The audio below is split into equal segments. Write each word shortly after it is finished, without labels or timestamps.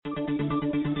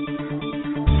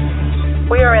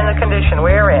we are in the condition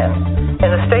we are in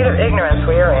the state of ignorance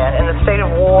we are in the state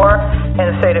of war, in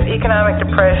the state of economic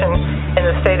depression, in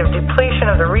the state of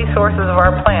depletion of the resources of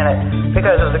our planet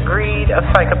because of the greed of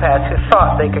psychopaths who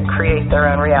thought they could create their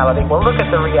own reality. Well, look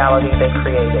at the reality they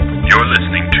created. You're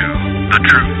listening to The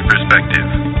Truth Perspective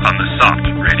on the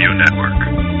SOTT Radio Network,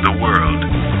 the world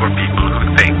for people who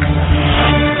think.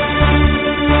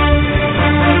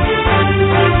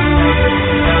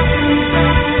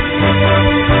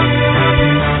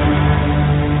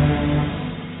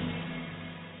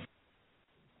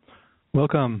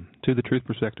 Welcome to The Truth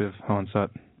Perspective on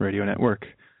SOTT Radio Network.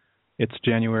 It's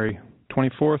January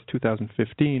 24th,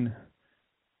 2015.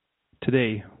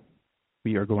 Today,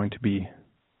 we are going to be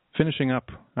finishing up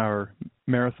our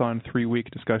marathon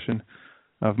 3-week discussion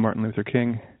of Martin Luther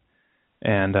King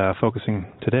and focusing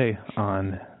today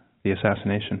on the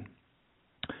assassination.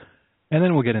 And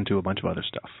then we'll get into a bunch of other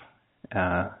stuff.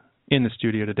 In the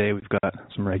studio today, we've got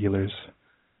some regulars.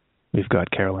 We've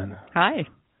got Carolyn. Hi.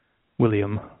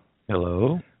 William.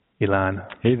 Hello. Ilan.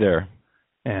 Hey there.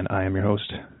 And I am your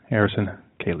host, Harrison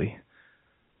Koehli.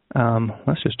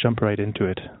 Let's just jump right into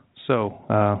it. So,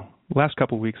 last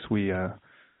couple of weeks we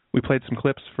played some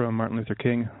clips from Martin Luther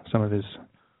King, some of his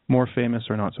more famous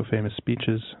or not so famous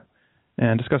speeches,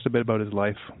 and discussed a bit about his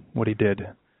life, what he did,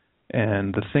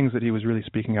 and the things that he was really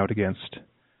speaking out against,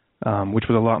 which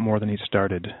was a lot more than he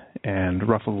started, and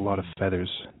ruffled a lot of feathers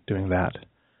doing that.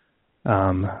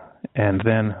 And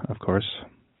then, of course,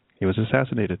 he was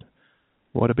assassinated.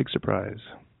 What a big surprise.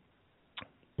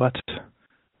 But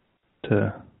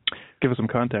to give us some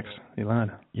context,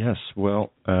 Ilan. Yes,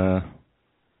 well,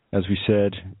 as we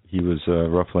said, he was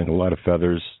ruffling a lot of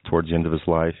feathers towards the end of his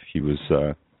life. He was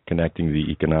connecting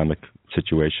the economic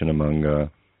situation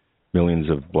among millions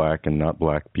of black and not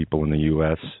black people in the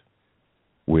U.S.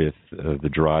 with the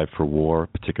drive for war,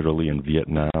 particularly in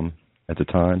Vietnam at the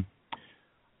time.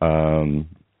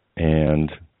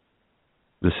 And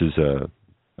this is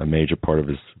a major part of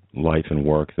his life and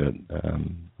work that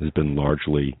has been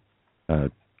largely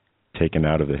taken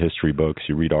out of the history books.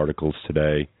 You read articles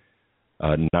today,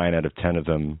 9 out of 10 of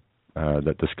them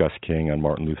that discuss King on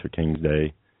Martin Luther King's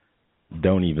Day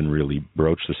don't even really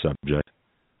broach the subject.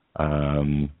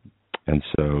 And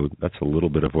so that's a little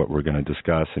bit of what we're going to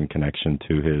discuss in connection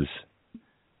to his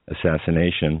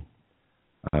assassination.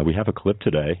 We have a clip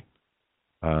today.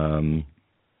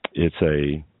 It's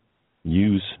a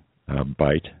news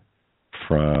bite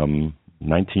from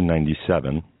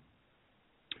 1997,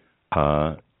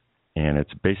 and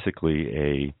it's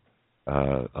basically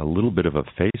a little bit of a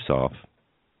face-off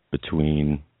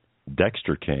between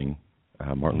Dexter King,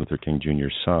 Martin Luther King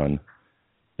Jr.'s son,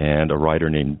 and a writer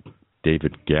named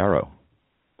David Garrow.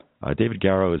 David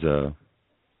Garrow is a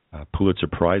Pulitzer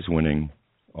Prize-winning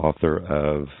author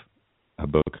of a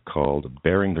book called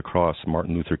Bearing the Cross,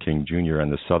 Martin Luther King Jr.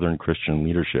 and the Southern Christian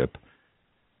Leadership,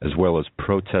 as well as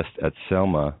Protest at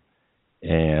Selma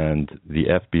and the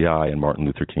FBI and Martin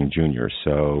Luther King Jr.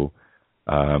 So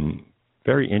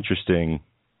very interesting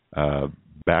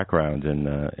background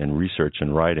in research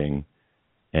and writing,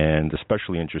 and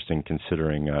especially interesting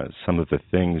considering some of the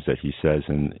things that he says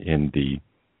in the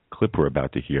clip we're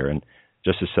about to hear. And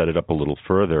just to set it up a little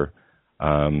further,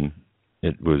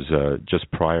 it was just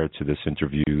prior to this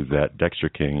interview that Dexter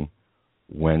King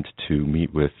went to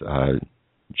meet with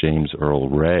James Earl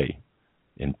Ray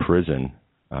in prison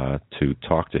to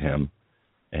talk to him.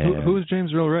 And who is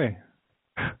James Earl Ray?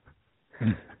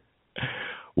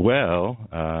 Well,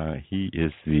 he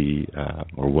is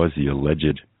was the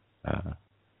alleged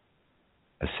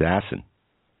assassin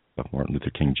of Martin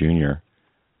Luther King Jr.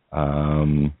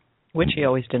 Which he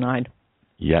always denied.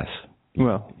 Yes.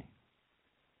 Well,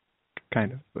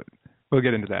 kind of, but we'll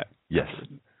get into that. Yes.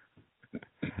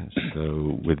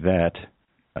 So with that,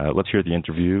 let's hear the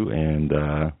interview, and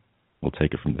we'll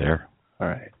take it from there. All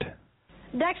right.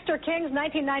 Dexter King's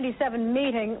 1997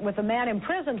 meeting with the man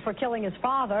imprisoned for killing his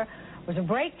father was a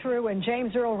breakthrough in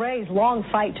James Earl Ray's long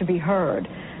fight to be heard.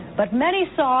 But many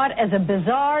saw it as a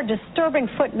bizarre, disturbing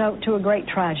footnote to a great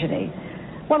tragedy.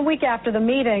 1 week after the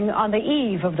meeting, on the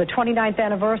eve of the 29th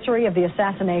anniversary of the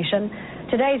assassination,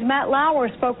 today's Matt Lauer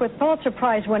spoke with Pulitzer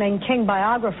Prize-winning King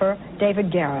biographer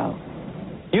David Garrow.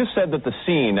 You said that the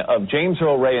scene of James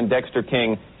Earl Ray and Dexter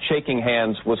King shaking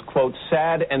hands was, quote,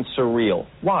 sad and surreal.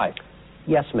 Why?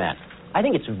 Yes, Matt. I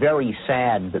think it's very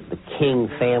sad that the King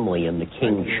family and the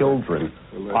King children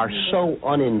are so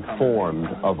uninformed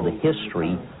of the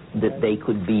history that they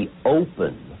could be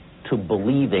open to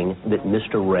believing that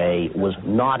Mr. Ray was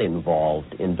not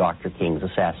involved in Dr. King's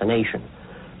assassination.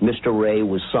 Mr. Ray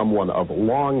was someone of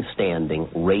long-standing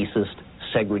racist,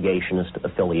 segregationist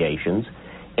affiliations,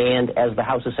 And as the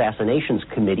House Assassinations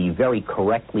Committee very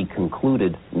correctly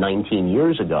concluded 19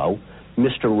 years ago,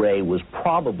 Mr. Ray was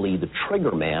probably the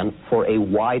trigger man for a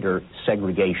wider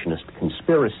segregationist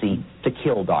conspiracy to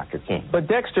kill Dr. King. But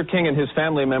Dexter King and his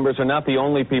family members are not the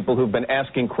only people who've been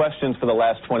asking questions for the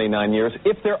last 29 years.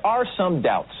 If there are some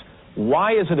doubts,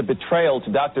 why is it a betrayal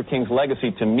to Dr. King's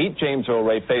legacy to meet James Earl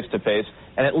Ray face-to-face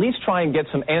and at least try and get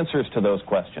some answers to those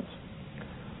questions?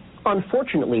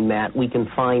 Unfortunately, Matt, we can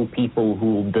find people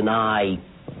who will deny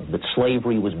that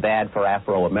slavery was bad for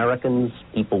Afro-Americans.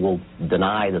 People will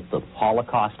deny that the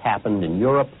Holocaust happened in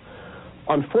Europe.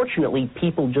 Unfortunately,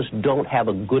 people just don't have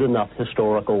a good enough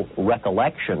historical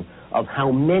recollection of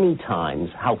how many times,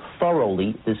 how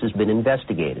thoroughly this has been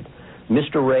investigated.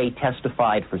 Mr. Ray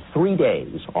testified for 3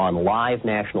 days on live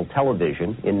national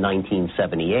television in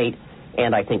 1978,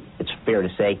 and I think it's fair to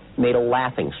say, made a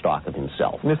laughingstock of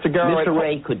himself. Mr.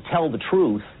 Ray could tell the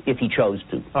truth if he chose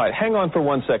to. All right, hang on for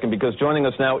 1 second, because joining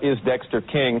us now is Dexter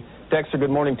King. Dexter, good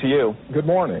morning to you. Good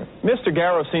morning. Mr.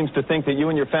 Garrow seems to think that you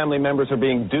and your family members are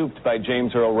being duped by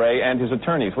James Earl Ray and his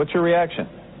attorneys. What's your reaction?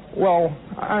 Well,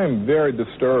 I am very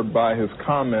disturbed by his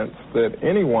comments that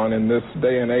anyone in this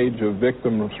day and age of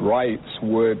victims' rights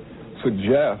would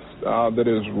suggest that it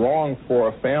is wrong for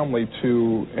a family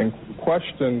to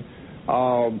question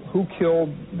who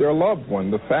killed their loved one.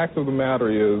 The fact of the matter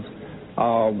is,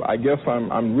 I guess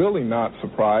I'm really not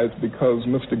surprised, because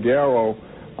Mr. Garrow,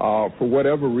 for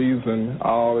whatever reason,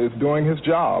 is doing his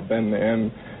job,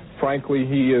 and frankly,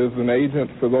 he is an agent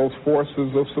for those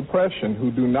forces of suppression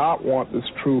who do not want this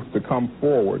truth to come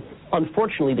forward.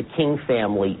 Unfortunately, the King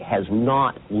family has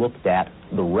not looked at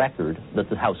the record that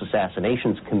the House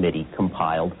Assassinations Committee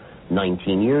compiled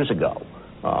 19 years ago.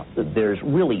 There's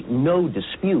really no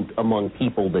dispute among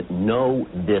people that know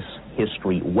this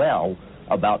history well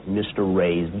about Mr.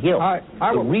 Ray's guilt.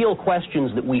 The real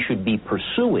questions that we should be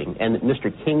pursuing and that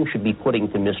Mr. King should be putting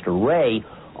to Mr. Ray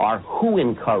are who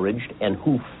encouraged and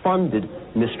who funded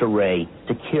Mr. Ray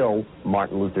to kill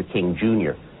Martin Luther King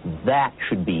Jr. That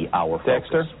should be our focus.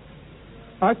 Dexter?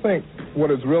 I think what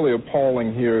is really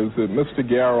appalling here is that Mr.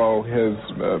 Garrow has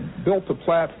built a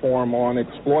platform on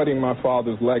exploiting my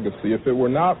father's legacy. If it were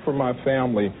not for my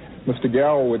family, Mr.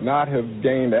 Garrow would not have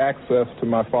gained access to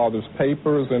my father's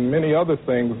papers and many other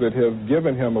things that have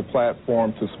given him a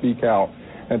platform to speak out.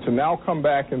 And to now come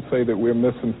back and say that we're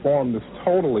misinformed is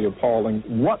totally appalling.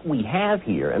 What we have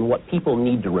here, and what people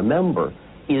need to remember,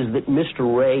 is that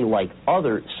Mr. Ray, like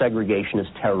other segregationist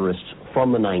terrorists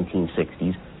from the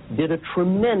 1960s, did a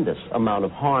tremendous amount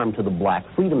of harm to the black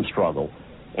freedom struggle.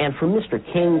 And for Mr.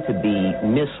 King to be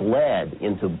misled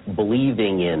into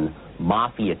believing in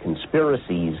mafia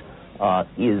conspiracies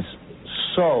is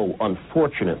so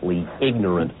unfortunately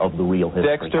ignorant of the real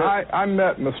history. Dexter, I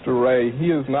met Mr. Ray.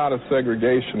 He is not a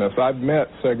segregationist. I've met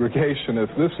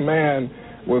segregationists. This man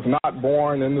was not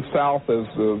born in the South as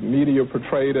the media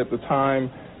portrayed at the time.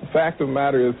 The fact of the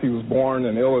matter is he was born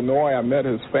in Illinois. I met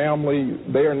his family.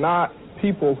 They are not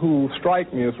people who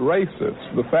strike me as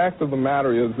racist. The fact of the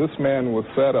matter is this man was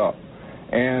set up.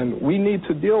 And we need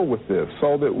to deal with this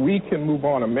so that we can move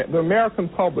on. The American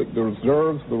public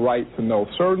deserves the right to know.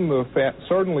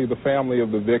 Certainly the family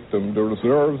of the victim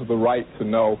deserves the right to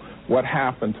know what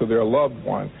happened to their loved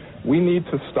one. We need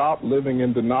to stop living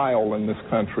in denial in this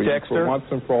country. Dexter, and for once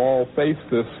and for all, face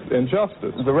this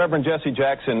injustice. The Reverend Jesse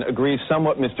Jackson agrees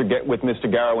somewhat with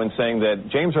Mr. Garrow in saying that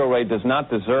James Earl Ray does not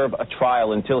deserve a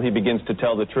trial until he begins to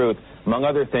tell the truth, among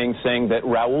other things saying that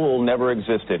Raoul never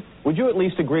existed. Would you at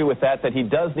least agree with that he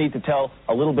does need to tell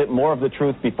a little bit more of the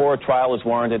truth before a trial is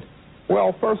warranted?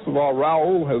 Well, first of all,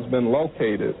 Raoul has been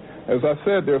located. As I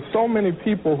said, there are so many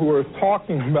people who are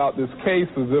talking about this case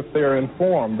as if they're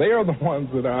informed. They are the ones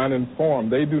that are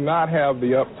uninformed. They do not have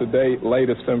the up-to-date,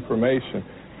 latest information.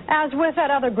 As with that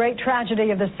other great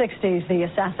tragedy of the 60s, the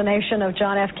assassination of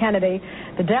John F. Kennedy,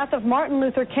 the death of Martin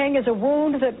Luther King is a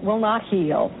wound that will not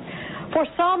heal. For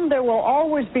some, there will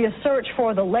always be a search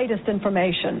for the latest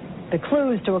information, the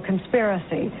clues to a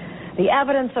conspiracy, the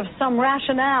evidence of some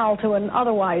rationale to an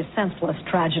otherwise senseless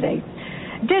tragedy.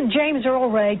 Did James Earl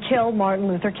Ray kill Martin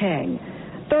Luther King?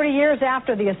 30 years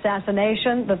after the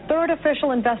assassination, the third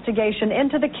official investigation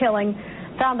into the killing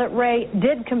found that Ray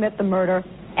did commit the murder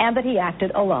and that he acted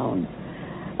alone.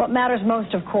 What matters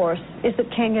most, of course, is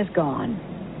that King is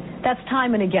gone. That's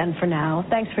time and again for now.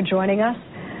 Thanks for joining us.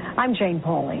 I'm Jane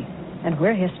Pauley, and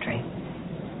we're history.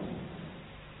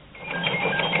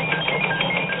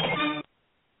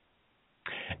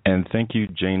 And thank you,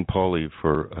 Jane Pauley,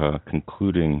 for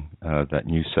concluding that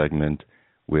new segment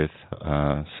with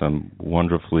some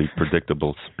wonderfully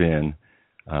predictable spin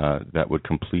that would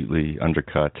completely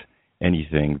undercut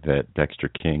anything that Dexter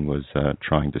King was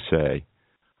trying to say.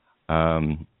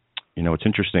 What's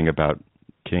interesting about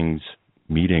King's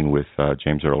meeting with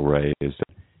James Earl Ray is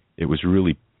that it was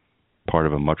really part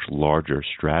of a much larger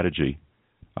strategy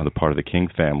on the part of the King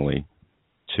family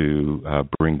to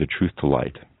bring the truth to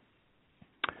light.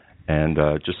 And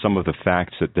just some of the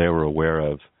facts that they were aware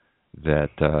of,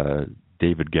 that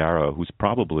David Garrow, who's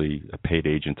probably a paid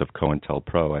agent of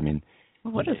COINTELPRO,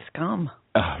 what a scum.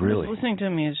 Really? Listening to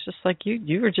me, it's just like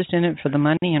you were just in it for the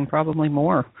money and probably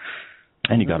more.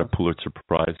 And he got a Pulitzer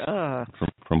Prize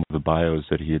from the bios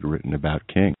that he had written about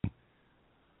King.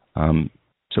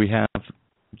 So we have,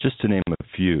 just to name a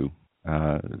few,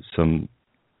 some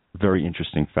very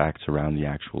interesting facts around the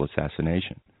actual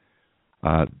assassination.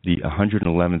 The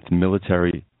 111th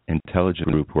Military Intelligence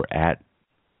Group were at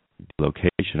the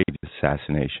location of the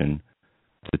assassination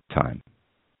at the time.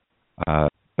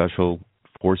 Special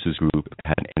Forces Group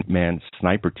had an 8-man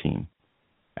sniper team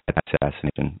at the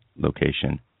assassination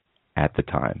location at the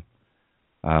time.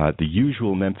 The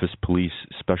usual Memphis police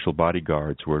special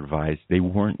bodyguards were advised they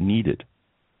weren't needed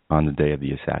on the day of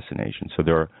the assassination. So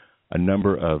there are a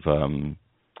number of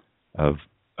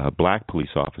black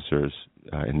police officers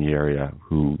in the area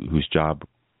whose job,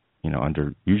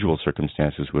 under usual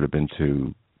circumstances would have been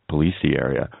to police the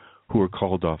area, who were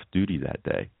called off duty that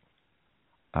day.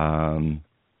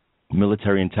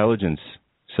 Military intelligence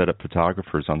set up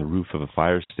photographers on the roof of a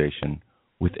fire station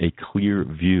with a clear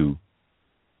view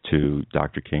to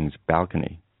Dr. King's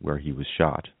balcony where he was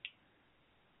shot.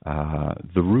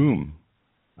 The room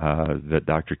that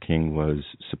Dr. King was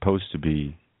supposed to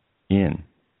be in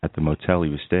at the motel he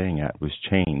was staying at was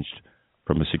changed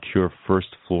from a secure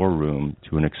first-floor room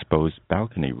to an exposed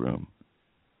balcony room.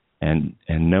 And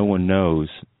no one knows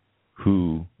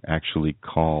who actually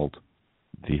called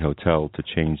the hotel to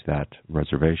change that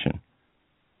reservation.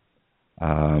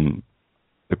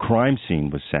 The crime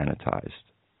scene was sanitized.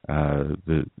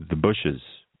 The bushes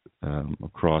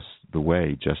across the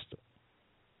way, just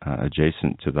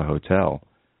adjacent to the hotel,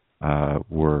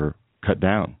 were cut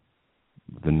down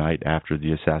the night after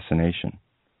the assassination.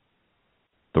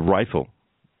 The rifle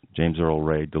James Earl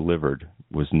Ray delivered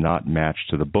was not matched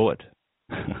to the bullet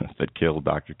that killed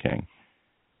Dr. King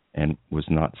and was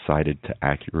not sighted to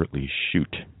accurately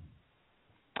shoot.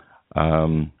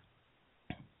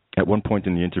 At one point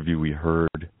in the interview, we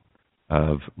heard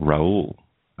of Raoul.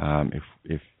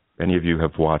 If any of you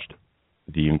have watched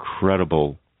the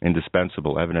incredible,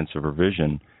 indispensable Evidence of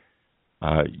Revision,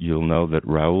 you'll know that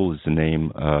Raoul is the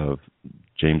name of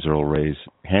James Earl Ray's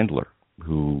handler,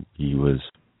 who he was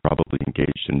probably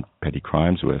engaged in petty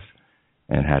crimes with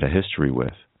and had a history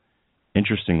with.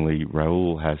 Interestingly,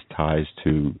 Raoul has ties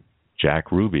to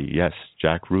Jack Ruby. Yes,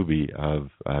 Jack Ruby of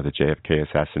the JFK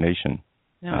assassination.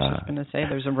 I was just going to say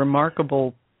there's a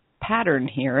remarkable pattern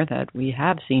here that we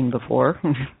have seen before.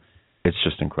 It's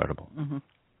just incredible. Mm-hmm.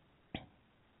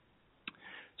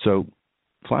 So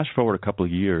flash forward a couple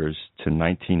of years to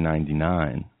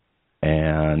 1999,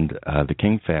 and the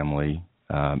King family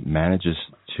manages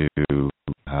to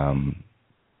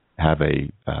have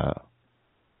a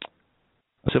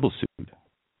civil suit.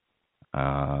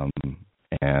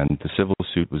 And the civil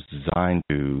suit was designed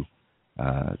to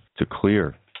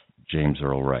clear James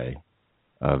Earl Ray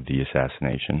of the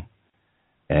assassination,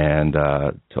 and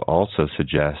to also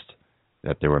suggest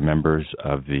that there were members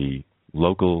of the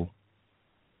local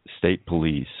state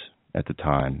police at the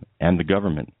time and the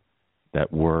government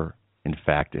that were, in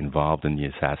fact, involved in the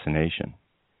assassination.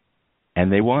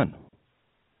 And they won.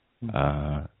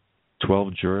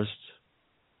 12 jurists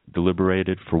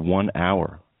deliberated for 1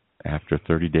 hour after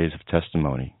 30 days of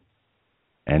testimony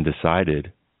and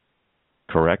decided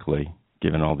correctly,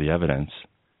 given all the evidence,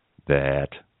 that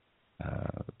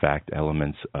fact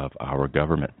elements of our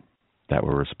government that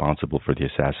were responsible for the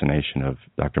assassination of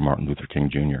Dr. Martin Luther King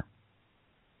Jr.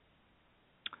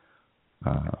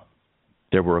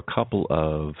 There were a couple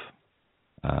of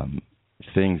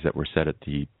things that were said at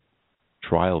the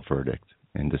trial verdict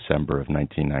in December of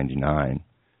 1999.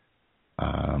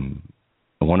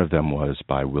 One of them was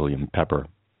by William Pepper,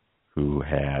 who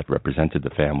had represented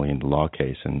the family in the law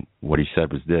case. And what he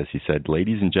said was this. He said,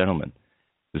 "Ladies and gentlemen,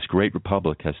 this great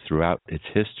republic has throughout its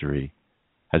history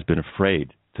has been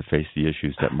afraid to face the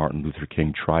issues that Martin Luther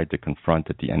King tried to confront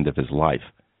at the end of his life.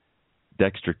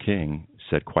 Dexter King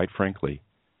said quite frankly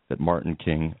that Martin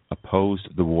King opposed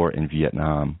the war in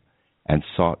Vietnam and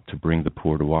sought to bring the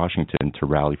poor to Washington to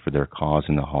rally for their cause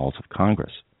in the halls of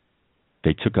Congress.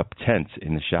 They took up tents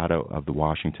in the shadow of the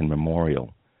Washington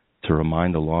Memorial to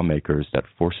remind the lawmakers that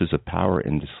forces of power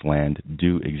in this land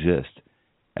do exist,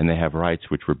 and they have rights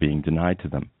which were being denied to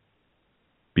them.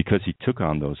 Because he took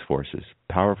on those forces,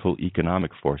 powerful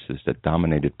economic forces that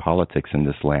dominated politics in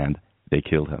this land, they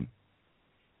killed him.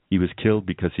 He was killed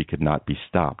because he could not be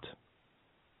stopped.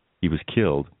 He was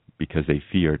killed because they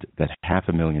feared that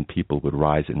 500,000 people would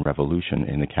rise in revolution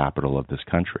in the capital of this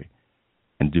country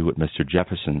and do what Mr.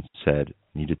 Jefferson said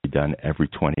needed to be done every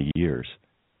 20 years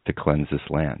to cleanse this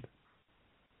land.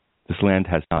 This land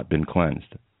has not been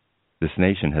cleansed. This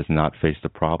nation has not faced the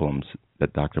problems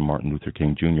that Dr. Martin Luther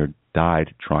King Jr.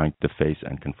 died trying to face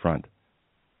and confront.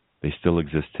 They still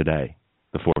exist today,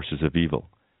 the forces of evil,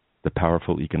 the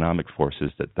powerful economic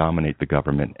forces that dominate the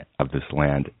government of this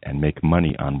land and make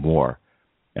money on war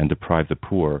and deprive the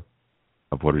poor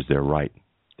of what is their right,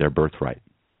 their birthright.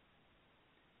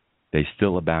 They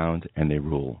still abound and they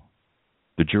rule.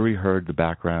 The jury heard the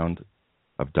background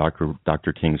of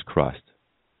Dr. King's crust.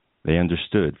 They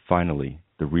understood, finally,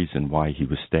 the reason why he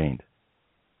was stained.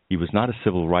 He was not a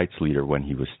civil rights leader when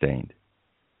he was stained.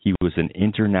 He was an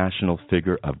international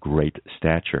figure of great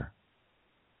stature.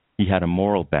 He had a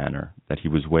moral banner that he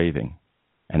was waving,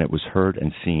 and it was heard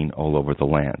and seen all over the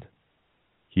land.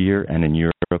 Here and in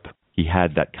Europe, he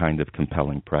had that kind of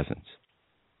compelling presence.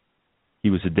 He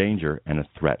was a danger and a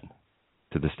threat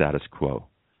to the status quo,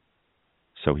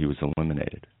 so he was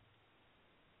eliminated.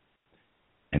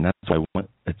 And that's why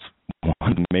it's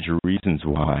one of the major reasons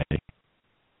why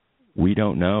we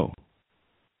don't know.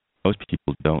 Most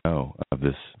people don't know of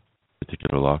this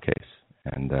particular law case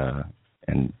and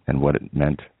what it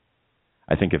meant.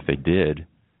 I think if they did,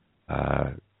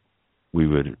 we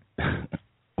would.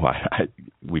 Well,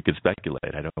 we could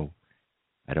speculate.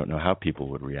 I don't know how people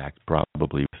would react.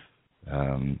 Probably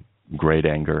with great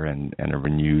anger and a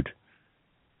renewed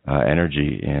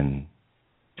energy in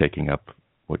taking up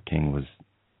what King was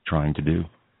trying to do.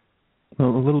 Well,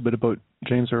 a little bit about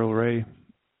James Earl Ray.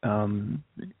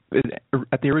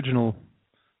 At the original,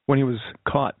 when he was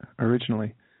caught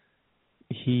originally,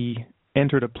 he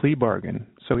entered a plea bargain.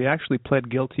 So he actually pled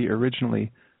guilty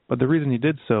originally, but the reason he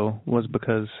did so was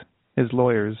because his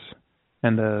lawyers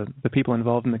and the people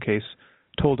involved in the case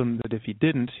told him that if he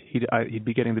didn't, he'd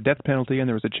be getting the death penalty, and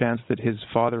there was a chance that his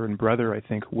father and brother, I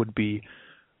think, would be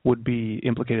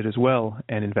implicated as well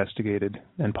and investigated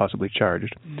and possibly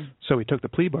charged. Mm-hmm. So he took the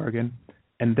plea bargain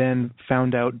and then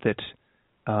found out that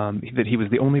he was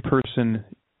the only person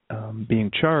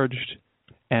being charged,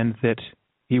 and that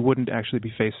he wouldn't actually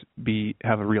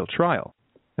have a real trial.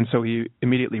 And so he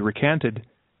immediately recanted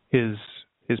his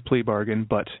plea bargain,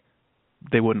 but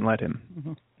they wouldn't let him.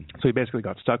 Mm-hmm. So he basically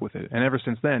got stuck with it. And ever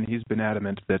since then, he's been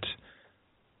adamant that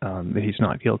he's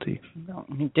not guilty. No,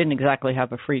 he didn't exactly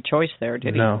have a free choice there,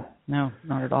 did he? No,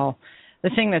 not at all.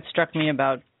 The thing that struck me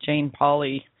about Jane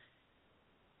Pauley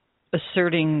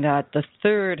asserting that the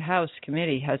Third House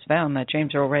Committee has found that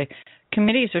James Earl Ray,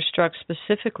 committees are struck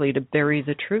specifically to bury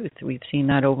the truth. We've seen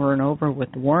that over and over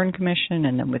with the Warren Commission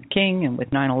and then with King and with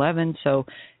 9/11. So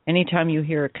anytime you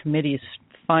hear a committee's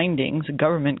findings, a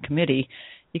government committee,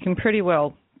 you can pretty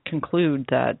well conclude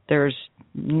that there's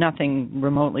nothing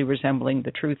remotely resembling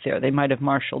the truth there. They might have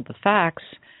marshaled the facts,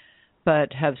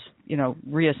 but have,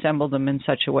 reassembled them in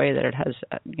such a way that it has,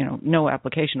 no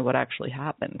application to what actually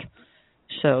happened.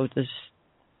 So this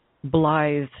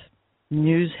blithe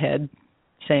newshead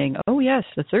saying, "Oh yes,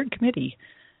 the third committee,"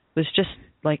 was just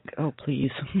like, "Oh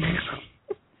please."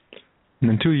 And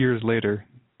then 2 years later,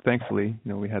 thankfully,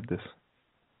 we had this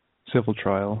civil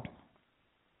trial.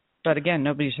 But again,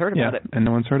 nobody's heard about it. And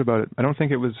no one's heard about it. I don't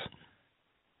think it was.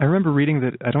 I remember reading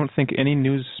that I don't think any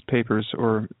newspapers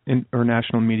or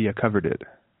national media covered it.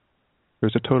 There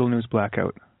was a total news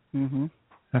blackout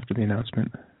after the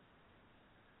announcement.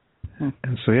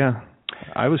 And so,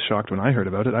 I was shocked when I heard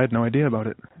about it. I had no idea about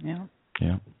it. Yeah.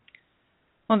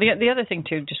 Well, the other thing,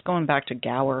 too, just going back to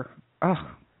Gower. Oh,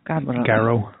 God, what a...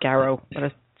 Garrow. What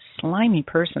a slimy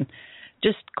person.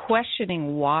 Just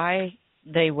questioning why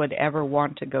they would ever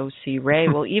want to go see Ray.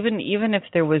 Well, even if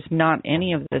there was not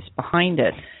any of this behind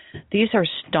it, these are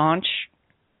staunch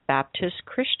Baptist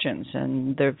Christians.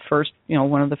 And the first,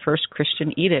 one of the first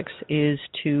Christian edicts is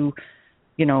to...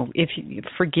 if you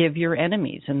forgive your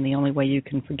enemies, and the only way you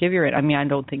can forgive your enemies, I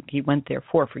don't think he went there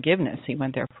for forgiveness. He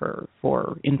went there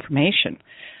for information.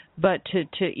 But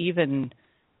to even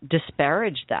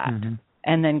disparage that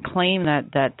and then claim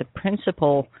that the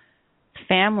principal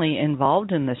family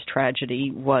involved in this tragedy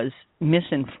was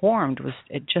misinformed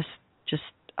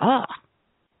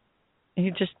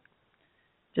he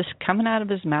just coming out of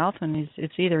his mouth, and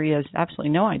it's either he has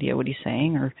absolutely no idea what he's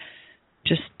saying, or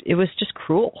it was just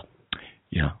cruel.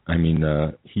 Yeah, I mean,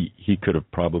 he could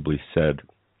have probably said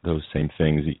those same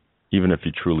things, even if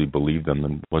he truly believed them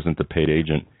and wasn't the paid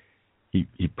agent.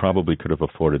 he probably could have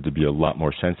afforded to be a lot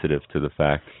more sensitive to the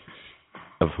fact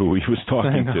of who he was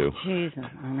talking to. Jesus,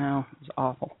 I know. It was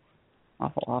awful.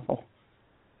 Awful, awful.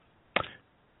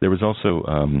 There was also,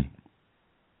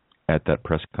 at that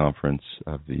press conference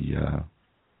of the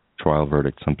trial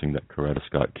verdict, something that Coretta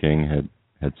Scott King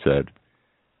had said,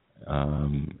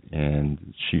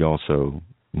 and she also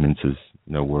minces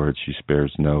no words. She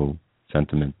spares no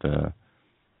sentiment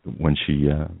when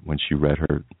she read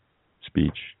her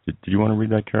speech. Did you want to read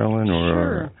that, Carolyn?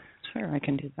 Or Sure, I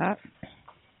can do that.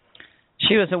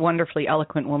 She was a wonderfully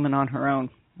eloquent woman on her own.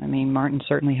 I mean, Martin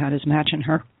certainly had his match in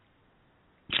her.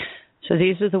 So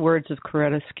these are the words of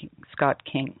Coretta Scott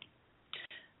King.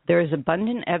 There is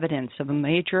abundant evidence of a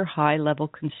major high-level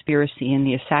conspiracy in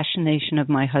the assassination of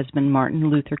my husband, Martin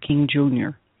Luther King,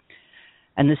 Jr.,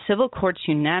 and the civil court's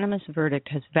unanimous verdict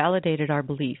has validated our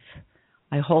belief.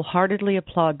 I wholeheartedly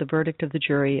applaud the verdict of the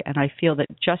jury, and I feel that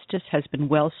justice has been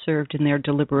well served in their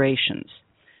deliberations.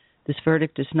 This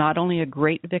verdict is not only a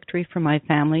great victory for my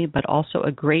family, but also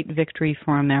a great victory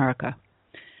for America.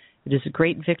 It is a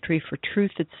great victory for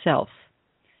truth itself.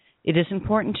 It is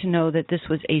important to know that this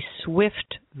was a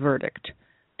swift verdict,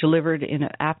 delivered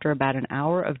after about an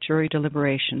hour of jury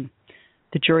deliberation.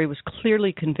 The jury was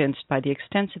clearly convinced by the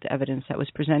extensive evidence that was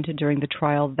presented during the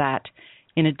trial that,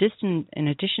 in addition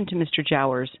to Mr.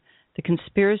 Jowers, the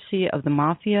conspiracy of the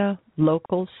mafia,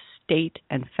 local, state,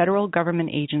 and federal government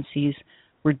agencies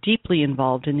were deeply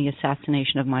involved in the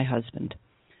assassination of my husband.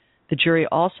 The jury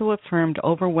also affirmed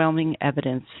overwhelming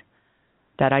evidence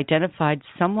that identified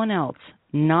someone else,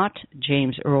 not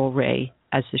James Earl Ray,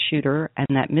 as the shooter, and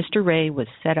that Mr. Ray was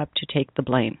set up to take the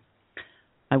blame.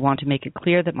 I want to make it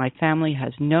clear that my family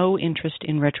has no interest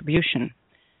in retribution.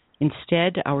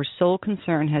 Instead, our sole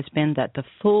concern has been that the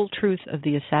full truth of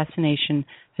the assassination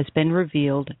has been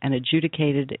revealed and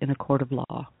adjudicated in a court of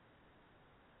law.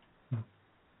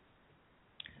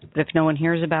 But if no one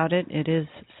hears about it, it is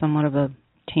somewhat of a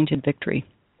tainted victory.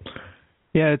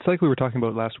 Yeah, it's like we were talking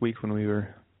about last week when we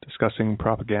were discussing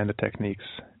propaganda techniques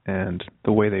and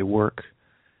the way they work.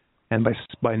 And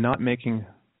by not making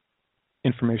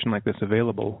information like this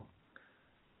available,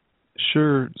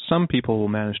 sure, some people will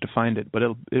manage to find it, but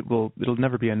it'll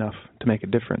never be enough to make a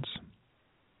difference.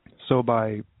 So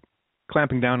by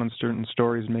clamping down on certain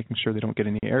stories and making sure they don't get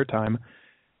any airtime,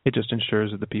 it just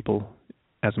ensures that the people,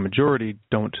 as a majority,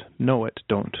 don't know it,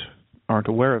 aren't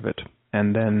aware of it,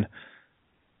 and then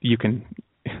you can,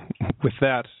 with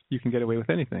that, you can get away with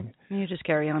anything. You just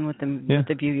carry on with them with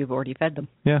the view you've already fed them.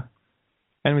 Yeah,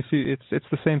 and we see it's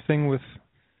the same thing with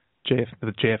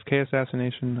the JFK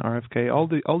assassination, RFK,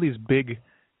 all these big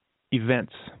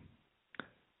events.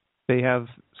 They have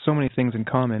so many things in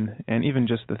common, and even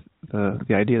just the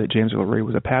idea that James Earl Ray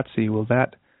was a patsy. Well,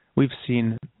 that we've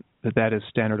seen that is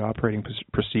standard operating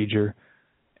procedure,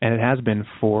 and it has been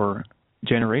for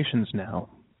generations now.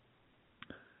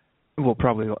 Well,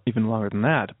 probably even longer than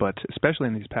that, but especially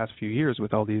in these past few years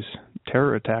with all these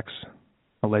terror attacks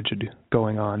alleged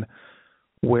going on,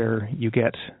 where you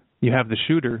have the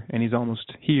shooter and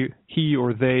he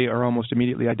or they are almost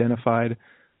immediately identified,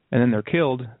 and then they're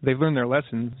killed. They've learned their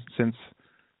lesson since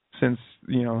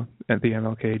at the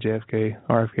MLK, JFK,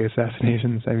 RFK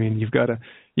assassinations. I mean,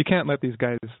 you can't let these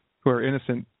guys who are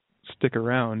innocent stick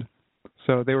around.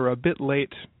 So they were a bit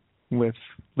late with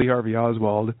Lee Harvey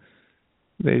Oswald.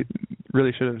 They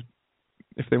really should have,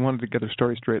 if they wanted to get their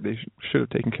story straight, they should have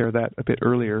taken care of that a bit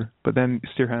earlier. But then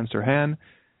Sirhan Sirhan,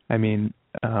 I mean,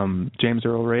 James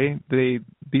Earl Ray,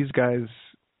 these guys,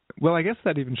 well, I guess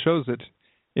that even shows that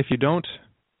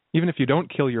even if you don't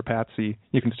kill your patsy,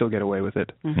 you can still get away with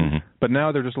it. Mm-hmm. But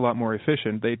now they're just a lot more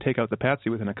efficient. They take out the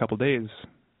patsy within a couple days,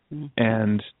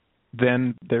 and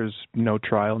then there's no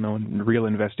trial, no real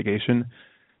investigation.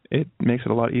 It makes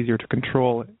it a lot easier to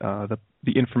control the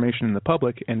information in the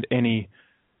public, and any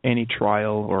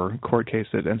trial or court case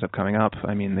that ends up coming up,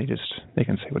 I mean, they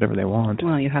can say whatever they want.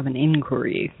 Well, you have an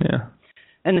inquiry. Yeah.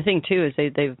 And the thing too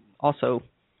is they've also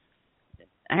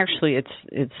actually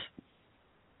it's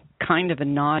kind of a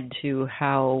nod to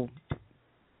how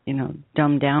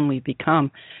dumbed down we've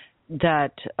become.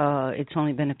 That it's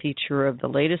only been a feature of the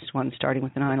latest one, starting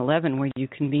with the 9/11, where you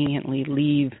conveniently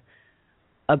leave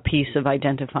a piece of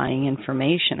identifying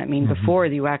information. I mean, before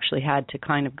you actually had to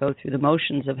kind of go through the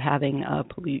motions of having a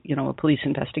police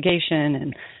investigation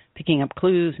and picking up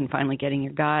clues and finally getting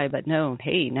your guy. But no,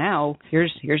 hey, now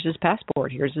here's his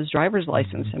passport, here's his driver's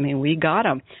license. I mean, we got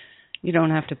him. You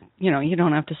don't have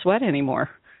to sweat anymore.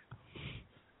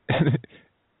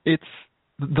 It's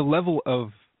the level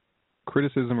of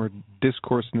criticism or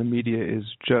discourse in the media is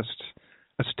just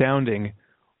astounding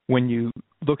when you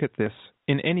look at this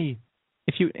in any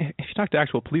if you talk to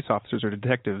actual police officers or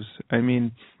detectives, I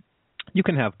mean, you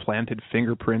can have planted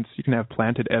fingerprints, you can have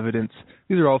planted evidence.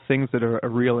 These are all things that a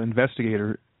real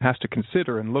investigator has to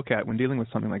consider and look at when dealing with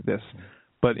something like this.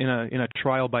 But in a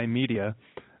trial by media,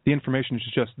 the information is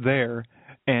just there,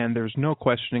 and there's no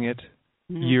questioning it.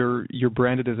 Mm-hmm. You're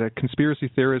branded as a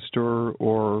conspiracy theorist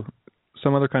or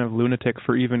some other kind of lunatic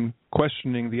for even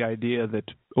questioning the idea that,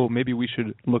 oh, maybe we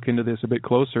should look into this a bit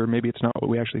closer. Maybe it's not what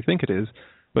we actually think it is.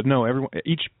 But no,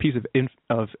 each piece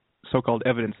of so-called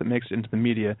evidence that makes it into the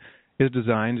media is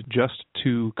designed just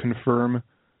to confirm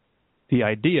the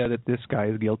idea that this guy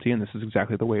is guilty and this is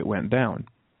exactly the way it went down.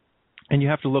 And you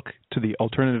have to look to the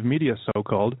alternative media,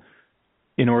 so-called,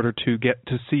 in order to get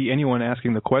to see anyone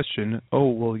asking the question, oh,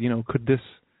 well, could this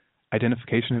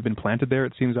identification have been planted there?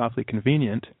 It seems awfully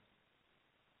convenient.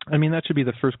 I mean, that should be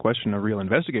the first question a real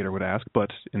investigator would ask, but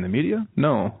in the media,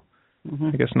 no.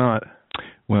 Mm-hmm. I guess not.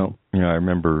 Well, I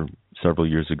remember several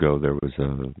years ago there was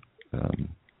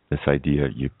this idea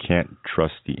you can't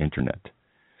trust the internet.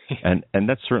 and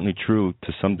that's certainly true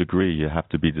to some degree. You have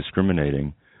to be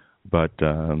discriminating. But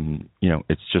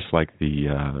it's just like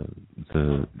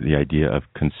the idea of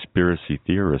conspiracy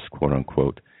theorists, quote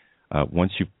unquote.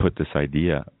 Once you put this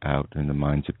idea out in the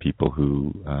minds of people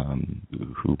who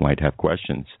might have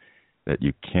questions, that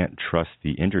you can't trust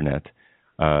the internet,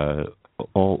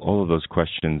 all of those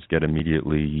questions get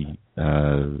immediately,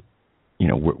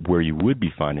 where you would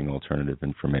be finding alternative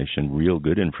information, real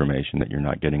good information that you're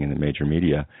not getting in the major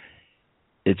media.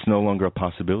 It's no longer a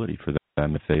possibility for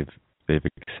them if they've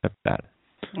accepted that.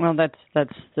 Well, that's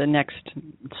the next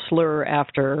slur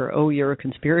after, oh, you're a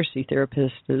conspiracy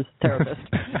therapist.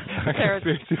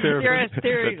 Conspiracy therapist.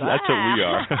 That's what we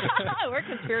are. We're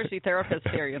conspiracy therapists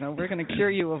here. We're going to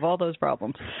cure you of all those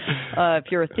problems. If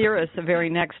you're a theorist, the very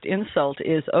next insult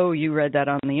is, oh, you read that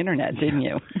on the internet, didn't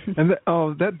you? And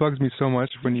that bugs me so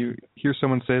much when you hear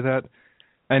someone say that,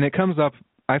 and it comes up.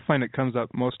 I find it comes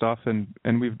up most often,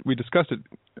 and we discussed it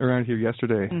around here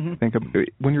yesterday. Mm-hmm. I think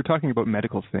when you're talking about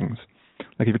medical things,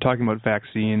 like if you're talking about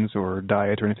vaccines or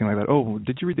diet or anything like that. Oh,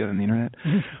 did you read that on the internet?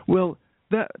 Mm-hmm. Well,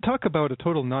 talk about a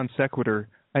total non sequitur.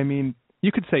 I mean,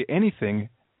 you could say anything,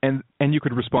 and you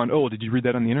could respond, oh, did you read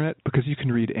that on the internet? Because you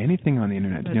can read anything on the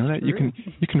internet. That's you know that true.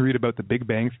 You can read about the Big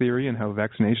Bang Theory and how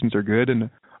vaccinations are good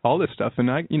and all this stuff. And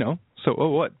so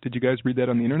what? Did you guys read that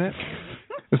on the internet?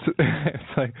 It's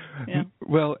like, yeah.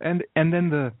 Well, and then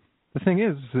the thing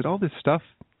is that all this stuff,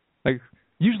 like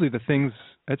usually the things,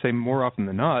 I'd say more often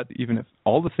than not, even if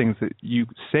all the things that you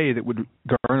say that would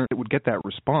get that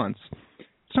response,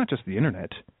 it's not just the internet.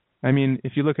 I mean,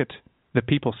 if you look at the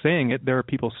people saying it, there are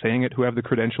people saying it who have the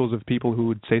credentials of people who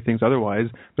would say things otherwise.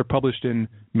 They're published in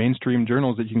mainstream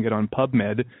journals that you can get on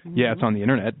PubMed. Mm-hmm. Yeah, it's on the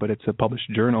internet, but it's a published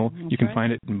journal. That's you can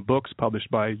find it in books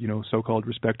published by, so-called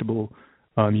respectable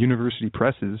university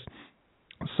presses.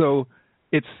 So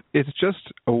it's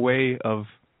just a way of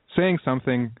saying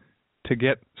something to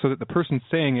get so that the person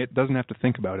saying it doesn't have to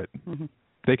think about it. Mm-hmm.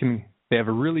 They have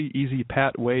a really easy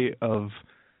pat way of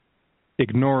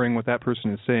ignoring what that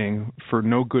person is saying for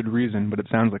no good reason, but it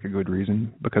sounds like a good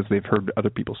reason because they've heard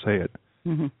other people say it.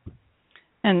 Mm-hmm.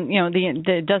 And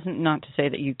it doesn't, not to say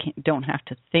that you don't have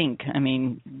to think. I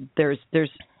mean, there's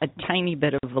a tiny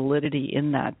bit of validity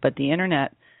in that, but the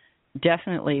internet,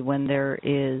 definitely when there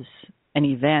is an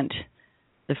event,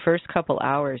 the first couple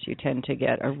hours you tend to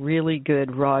get a really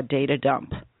good raw data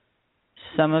dump.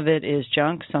 Some of it is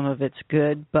junk, some of it's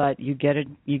good, but you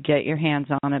get your hands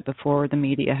on it before the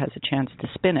media has a chance to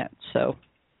spin it. So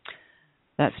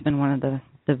that's been one of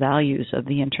the values of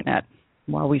the internet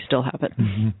while we still have it.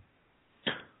 Mm-hmm.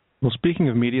 Well, speaking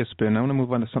of media spin, I want to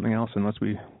move on to something else unless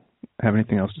we have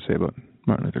anything else to say about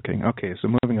Martin Luther King. Okay, so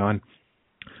moving on.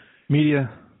 Media.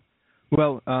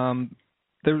 Well,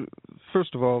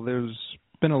 first of all, there's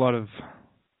been a lot of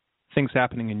things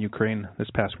happening in Ukraine this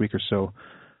past week or so.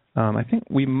 I think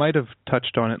we might have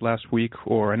touched on it last week,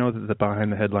 or I know that the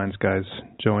Behind the Headlines guys,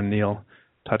 Joe and Neil,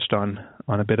 touched on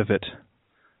a bit of it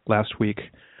last week.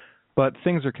 But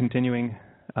things are continuing.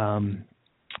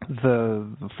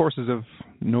 The forces of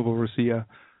Novorossiya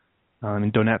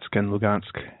in Donetsk and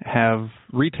Lugansk have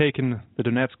retaken the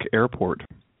Donetsk airport.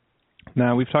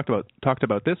 Now, we've talked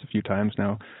about this a few times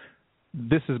now.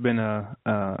 This has been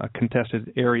a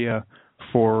contested area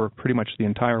for pretty much the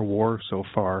entire war so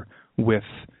far, with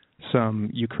some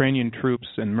Ukrainian troops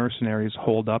and mercenaries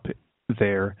holed up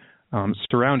there,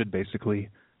 surrounded basically,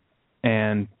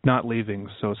 and not leaving.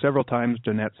 So several times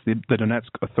the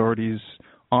Donetsk authorities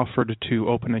offered to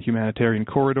open a humanitarian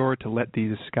corridor to let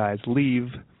these guys leave.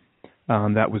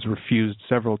 That was refused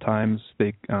several times.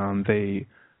 They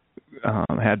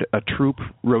had a troop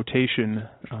rotation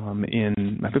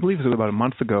I believe it was about a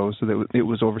month ago, so that it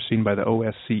was overseen by the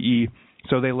OSCE.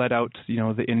 So they let out,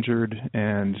 the injured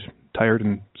and tired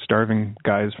and starving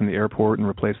guys from the airport and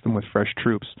replaced them with fresh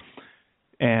troops.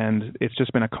 And it's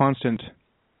just been a constant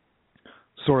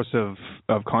source of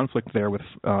conflict there with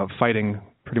fighting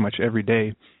pretty much every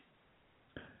day.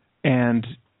 And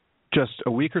just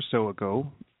a week or so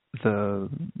ago, the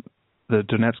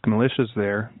Donetsk militias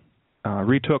there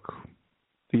retook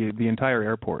the entire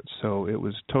airport. So it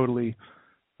was totally,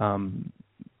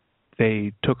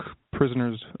 they took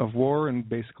prisoners of war and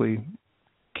basically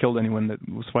killed anyone that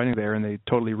was fighting there, and they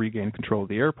totally regained control of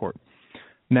the airport.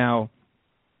 Now,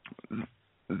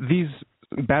 these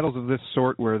battles of this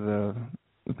sort where the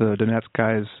Donetsk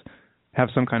guys have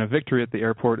some kind of victory at the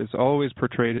airport is always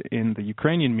portrayed in the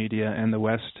Ukrainian media and the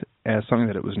West as something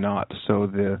that it was not. So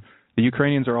the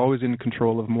Ukrainians are always in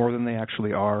control of more than they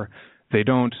actually are. They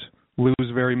don't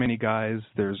lose very many guys.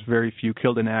 There's very few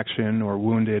killed in action or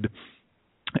wounded.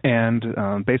 And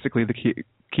basically the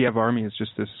Kiev army is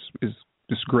just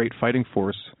this great fighting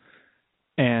force.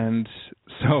 And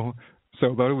so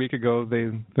about a week ago,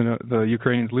 the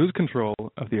Ukrainians lose control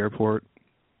of the airport.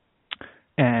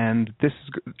 And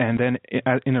then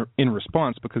in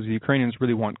response, because the Ukrainians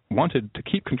really wanted to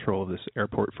keep control of this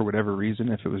airport for whatever reason,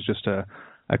 if it was just a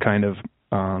kind of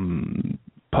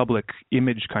public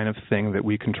image kind of thing that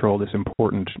we control this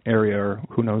important area or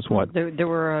who knows what.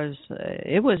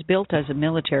 It was built as a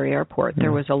military airport.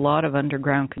 There was a lot of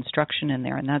underground construction in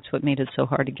there, and that's what made it so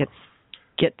hard to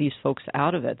get these folks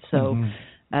out of it. So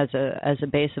as a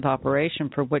base of operation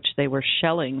for which they were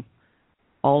shelling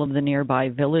all of the nearby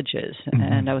villages.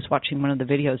 And I was watching one of the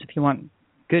videos. If you want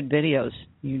good videos,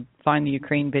 you find the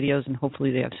Ukraine videos, and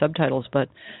hopefully they have subtitles. But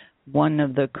one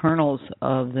of the colonels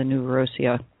of the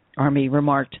Novorossiya army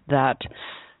remarked that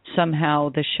somehow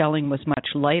the shelling was much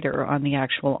lighter on the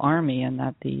actual army, and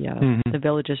that the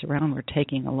villages around were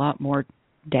taking a lot more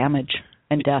damage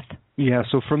and death. Yeah,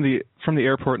 so from the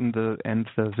airport and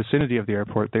the vicinity of the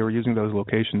airport, they were using those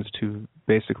locations to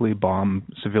basically bomb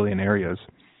civilian areas.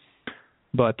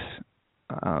 But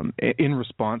in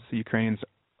response, the Ukrainians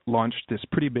launched this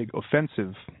pretty big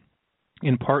offensive,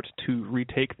 in part to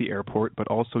retake the airport, but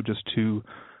also just to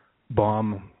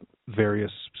bomb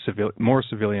various more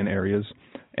civilian areas.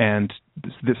 And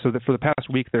so that for the past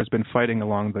week, there's been fighting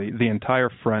along the entire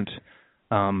front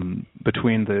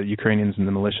between the Ukrainians and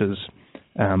the militias,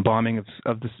 bombing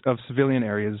of civilian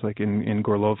areas, like in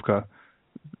Gorlovka.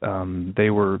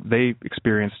 They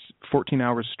experienced 14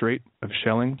 hours straight of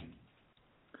shelling.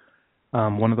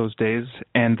 One of those days.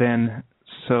 And then,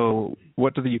 so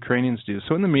what do the Ukrainians do?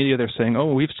 So in the media, they're saying,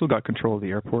 oh, we've still got control of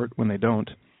the airport, when they don't.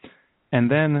 And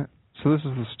then, so this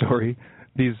is the story,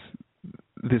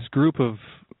 this group of,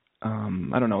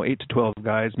 8 to 12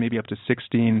 guys, maybe up to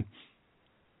 16,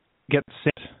 get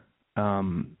sent.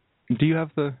 Do you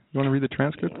want to read the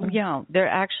transcript? Yeah,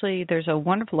 there's a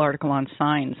wonderful article on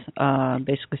Signs,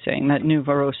 basically saying that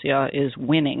Novorossiya is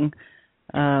winning,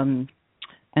 and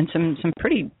some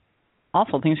pretty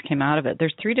awful things came out of it.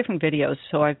 There's 3 different videos,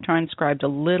 so I've transcribed a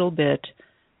little bit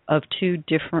of 2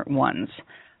 different ones.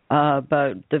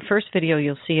 But the first video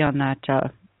you'll see on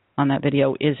that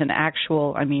video is an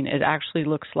actual, it actually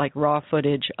looks like raw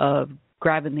footage of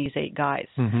grabbing these 8 guys.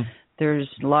 There's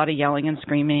a lot of yelling and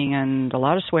screaming and a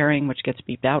lot of swearing, which gets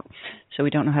beeped out. So we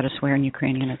don't know how to swear in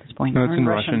Ukrainian at this point. No, it's in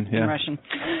Russian. In Russian.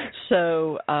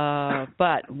 So,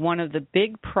 but one of the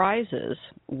big prizes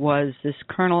was this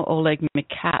Colonel Oleg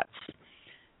Mikats.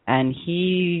 And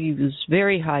he was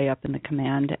very high up in the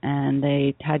command, and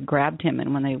they had grabbed him.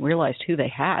 And when they realized who they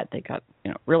had, they got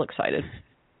real excited.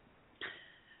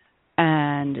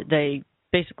 And they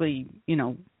basically,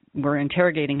 were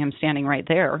interrogating him standing right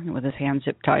there with his hands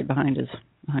zip tied behind his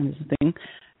thing.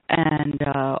 And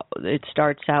it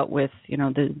starts out with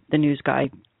the news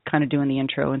guy kind of doing the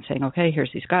intro and saying, okay,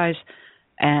 here's these guys,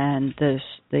 and the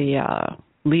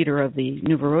leader of the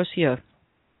Novorossiya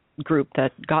group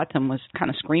that got them was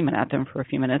kind of screaming at them for a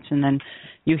few minutes, and then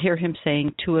you hear him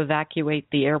saying to evacuate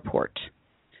the airport.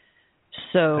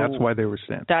 So that's why they were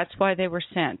sent. That's why they were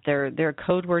sent. Their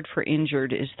code word for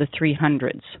injured is the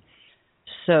 300s.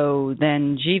 So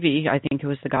then Givi, I think it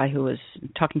was the guy who was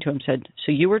talking to him, said,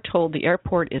 so you were told the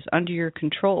airport is under your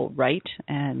control, right?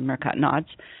 And Merkat nods.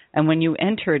 And when you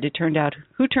entered,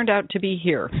 who turned out to be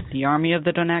here? The Army of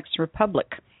the Donetsk Republic.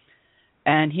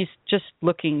 And he's just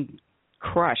looking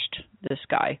crushed, this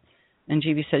guy. And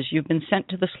Givi says, you've been sent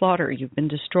to the slaughter. You've been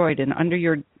destroyed. And under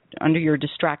your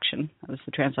distraction, that was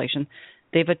the translation,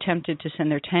 they've attempted to send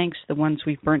their tanks, the ones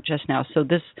we've burnt just now. So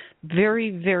this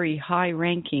very, very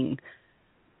high-ranking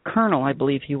colonel, I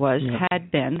believe he was,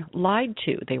 had been lied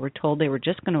to. They were told they were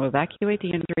just going to evacuate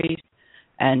the injuries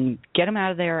and get them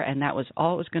out of there, and that was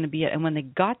all it was going to be. And when they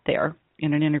got there,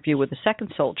 in an interview with a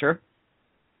second soldier,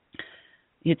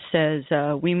 it says,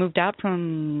 we moved out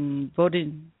from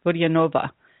Vodianova.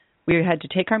 We had to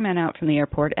take our men out from the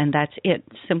airport, and that's it,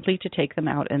 simply to take them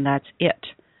out, and that's it.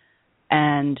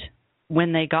 And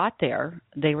when they got there,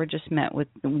 they were just met with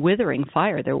withering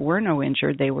fire. There were no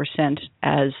injured. They were sent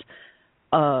as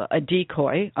a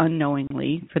decoy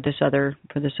unknowingly for this other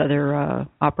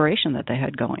operation that they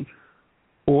had going.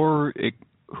 Or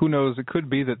who knows? It could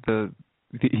be that the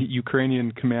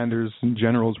Ukrainian commanders and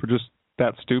generals were just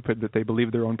that stupid that they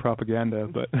believed their own propaganda.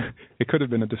 But it could have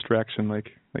been a distraction,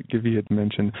 like Givi had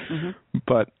mentioned. Mm-hmm.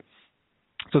 But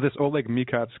so this Oleg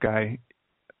Mikats guy,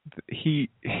 he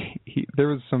there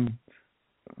was some.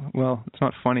 Well, it's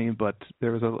not funny, but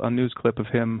there was a news clip of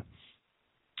him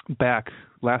back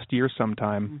last year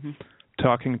sometime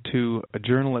talking to a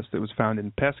journalist that was found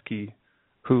in Pesky,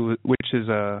 which is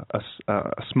a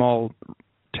small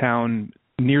town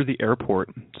near the airport.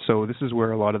 So this is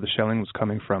where a lot of the shelling was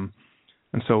coming from.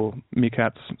 And so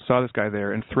Mikats saw this guy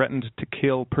there and threatened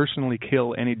to personally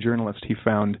kill any journalist he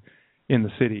found in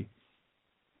the city.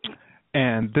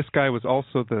 And this guy was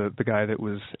also the guy that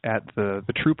was at the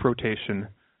troop rotation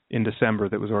in December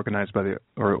that was organized by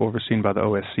overseen by the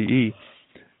OSCE.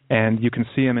 And you can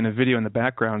see him in a video in the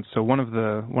background. So one of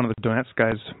the Donetsk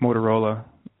guys, Motorola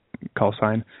call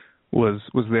sign, was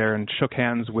there and shook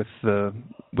hands with the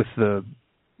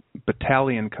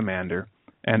battalion commander.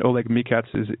 And Oleg Mikats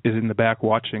is in the back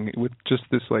watching with just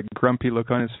this like grumpy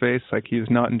look on his face, like he is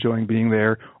not enjoying being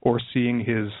there or seeing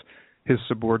his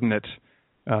subordinate,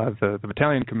 the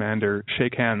battalion commander,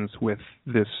 shake hands with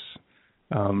this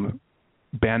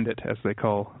bandit, as they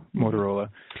call Motorola.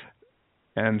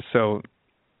 And so,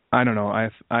 I don't know,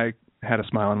 I had a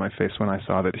smile on my face when I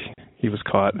saw that he was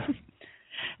caught.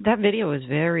 That video was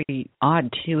very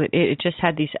odd, too. It just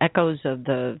had these echoes of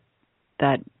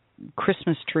that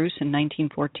Christmas truce in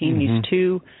 1914. These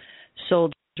two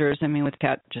soldiers, I mean, with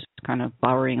Kat just kind of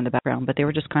glowering in the background, but they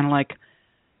were just kind of like,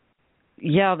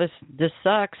 yeah, this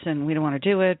sucks, and we don't want to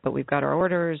do it, but we've got our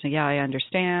orders, and yeah, I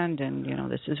understand, and you know,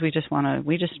 we just want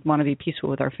to be peaceful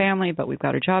with our family, but we've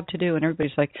got a job to do, and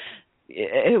everybody's like,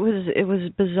 it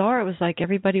was bizarre. It was like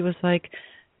everybody was like,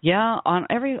 yeah, on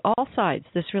all sides,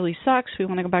 this really sucks. We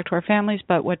want to go back to our families,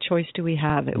 but what choice do we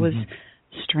have? It was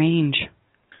strange.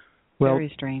 Well,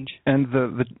 very strange. And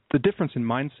the difference in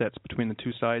mindsets between the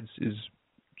two sides is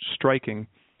striking.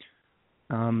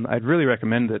 I'd really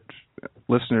recommend that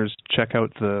listeners check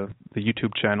out the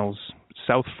YouTube channels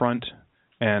South Front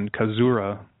and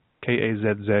Kazura,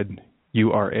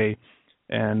 Kazzura,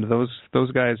 and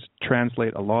those guys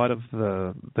translate a lot of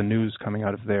the news coming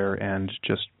out of there and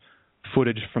just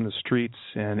footage from the streets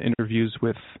and interviews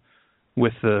with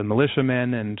the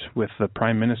militiamen and with the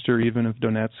prime minister even of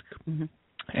Donetsk. Mm-hmm.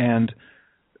 And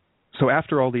so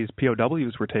after all these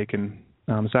POWs were taken,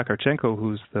 Zakharchenko,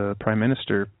 who's the prime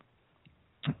minister,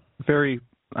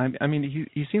 I mean,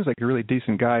 he seems like a really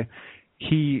decent guy.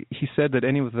 He said that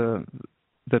any of the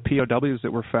POWs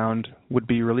that were found would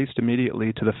be released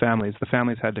immediately to the families. The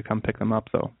families had to come pick them up,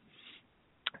 though.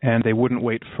 And they wouldn't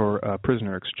wait for a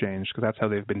prisoner exchange, because that's how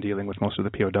they've been dealing with most of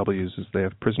the POWs, is they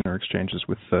have prisoner exchanges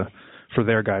for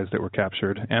their guys that were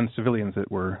captured and civilians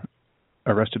that were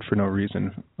arrested for no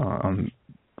reason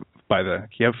by the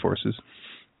Kiev forces.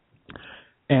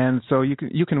 And so you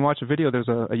can watch a video. There's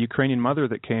a Ukrainian mother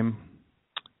that came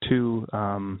to,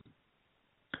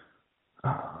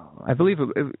 I believe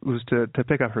it was to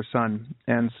pick up her son.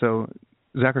 And so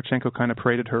Zakharchenko kind of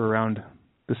paraded her around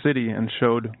the city and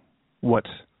showed what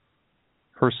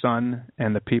her son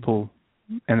and the people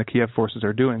and the Kiev forces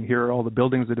are doing. Here are all the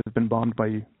buildings that have been bombed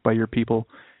by your people.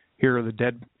 Here are the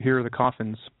dead. Here are the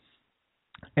coffins.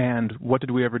 And what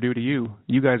did we ever do to you?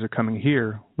 You guys are coming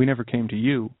here. We never came to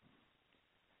you.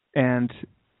 And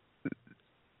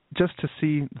just to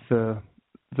see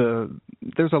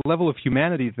there's a level of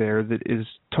humanity there that is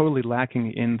totally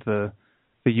lacking in the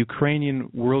Ukrainian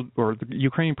world or the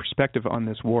Ukrainian perspective on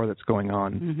this war that's going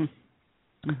on.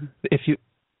 Mm-hmm. Mm-hmm. If you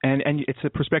and it's a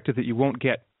perspective that you won't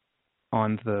get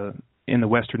in the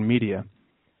Western media,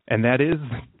 and that is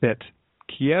that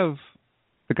Kiev,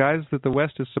 the guys that the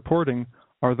West is supporting,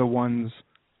 are the ones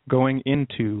going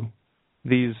into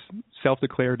these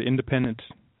self-declared independent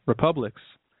republics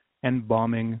and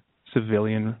bombing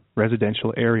civilian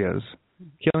residential areas,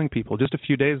 killing people. Just a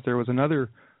few days there was another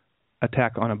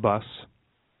attack on a bus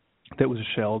that was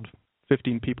shelled,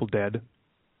 15 people dead.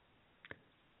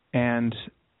 And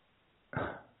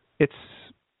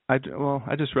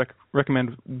I just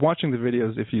recommend watching the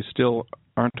videos if you still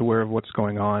aren't aware of what's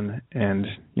going on, and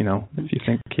if you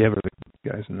think Kiev are the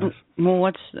guys in this. Well,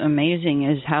 what's amazing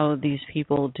is how these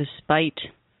people, despite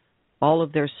all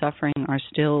of their suffering, are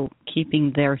still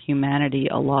keeping their humanity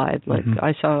alive. Like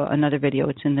I saw another video,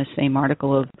 it's in this same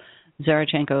article, of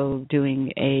Zarchenko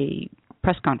doing a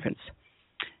press conference,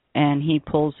 and he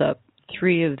pulls up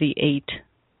 3 of the 8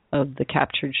 of the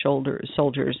captured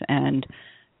soldiers and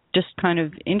just kind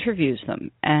of interviews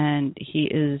them. And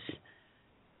he's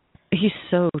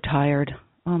so tired.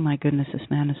 Oh my goodness, this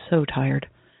man is so tired.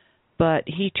 But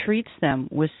he treats them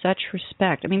with such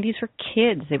respect. I mean, these were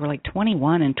kids. They were like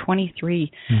 21 and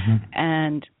 23.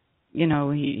 And,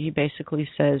 he basically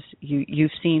says,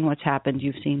 you've seen what's happened.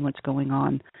 You've seen what's going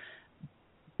on.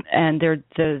 And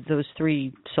those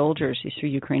 3 soldiers, these 3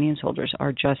 Ukrainian soldiers,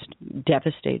 are just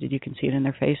devastated. You can see it in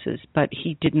their faces. But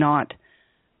he did not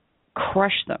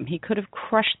crush them. He could have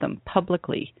crushed them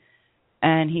publicly.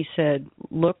 And he said,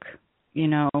 look,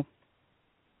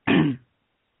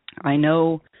 I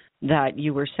know that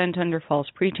you were sent under false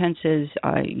pretenses.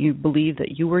 You believe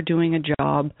that you were doing a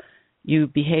job. You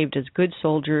behaved as good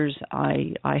soldiers.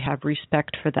 I have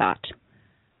respect for that.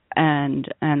 And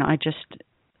I just,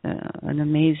 an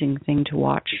amazing thing to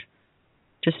watch.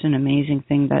 Just an amazing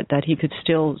thing that he could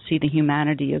still see the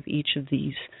humanity of each of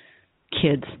these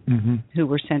kids who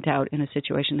were sent out in a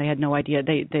situation they had no idea.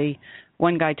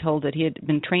 One guy told that he had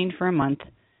been trained for a month.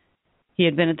 He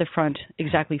had been at the front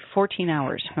exactly 14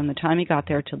 hours from the time he got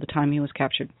there till the time he was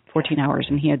captured. 14 hours,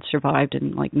 and he had survived,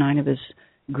 and like 9 of his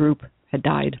group had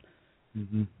died.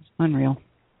 It's unreal.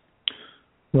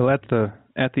 Well, at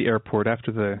the airport,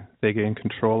 after they gained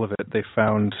control of it, they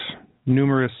found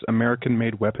numerous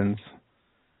American-made weapons,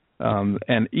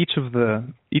 and each of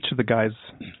the guys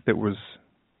that was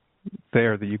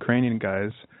there, the Ukrainian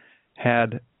guys,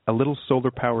 had a little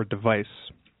solar-powered device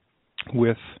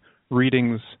with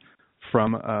readings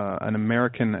from an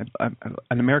American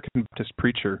Baptist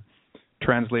preacher,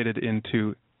 translated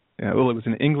into it was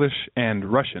in English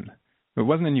and Russian. It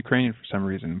wasn't in Ukrainian for some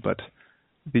reason, but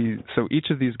so each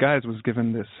of these guys was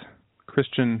given this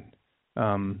Christian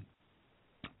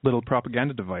little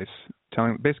propaganda device,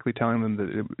 basically telling them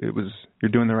that it was, you're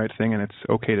doing the right thing and it's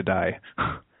okay to die.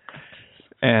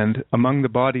 And among the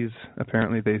bodies,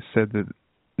 apparently they said that,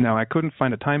 now I couldn't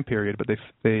find a time period, but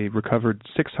they recovered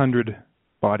 600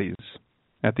 bodies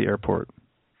at the airport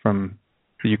from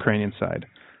the Ukrainian side.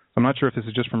 I'm not sure if this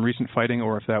is just from recent fighting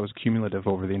or if that was cumulative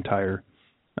over the entire,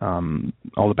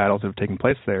 all the battles that have taken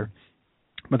place there.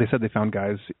 But they said they found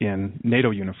guys in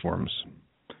NATO uniforms,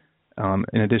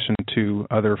 in addition to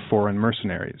other foreign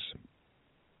mercenaries.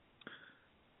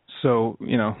 So,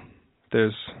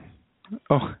 there's...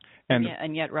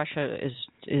 And yet Russia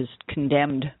is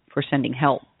condemned for sending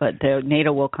help, but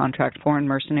NATO will contract foreign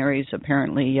mercenaries.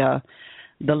 Apparently,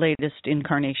 the latest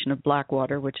incarnation of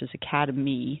Blackwater, which is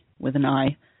Academy with an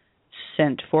I,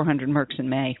 sent 400 mercs in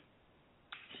May.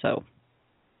 So,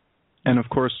 and of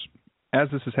course, as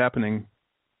this is happening,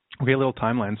 we get a little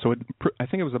timeline. So I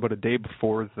think it was about a day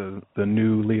before the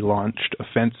newly launched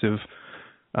offensive.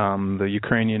 The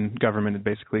Ukrainian government had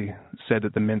basically said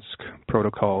that the Minsk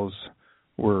protocols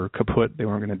were kaput. They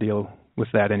weren't going to deal with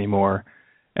that anymore.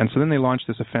 And so then they launched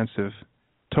this offensive,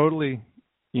 totally,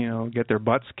 get their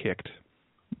butts kicked.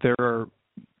 There are,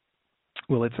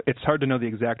 well, it's hard to know the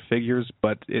exact figures,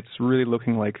 but it's really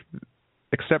looking like,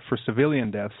 except for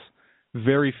civilian deaths,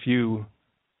 very few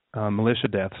militia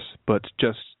deaths, but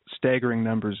just staggering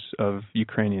numbers of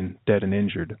Ukrainian dead and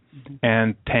injured,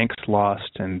 and tanks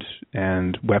lost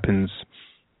and weapons.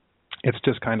 It's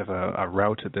just kind of a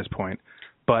rout at this point.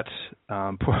 But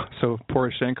so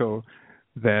Poroshenko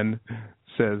then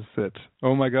says that,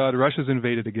 oh my God, Russia's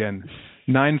invaded again.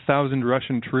 9,000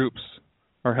 Russian troops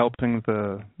are helping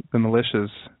the militias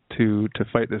to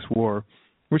fight this war,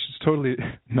 which is totally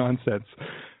nonsense.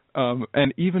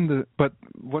 And but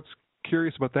what's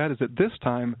curious about that is that this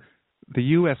time the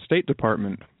U.S. State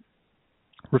Department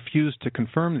refused to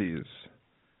confirm these.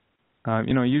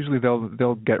 Usually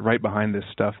they'll get right behind this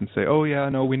stuff and say, oh yeah,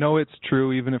 no, we know it's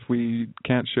true even if we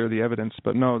can't share the evidence.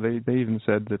 But no, they even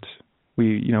said that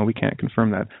we can't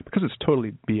confirm that because it's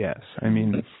totally BS. I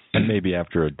mean, and maybe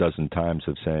after a dozen times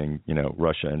of saying,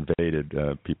 Russia invaded,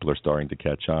 people are starting to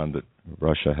catch on that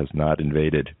Russia has not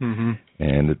invaded,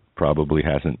 and it probably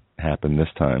hasn't happened this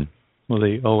time. Well,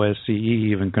 the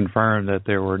OSCE even confirmed that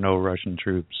there were no Russian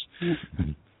troops.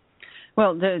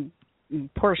 Well,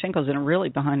 Poroshenko's in really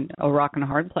behind a rock and a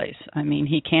hard place. I mean,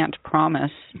 he can't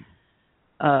promise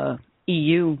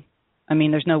EU. I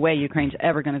mean, there's no way Ukraine's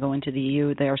ever going to go into the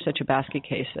EU. They are such a basket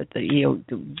case that the EU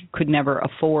could never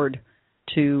afford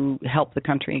to help the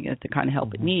country get the kind of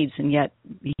help it needs, and yet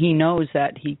he knows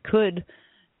that he could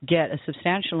get a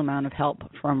substantial amount of help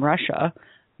from Russia,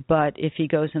 but if he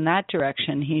goes in that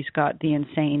direction, he's got the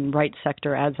insane right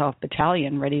sector Azov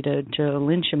battalion ready to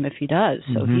lynch him if he does.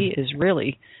 So he is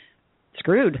really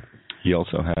screwed. He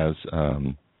also has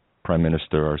Prime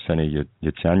Minister Arseniy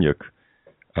Yatsenyuk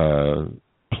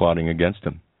plotting against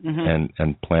him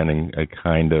and planning a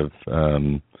kind of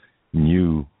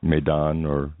new Maidan,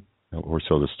 or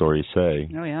so the stories say,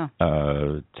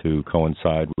 to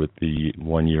coincide with the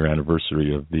 1-year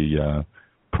anniversary of the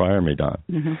prior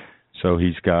Maidan. So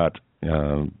he's got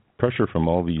pressure from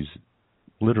all these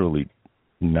literally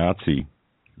Nazi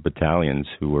battalions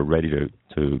who are ready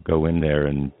to go in there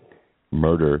and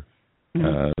murder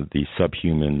the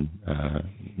subhuman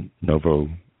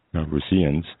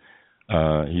Novorossians.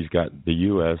 He's got the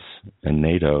U.S. and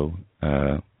NATO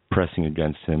pressing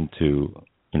against him to,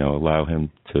 allow him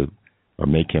to, or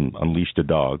make him unleash the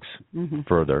dogs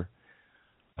further.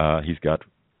 He's got,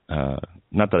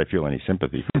 not that I feel any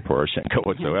sympathy for Poroshenko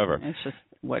whatsoever. It's just,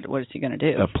 what is he going to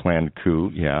do? A planned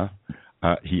coup,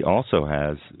 he also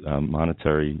has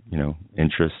monetary,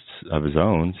 interests of his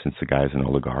own, since the guy's an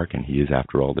oligarch and he is,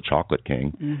 after all, the chocolate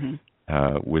king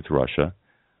with Russia.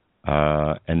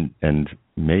 And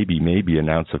maybe an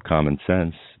ounce of common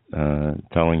sense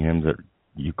telling him that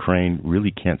Ukraine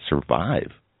really can't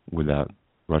survive without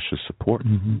Russia's support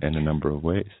in a number of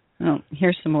ways. Oh,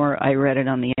 here's some more. I read it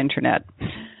on the internet.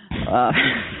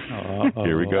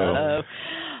 Here we go.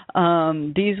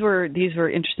 These were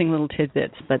interesting little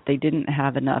tidbits, but they didn't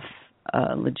have enough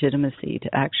legitimacy to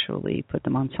actually put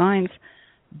them on signs.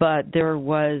 But there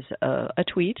was a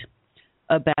tweet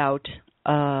about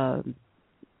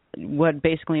what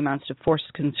basically amounts to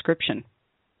forced conscription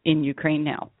in Ukraine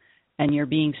now. And you're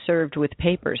being served with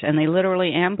papers, and they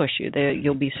literally ambush you.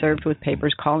 You'll be served with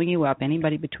papers calling you up,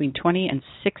 anybody between 20 and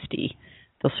 60.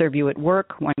 They'll serve you at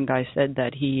work. One guy said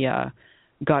that he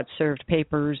got served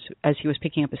papers as he was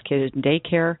picking up his kid in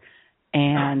daycare,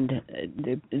 and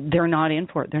they're not in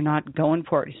for it. They're not going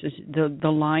for it. He says the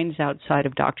lines outside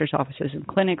of doctors' offices and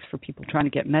clinics for people trying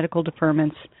to get medical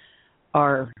deferments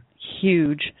are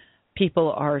huge.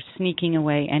 People are sneaking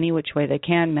away any which way they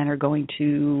can. Men are going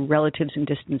to relatives in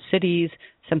distant cities.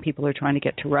 Some people are trying to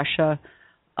get to Russia.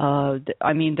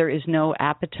 There is no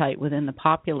appetite within the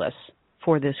populace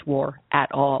for this war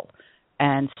at all.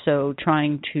 And so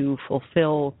trying to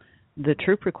fulfill the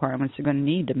troop requirements they're going to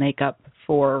need to make up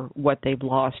for what they've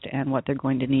lost and what they're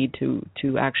going to need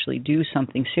to actually do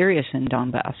something serious in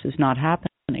Donbass is not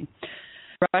happening.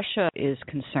 Russia is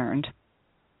concerned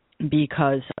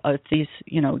because of these,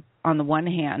 on the one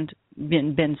hand,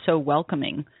 been so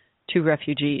welcoming to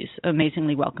refugees,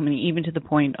 amazingly welcoming, even to the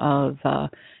point of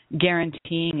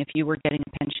guaranteeing if you were getting a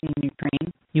pension in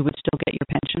Ukraine, you would still get your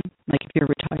pension. Like if you're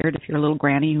retired, if you're a little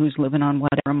granny who's living on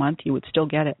whatever a month, you would still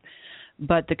get it.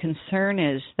 But the concern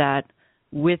is that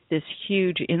with this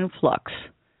huge influx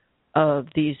of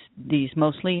these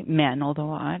mostly men,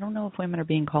 although I don't know if women are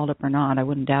being called up or not, I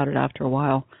wouldn't doubt it after a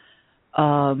while,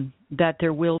 that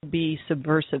there will be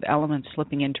subversive elements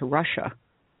slipping into Russia.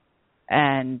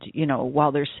 And,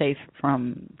 while they're safe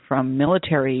from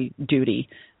military duty,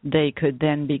 they could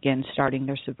then begin starting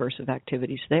their subversive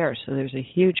activities there. So there's a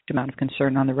huge amount of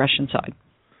concern on the Russian side.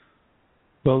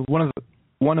 Well,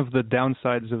 one of the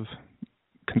downsides of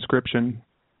conscription,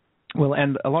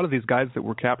 and a lot of these guys that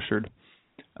were captured,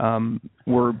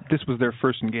 this was their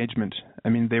first engagement.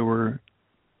 They were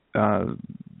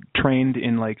trained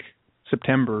in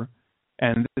September,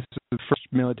 and this is the first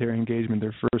military engagement,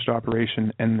 their first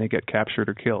operation, and they get captured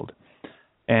or killed.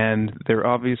 And they're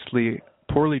obviously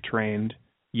poorly trained,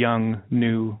 young,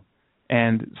 new,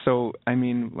 and so, how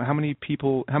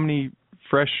many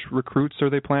fresh recruits are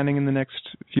they planning in the next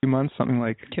few months? Something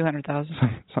like 200,000.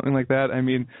 Something like that.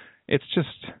 It's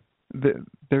just,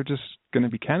 they're just going to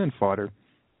be cannon fodder.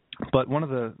 But one of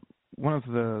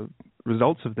the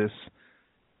results of this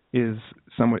is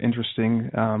somewhat interesting.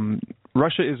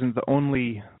 Russia isn't the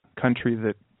only country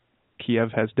that Kiev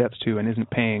has debts to and isn't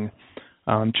paying.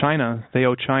 They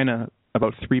owe China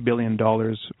about $3 billion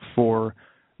for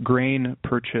grain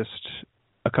purchased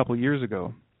a couple years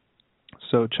ago.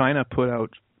 So China put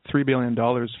out $3 billion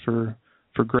for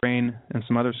grain and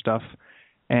some other stuff,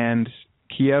 and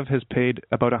Kiev has paid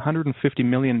about $150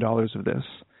 million of this,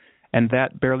 and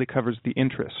that barely covers the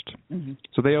interest.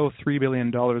 So they owe $3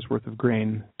 billion worth of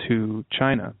grain to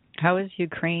China. How is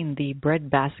Ukraine the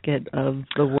breadbasket of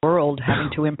the world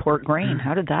having to import grain?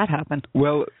 How did that happen?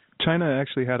 Well, China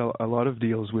actually had a lot of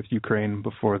deals with Ukraine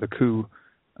before the coup.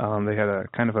 They had a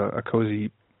kind of a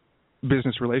cozy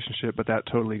business relationship, but that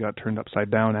totally got turned upside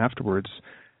down afterwards.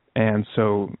 And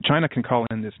so China can call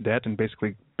in this debt and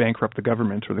basically bankrupt the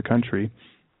government or the country.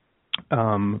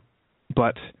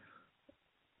 But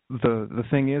the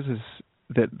thing is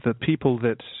that the people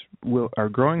that are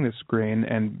growing this grain,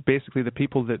 and basically the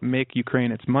people that make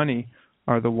Ukraine its money,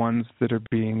 are the ones that are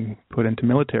being put into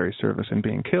military service and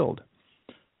being killed.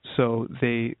 So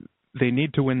they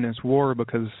need to win this war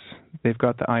because they've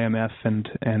got the IMF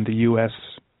and the U.S.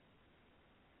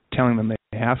 telling them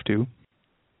they have to.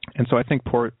 And so I think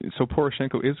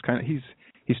Poroshenko is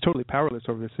he's totally powerless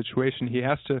over this situation. He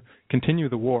has to continue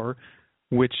the war,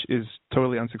 which is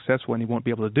totally unsuccessful and he won't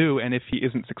be able to do. And if he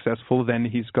isn't successful, then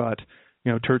he's got,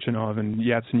 Turchinov and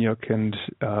Yatsenyuk and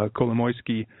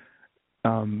Kolomoisky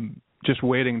just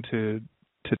waiting to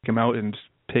take him out and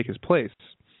take his place.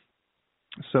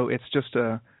 So it's just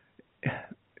a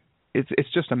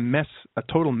mess, a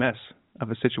total mess of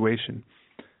a situation.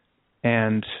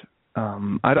 And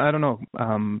I don't know.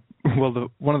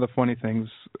 One of the funny things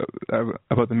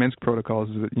about the Minsk protocols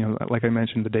is that, like I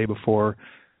mentioned the day before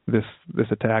this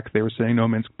attack, they were saying no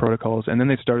Minsk protocols, and then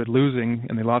they started losing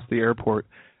and they lost the airport,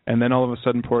 and then all of a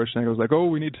sudden Poroshenko was like, "Oh,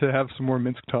 we need to have some more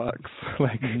Minsk talks."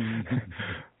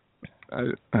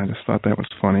 I just thought that was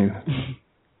funny.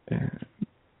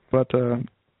 But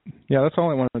that's all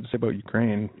I wanted to say about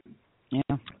Ukraine.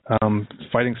 Yeah.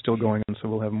 Fighting's still going on, so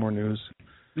we'll have more news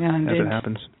as it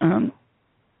happens.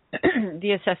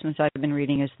 The assessments I've been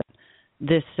reading is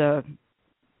that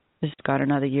this got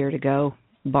another year to go,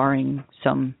 barring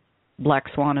some black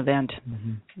swan event.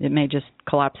 Mm-hmm. It may just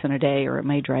collapse in a day, or it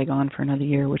may drag on for another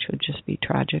year, which would just be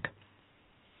tragic.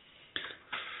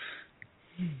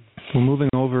 Well, moving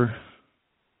over, do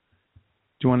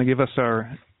you want to give us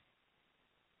our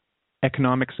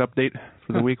economics update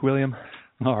for the week, William?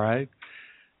 All right.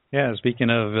 Yeah,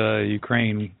 speaking of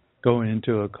Ukraine going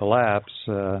into a collapse,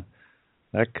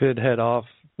 that could head off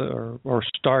or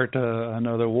start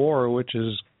another war, which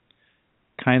is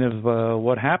kind of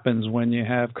what happens when you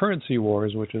have currency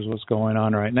wars, which is what's going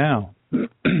on right now.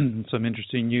 Some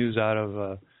interesting news out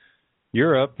of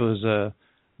Europe was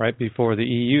right before the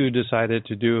EU decided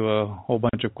to do a whole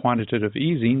bunch of quantitative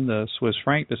easing, the Swiss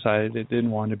franc decided it didn't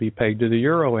want to be pegged to the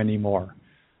euro anymore.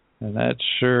 And that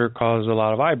sure caused a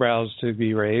lot of eyebrows to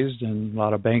be raised, and a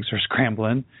lot of banks are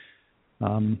scrambling.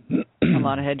 A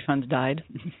lot of hedge funds died.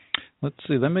 Let's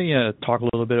see. Let me talk a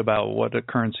little bit about what a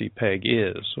currency peg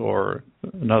is, or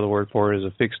another word for it is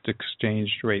a fixed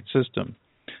exchange rate system.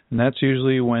 And that's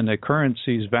usually when a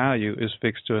currency's value is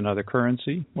fixed to another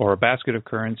currency, or a basket of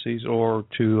currencies, or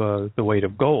to the weight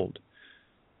of gold.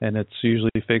 And it's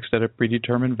usually fixed at a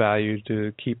predetermined value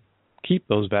to keep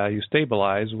those values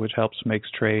stabilized, which helps makes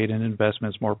trade and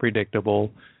investments more predictable,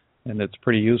 and it's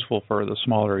pretty useful for the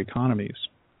smaller economies.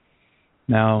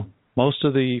 Now, most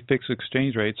of the fixed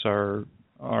exchange rates are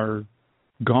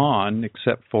gone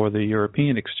except for the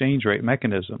European exchange rate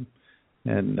mechanism,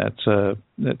 and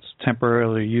that's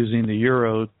temporarily using the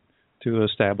euro to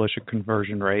establish a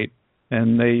conversion rate,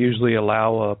 and they usually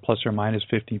allow a plus or minus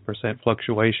 15%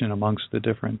 fluctuation amongst the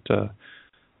different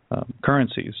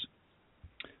currencies.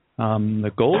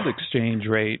 The gold exchange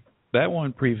rate, that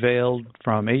one prevailed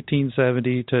from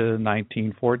 1870 to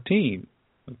 1914.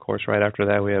 Of course, right after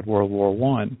that, we had World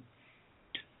War I.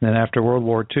 Then after World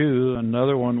War II,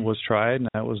 another one was tried, and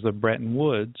that was the Bretton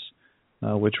Woods,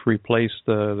 which replaced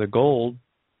the gold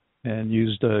and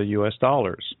used U.S.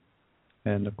 dollars.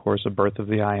 And, of course, the birth of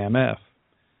the IMF.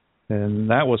 And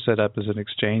that was set up as an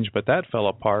exchange, but that fell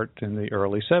apart in the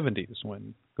early 70s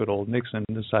when good old Nixon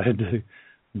decided to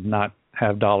not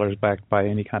have dollars backed by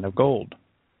any kind of gold.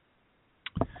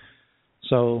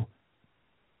 So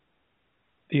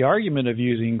the argument of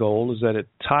using gold is that it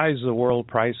ties the world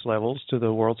price levels to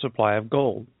the world supply of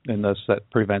gold, and thus that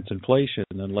prevents inflation,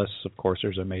 unless, of course,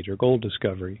 there's a major gold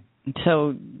discovery.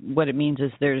 So what it means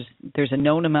is there's a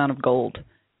known amount of gold,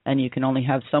 and you can only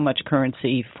have so much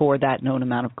currency for that known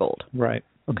amount of gold. Right.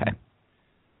 Okay.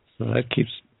 So that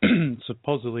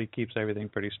supposedly keeps everything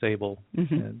pretty stable.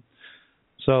 Mm-hmm. And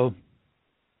so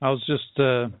I was just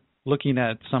looking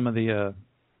at some of the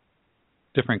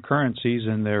different currencies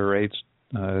and their rates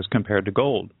as compared to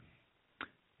gold.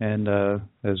 And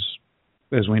as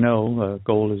we know,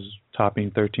 gold is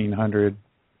topping $1,300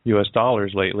 US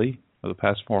lately. For the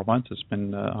past 4 months, it's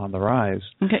been on the rise.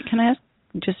 Okay, can I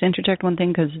just interject one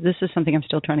thing, because this is something I'm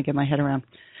still trying to get my head around.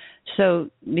 So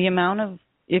the amount of,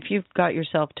 if you've got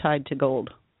yourself tied to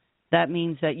gold, that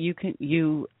means that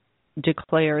you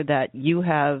declare that you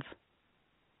have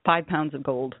 5 pounds of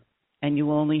gold, and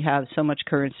you only have so much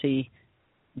currency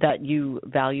that you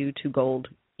value to gold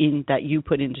that you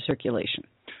put into circulation.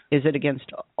 Is it against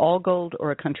all gold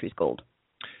or a country's gold?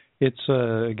 It's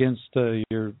against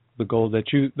the gold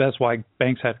that's why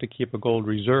banks have to keep a gold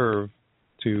reserve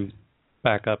to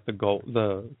back up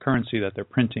the currency that they're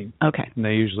printing. Okay. And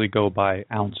they usually go by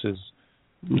ounces.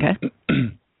 Okay.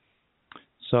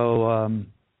 So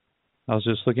I was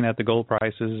just looking at the gold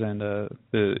prices, and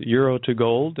the euro to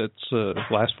gold, it's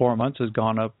last 4 months has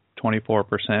gone up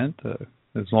 24%,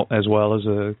 as well as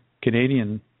a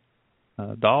Canadian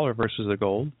dollar versus the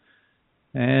gold,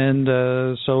 and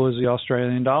so is the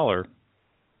Australian dollar.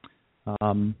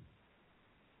 The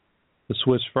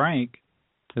Swiss franc,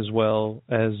 as well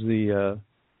as the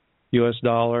U.S.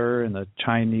 dollar and the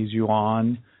Chinese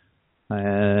yuan,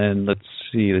 and let's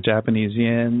see, the Japanese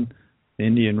yen, the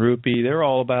Indian rupee, they're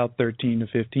all about 13 to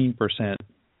 15%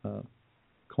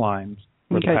 climbs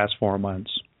for the past 4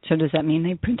 months. So does that mean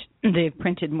they've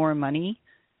printed more money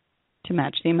to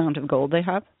match the amount of gold they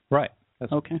have? Right.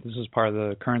 Okay. This is part of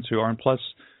the currency war, and plus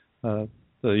the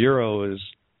euro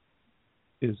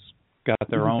is got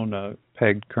their own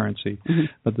pegged currency. Mm-hmm.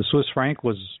 But the Swiss franc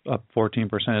was up 14%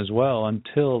 as well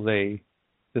until they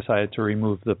decided to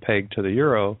remove the peg to the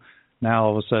euro. Now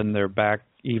all of a sudden they're back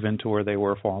even to where they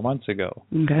were 4 months ago.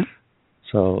 Okay.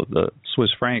 So the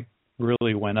Swiss franc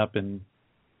really went up in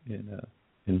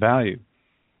value.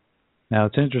 Now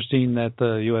it's interesting that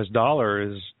the U.S.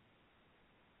 dollar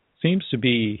seems to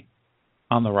be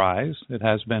on the rise. It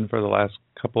has been for the last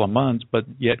couple of months, but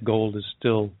yet gold is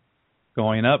still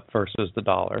going up versus the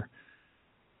dollar.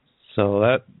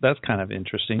 So that's kind of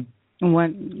interesting.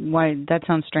 Why that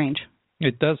sounds strange?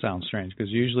 It does sound strange because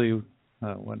usually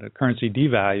when the currency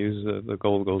devalues, the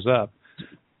gold goes up.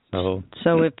 So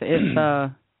if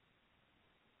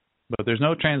but there's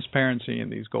no transparency in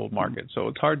these gold markets, so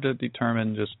it's hard to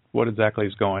determine just what exactly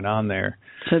is going on there.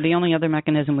 So the only other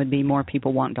mechanism would be more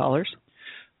people want dollars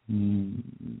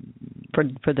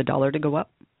for the dollar to go up?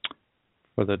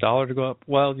 For the dollar to go up?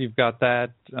 Well, you've got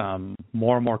that.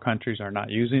 More and more countries are not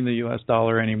using the U.S.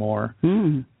 dollar anymore.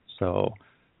 Mm. So,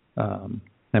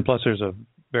 and plus there's a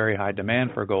very high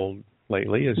demand for gold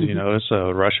lately, as you notice.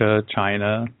 Russia,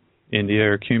 China, India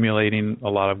are accumulating a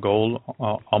lot of gold,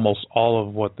 almost all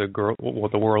of what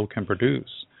the world can produce.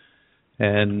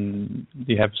 And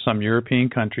you have some European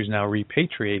countries now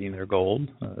repatriating their gold.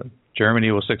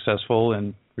 Germany was successful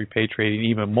in repatriating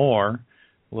even more,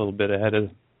 a little bit ahead of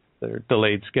their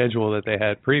delayed schedule that they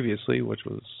had previously, which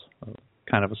was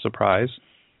kind of a surprise.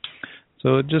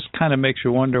 So it just kind of makes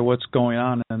you wonder what's going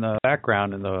on in the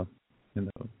background in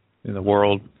the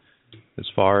world, as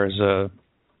far as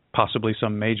possibly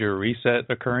some major reset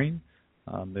occurring.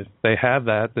 If they have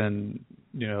that, then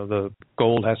the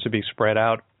gold has to be spread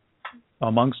out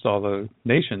amongst all the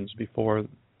nations before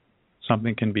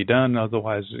something can be done.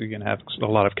 Otherwise, you're going to have a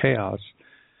lot of chaos.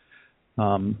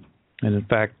 And in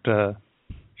fact,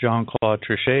 Jean-Claude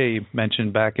Trichet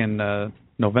mentioned back in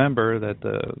November that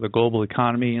the global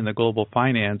economy and the global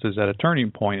finance is at a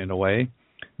turning point in a way.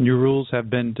 New rules have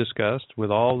been discussed with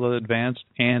all the advanced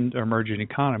and emerging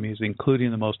economies,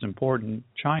 including the most important,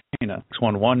 China. Makes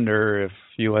one wonder if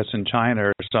U.S. and China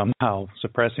are somehow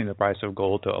suppressing the price of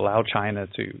gold to allow China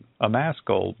to amass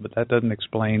gold, but that doesn't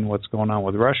explain what's going on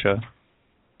with Russia,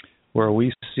 where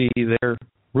we see their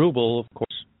ruble, of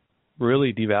course,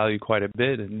 really devalued quite a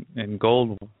bit, and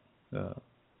gold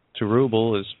to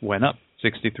ruble went up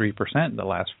 63% in the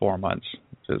last 4 months,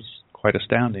 which is quite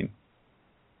astounding.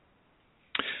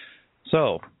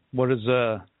 So, what does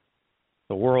the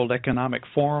World Economic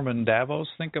Forum in Davos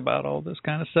think about all this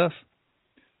kind of stuff?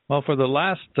 Well, for the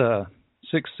last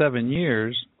 6-7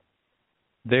 years,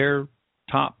 their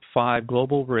top 5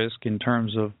 global risk in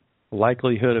terms of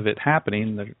likelihood of it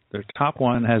happening, their top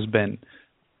one has been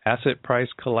asset price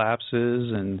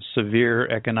collapses and severe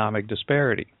economic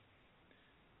disparity.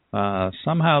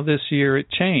 Somehow this year it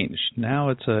changed. Now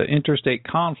it's an interstate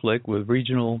conflict with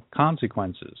regional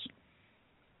consequences.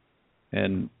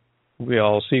 And we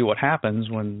all see what happens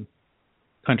when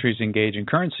countries engage in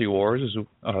currency wars.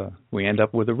 We end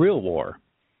up with a real war.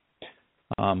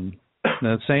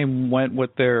 The same went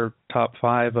with their top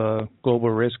 5 global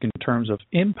risk in terms of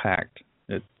impact.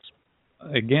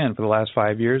 Again, for the last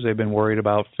 5 years, they've been worried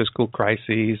about fiscal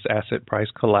crises, asset price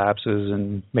collapses,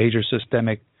 and major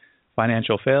systemic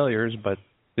financial failures. But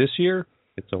this year,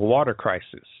 it's a water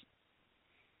crisis.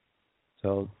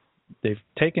 So they've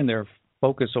taken their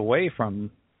focus away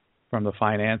from the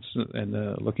finance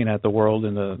and looking at the world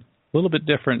in a little bit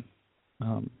different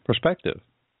perspective.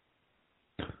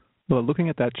 Well, looking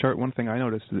at that chart, one thing I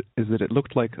noticed is that it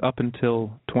looked like up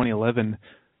until 2011,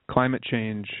 climate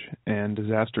change and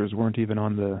disasters weren't even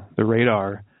on the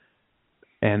radar.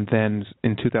 And then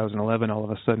in 2011, all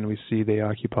of a sudden we see they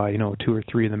occupy, 2 or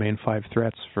 3 of the main 5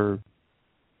 threats for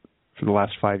the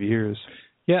last 5 years.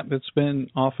 Yeah, it's been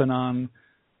off and on.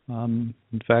 In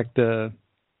fact,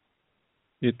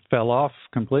 it fell off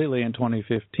completely in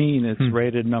 2015. It's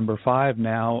rated number 5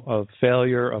 now of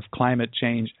failure of climate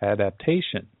change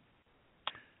adaptation.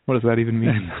 What does that even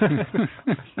mean?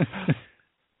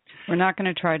 We're not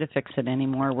going to try to fix it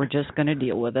anymore. We're just going to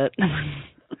deal with it.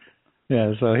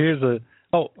 Yeah, so here's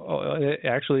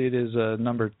actually it is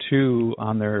number 2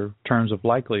 on their terms of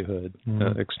likelihood,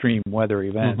 extreme weather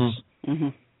events.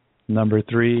 Number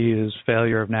 3 is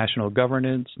failure of national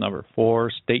governance. Number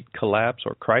 4, state collapse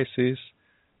or crisis.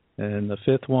 And the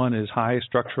 5th one is high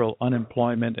structural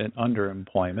unemployment and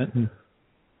underemployment.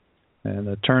 And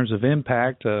the terms of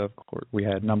impact, of course, we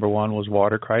had number 1 was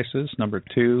water crisis. Number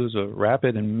 2 is a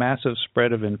rapid and massive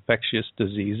spread of infectious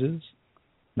diseases.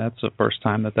 That's the first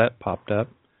time that popped up.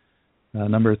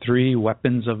 Number 3,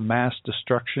 weapons of mass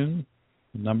destruction.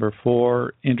 Number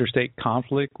 4, interstate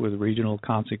conflict with regional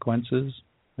consequences.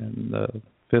 And the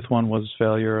 5th one was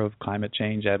failure of climate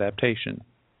change adaptation.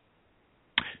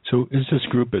 So is this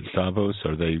group at Davos,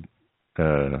 are they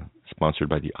sponsored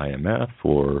by the IMF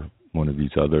or one of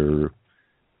these other,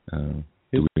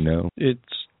 do we know? It's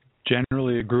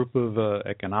generally a group of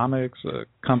economics,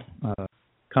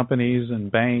 companies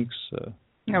and banks.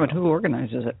 Yeah, but who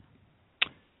organizes it?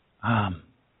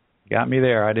 Got me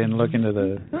there. I didn't look into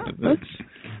the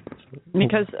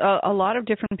because a lot of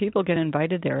different people get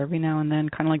invited there every now and then,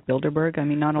 kind of like Bilderberg. I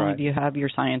mean, not only do you have your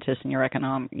scientists and your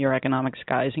economics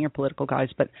guys and your political guys,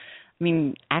 but I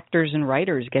mean, actors and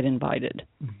writers get invited.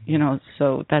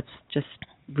 So that's just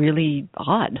really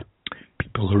odd.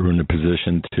 People who are in a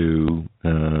position to,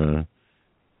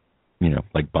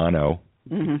 like Bono,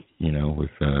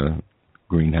 with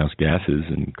greenhouse gases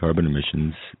and carbon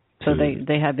emissions. So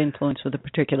they have influence with a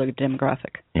particular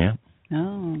demographic. Yeah.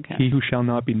 Oh, okay. He who shall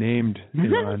not be named,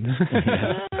 Iran.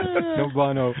 No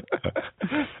Bono.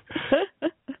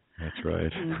 That's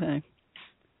right. Okay.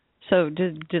 So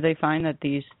do they find that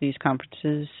these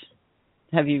conferences,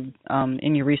 have you,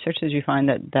 in your research, did you find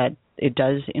that it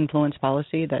does influence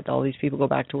policy, that all these people go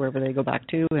back to wherever they go back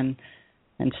to and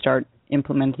start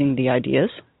implementing the ideas?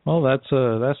 Well, that's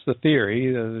the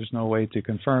theory. There's no way to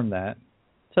confirm that.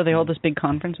 So they hold this big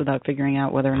conference without figuring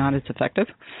out whether or not it's effective?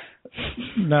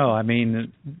 No, I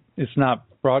mean, it's not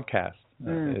broadcast.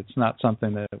 It's not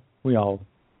something that we all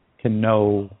can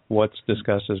know what's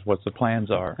discussed as what the plans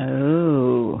are.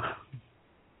 Oh.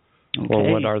 Okay.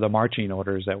 Or what are the marching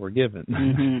orders that were given.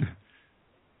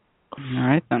 All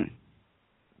right, then.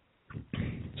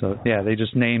 So, yeah, they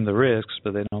just name the risks,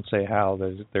 but they don't say how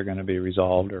they're going to be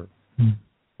resolved or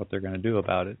what they're going to do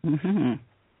about it.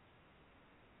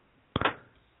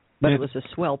 But it was a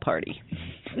swell party.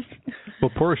 Well,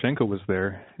 Poroshenko was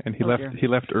there, and he left. He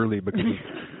left early because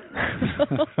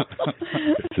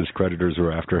his creditors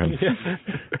were after him.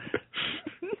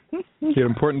 He had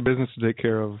important business to take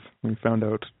care of when he found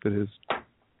out that his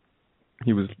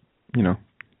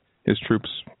troops,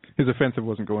 his offensive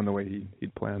wasn't going the way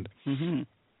he'd planned.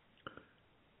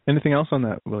 Anything else on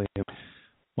that, William?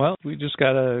 Well, we just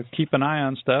got to keep an eye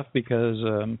on stuff because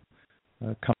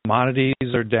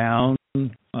commodities are down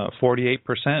 48%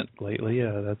 lately.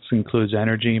 That includes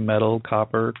energy, metal,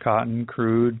 copper, cotton,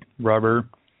 crude, rubber.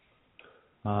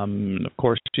 Of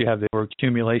course, you have the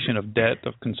accumulation of debt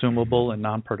of consumable and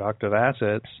non-productive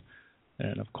assets.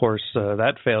 And, of course,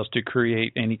 that fails to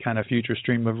create any kind of future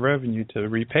stream of revenue to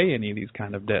repay any of these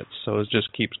kind of debts. So it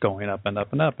just keeps going up and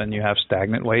up and up. And you have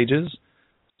stagnant wages,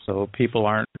 so people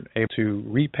aren't able to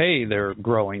repay their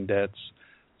growing debts.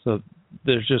 So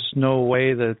there's just no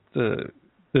way that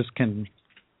this can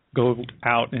go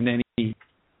out in any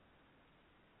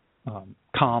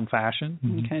calm fashion.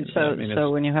 Okay,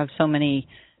 so when you have so many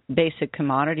basic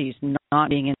commodities not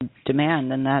being in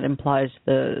demand, then that implies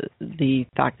the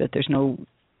fact that there's no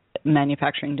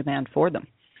manufacturing demand for them.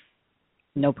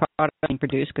 No product being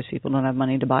produced because people don't have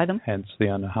money to buy them. Hence the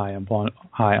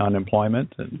high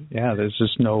unemployment. And there's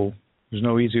just no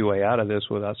easy way out of this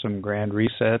without some grand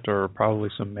reset or probably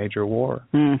some major war.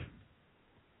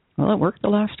 Well, it worked the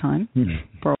last time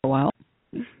for a while.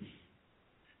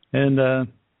 And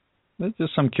there's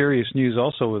just some curious news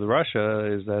also with Russia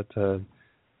is that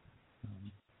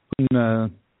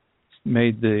Putin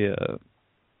made the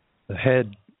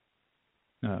head.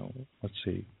 Let's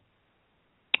see.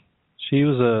 She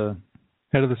was a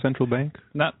head of the central bank.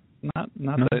 Not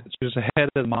that she was a head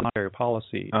of the monetary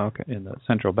policy in the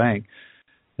central bank,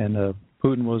 and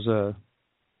Putin was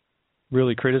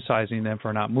really criticizing them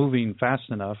for not moving fast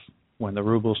enough when the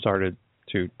ruble started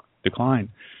to decline.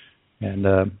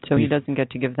 And so he doesn't get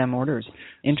to give them orders.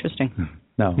 Interesting.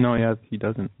 No. No, yeah, he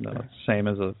doesn't. No, same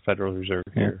as the Federal Reserve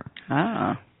here.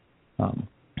 Ah.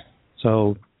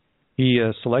 So he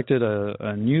selected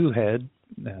a new head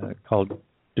called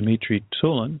Dmitry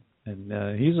Tulin,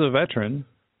 and he's a veteran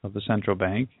of the central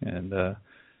bank, and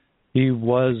he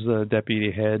was the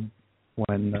deputy head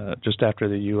when just after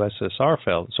the USSR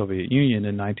fell, the Soviet Union,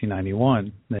 in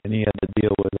 1991. Then he had to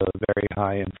deal with a very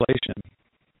high inflation.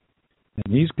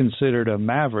 And he's considered a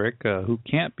maverick who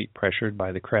can't be pressured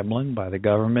by the Kremlin, by the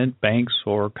government, banks,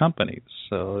 or companies.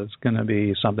 So it's going to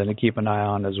be something to keep an eye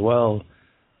on as well,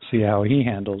 see how he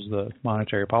handles the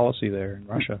monetary policy there in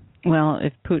Russia. Well,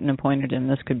 if Putin appointed him,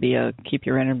 this could be a keep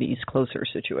your enemies closer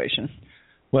situation.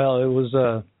 Well, it was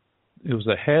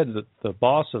the head, the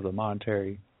boss of the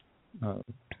monetary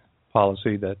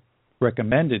policy that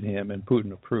recommended him, and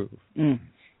Putin approved.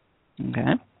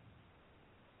 Okay.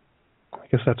 I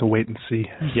guess that's a wait and see.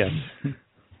 Yes.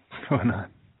 Going on.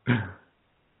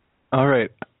 All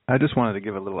right. I just wanted to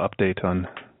give a little update on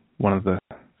one of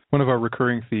our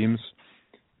recurring themes,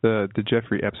 the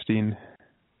Jeffrey Epstein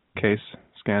case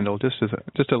scandal.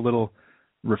 Just a little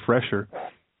refresher.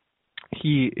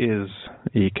 He is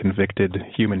a convicted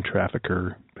human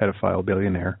trafficker, pedophile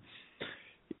billionaire.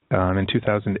 In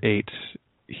 2008,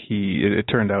 it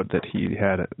turned out that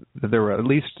there were at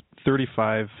least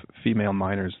 35 female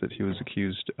minors that he was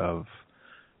accused of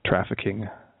trafficking,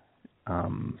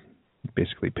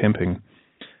 basically pimping.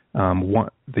 The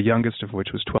youngest of which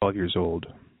was 12 years old.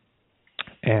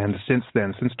 And since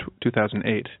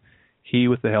 2008, he,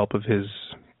 with the help of his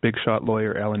big shot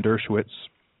lawyer Alan Dershowitz,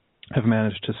 have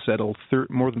managed to settle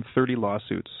more than 30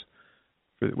 lawsuits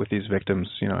with these victims,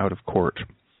 out of court.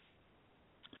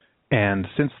 And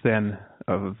since then,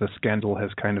 the scandal has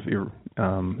kind of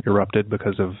erupted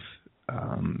because of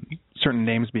certain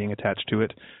names being attached to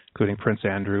it, including Prince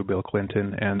Andrew, Bill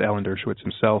Clinton, and Alan Dershowitz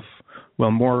himself.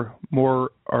 Well, more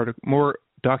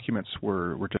documents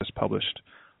were just published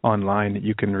online.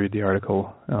 You can read the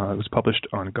article. It was published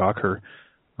on Gawker,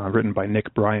 written by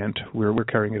Nick Bryant. We're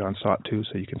carrying it on SOTT too,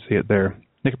 so you can see it there.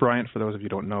 Nick Bryant, for those of you who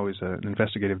don't know, is an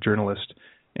investigative journalist,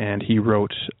 and he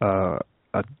wrote a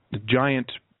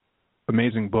giant,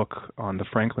 amazing book on the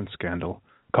Franklin scandal,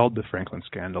 called The Franklin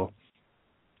Scandal.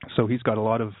 So he's got a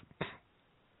lot of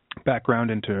background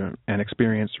into and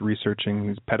experience researching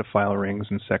these pedophile rings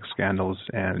and sex scandals,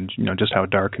 and just how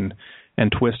dark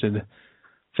and twisted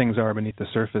things are beneath the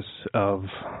surface of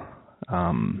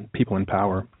people in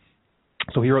power.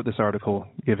 So he wrote this article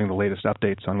giving the latest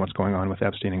updates on what's going on with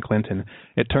Epstein and Clinton.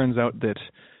 It turns out that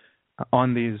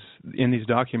in these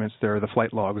documents there are the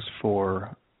flight logs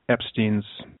for Epstein's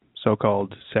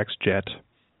so-called sex jet,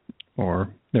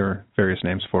 or there are various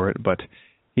names for it, but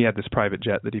he had this private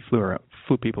jet that he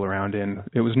flew people around in.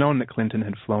 It was known that Clinton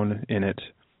had flown in it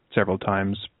several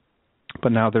times,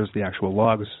 but now there's the actual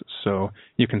logs, so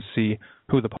you can see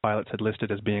who the pilots had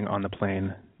listed as being on the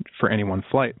plane for any one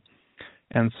flight.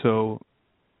 And so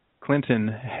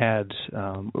Clinton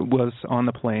was on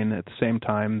the plane at the same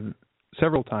time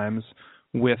several times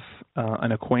with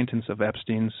an acquaintance of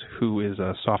Epstein's who is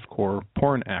a softcore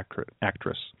porn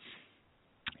actress.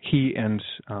 He and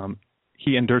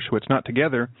Dershowitz, not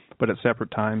together, but at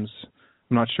separate times.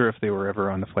 I'm not sure if they were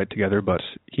ever on the flight together, but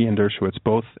he and Dershowitz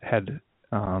both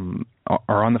are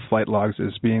on the flight logs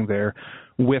as being there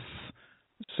with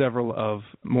several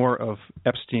more of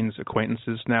Epstein's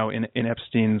acquaintances. Now, in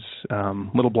Epstein's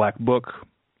little black book,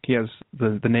 he has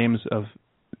the names of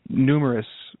numerous,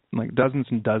 like dozens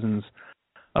and dozens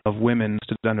of women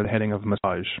listed under the heading of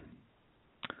massage.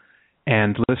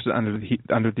 And listed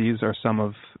under these are some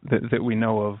of that we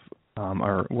know of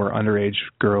were underage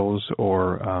girls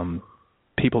or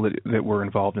people that were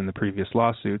involved in the previous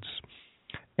lawsuits.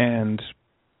 And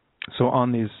so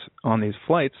on these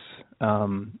flights,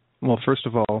 well, first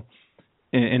of all,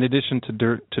 in addition to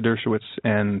Dershowitz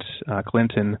and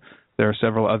Clinton, there are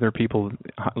several other people,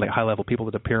 like high-level people,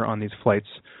 that appear on these flights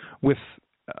with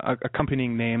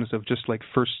accompanying names of just like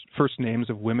first names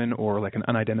of women, or like an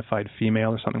unidentified female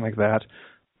or something like that.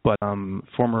 But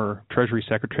former Treasury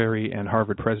Secretary and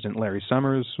Harvard President Larry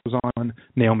Summers was on,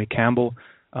 Naomi Campbell,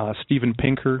 Steven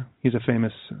Pinker, he's a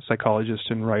famous psychologist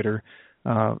and writer,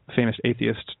 famous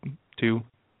atheist too.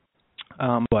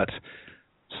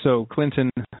 So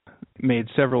Clinton made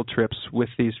several trips with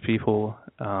these people,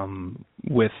 and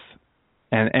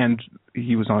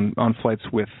he was on flights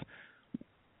with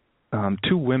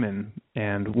two women,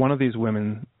 and one of these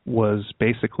women was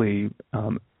basically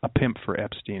a pimp for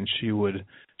Epstein.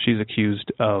 She's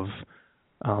accused of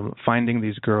finding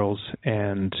these girls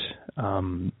and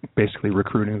basically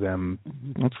recruiting them.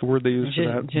 What's the word they use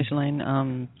for that?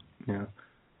 Ghislaine, Yeah.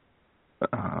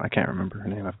 I can't remember her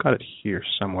name. I've got it here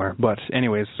somewhere. But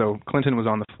anyways, so Clinton was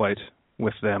on the flight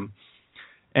with them,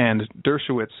 and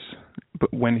Dershowitz,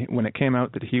 but when it came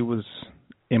out that he was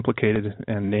implicated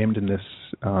and named in this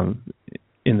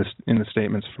in the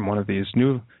statements from one of these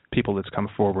new people that's come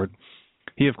forward,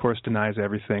 he of course denies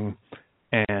everything.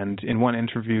 And in one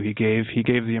interview he gave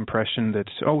the impression that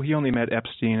he only met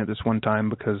Epstein at this one time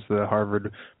because the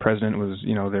Harvard president was,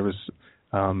 there was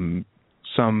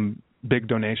some big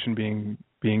donation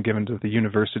being given to the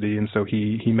university, and so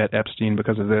he met Epstein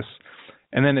because of this.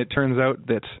 And then it turns out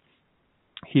that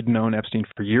he'd known Epstein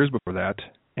for years before that,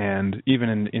 and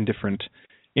even in different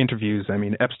interviews, I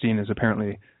mean, Epstein is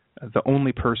apparently the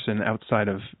only person outside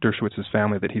of Dershowitz's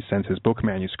family that he sends his book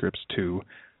manuscripts to.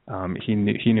 He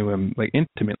knew him like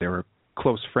intimately. They were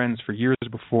close friends for years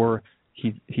before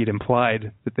he'd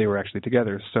implied that they were actually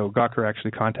together. So Gawker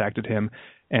actually contacted him,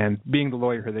 and being the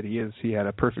lawyer that he is, he had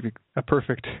a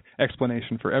perfect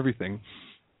explanation for everything,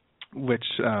 which,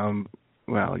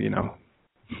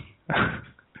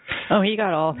 he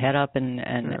got all head up, and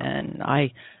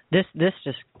this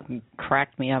just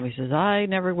cracked me up. He says, I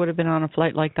never would have been on a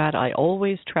flight like that. I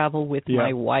always travel with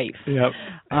my wife. Yep.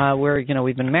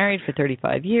 We've been married for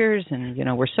 35 years, and,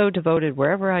 we're so devoted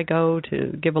wherever I go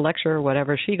to give a lecture or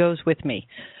whatever, she goes with me,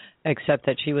 except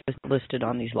that she was listed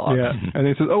on these logs. Yeah, and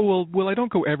he says, well, I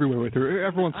don't go everywhere with her.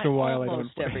 Every once in a while I don't.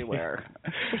 Almost everywhere.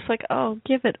 It's just like,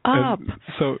 give it up.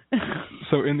 So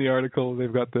in the article,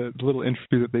 they've got the little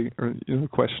interview that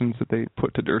questions that they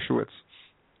put to Dershowitz.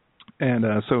 And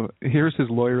so here's his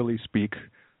lawyerly speak.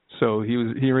 So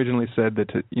he originally said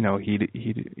that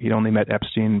he'd only met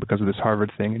Epstein because of this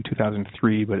Harvard thing in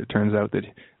 2003, but it turns out that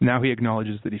now he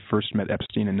acknowledges that he first met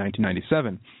Epstein in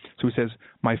 1997. So he says,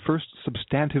 my first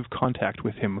substantive contact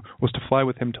with him was to fly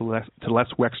with him to Les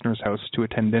Wexner's house to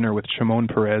attend dinner with Shimon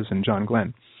Peres and John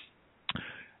Glenn.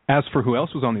 As for who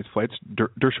else was on these flights,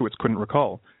 Dershowitz couldn't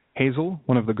recall. Hazel,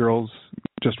 one of the girls,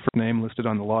 just for name listed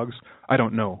on the logs, I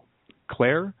don't know.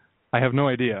 Claire, I have no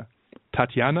idea.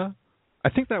 Tatiana, I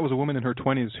think that was a woman in her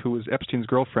 20s who was Epstein's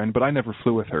girlfriend, but I never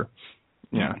flew with her.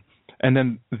 Yeah. And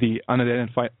then the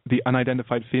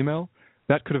unidentified female,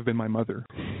 that could have been my mother.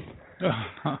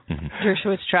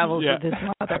 Dershowitz travels with his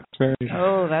mother.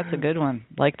 That's a good one.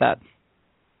 Like that.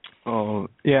 Oh,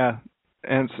 yeah.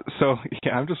 And so,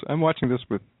 I'm watching this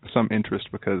with some interest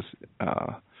because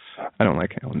I don't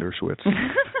like Alan Dershowitz.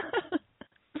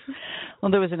 Well,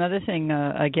 there was another thing,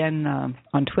 again,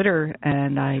 on Twitter,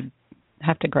 and I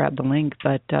have to grab the link,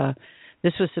 but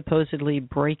this was supposedly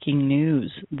breaking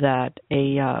news that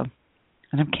and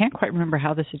I can't quite remember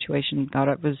how the situation got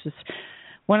up. It was just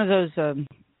one of those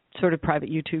sort of private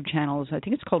YouTube channels. I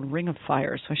think it's called Ring of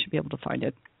Fire, so I should be able to find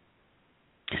it.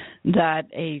 That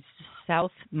a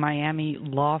South Miami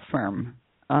law firm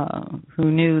who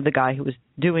knew the guy who was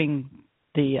doing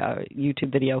the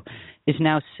YouTube video is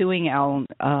now suing Alan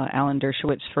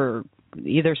Dershowitz for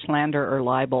either slander or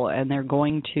libel, and they're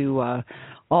going to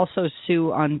also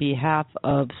sue on behalf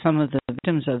of some of the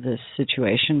victims of this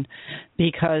situation,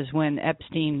 because when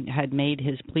Epstein had made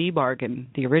his plea bargain,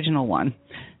 the original one,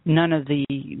 none of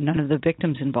the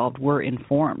victims involved were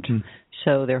informed.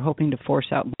 So they're hoping to force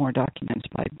out more documents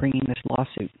by bringing this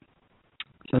lawsuit.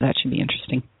 So that should be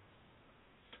interesting.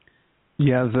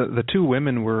 Yeah, the two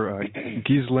women were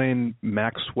Ghislaine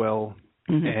Maxwell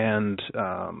and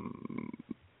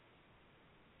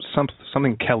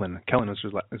something Kellen. Kellen is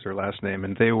her last name,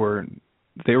 and they were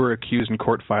accused in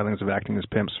court filings of acting as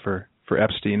pimps for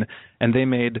Epstein, and they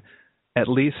made at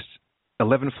least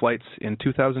 11 flights in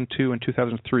 2002 and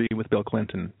 2003 with Bill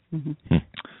Clinton.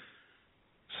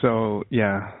 So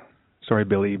yeah, sorry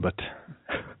Billy, but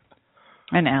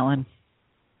and Alan.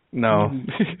 No,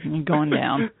 going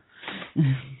down.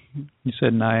 You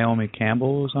said Naomi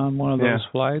Campbell was on one of those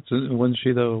flights? Wasn't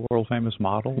she the world-famous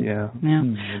model? Yeah.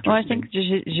 Well, I think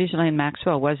Ghislaine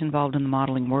Maxwell was involved in the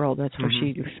modeling world. That's where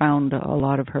she found a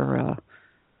lot of her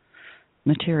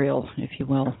material, if you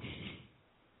will.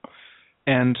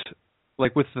 And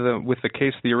like with the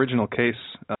case, the original case,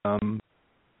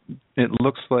 it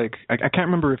looks like I can't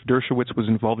remember if Dershowitz was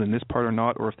involved in this part or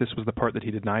not, or if this was the part that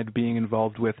he denied being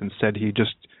involved with and said he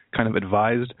just kind of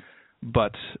advised.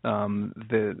 But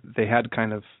they had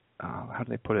kind of how do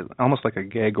they put it? Almost like a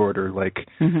gag order. Like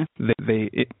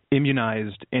they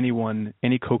immunized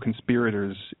any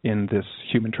co-conspirators in this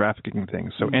human trafficking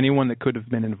thing. So anyone that could have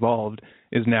been involved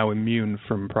is now immune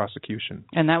from prosecution.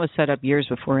 And that was set up years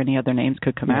before any other names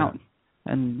could come out.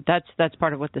 And that's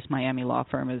part of what this Miami law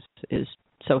firm is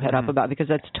so head up about, because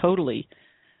that's totally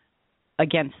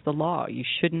against the law. You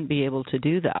shouldn't be able to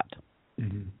do that.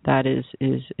 that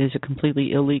is a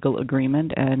completely illegal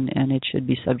agreement, and it should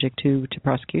be subject to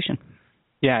prosecution.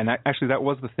 Yeah, and actually that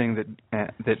was the thing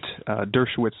that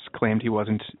Dershowitz claimed he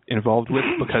wasn't involved with,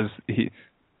 because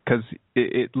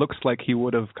it looks like he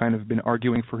would have kind of been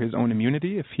arguing for his own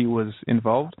immunity if he was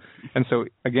involved. And so,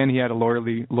 again, he had a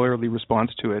lawyerly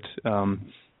response to it,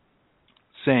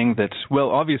 saying that, well,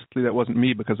 obviously that wasn't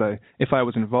me, because if I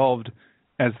was involved,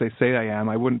 as they say I am,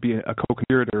 I wouldn't be a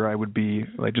co-conspirator. I would be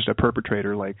like just a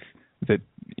perpetrator, like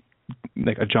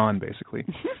a John, basically.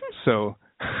 So...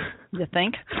 You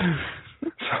think?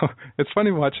 So it's funny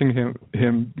watching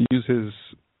him use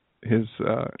his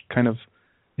kind of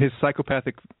his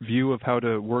psychopathic view of how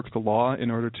to work the law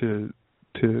in order to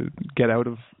get out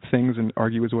of things and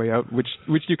argue his way out, which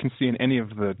you can see in any of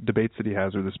the debates that he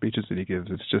has or the speeches that he gives.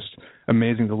 It's just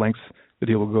amazing the lengths that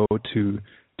he will go to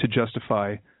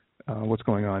justify what's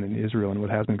going on in Israel and what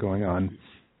has been going on,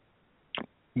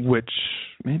 which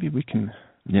maybe we can...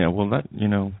 Yeah, well,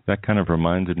 that kind of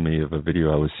reminded me of a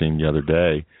video I was seeing the other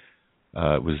day.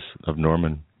 It was of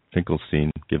Norman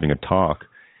Finkelstein giving a talk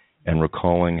and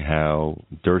recalling how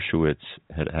Dershowitz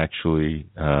had actually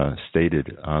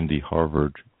stated on the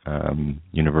Harvard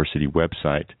University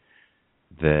website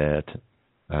that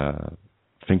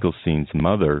Finkelstein's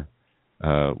mother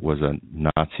was a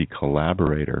Nazi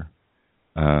collaborator,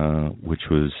 which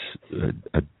was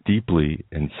a deeply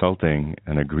insulting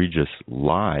and egregious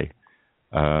lie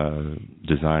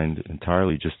designed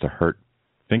entirely just to hurt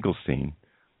Finkelstein,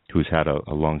 who's had a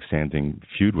long-standing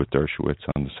feud with Dershowitz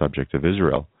on the subject of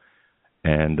Israel.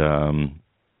 And,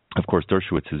 of course,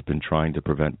 Dershowitz has been trying to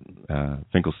prevent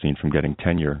Finkelstein from getting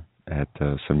tenure at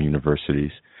some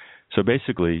universities. So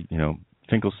basically,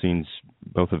 Finkelstein's,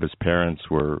 both of his parents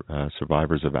were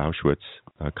survivors of Auschwitz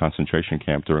concentration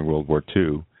camp during World War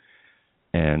II.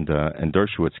 And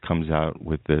Dershowitz comes out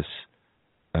with this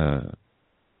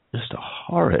just a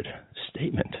horrid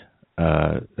statement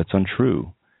that's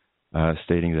untrue,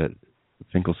 stating that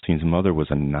Finkelstein's mother was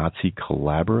a Nazi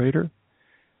collaborator.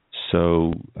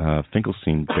 So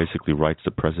Finkelstein basically writes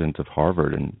the president of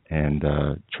Harvard and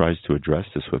tries to address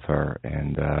this with her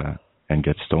and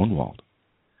gets stonewalled.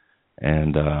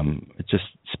 And it just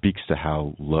speaks to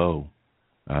how low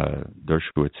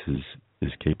Dershowitz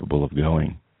is capable of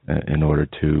going in order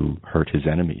to hurt his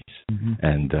enemies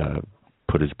and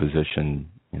put his position,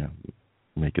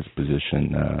 make his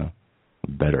position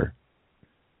better.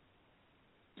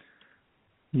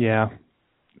 Yeah.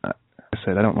 I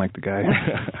said I don't like the guy.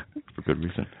 For good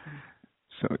reason.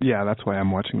 So, yeah, that's why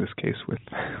I'm watching this case with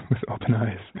open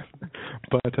eyes.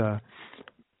 But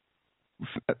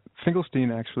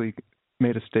Finkelstein actually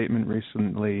made a statement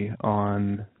recently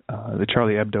on the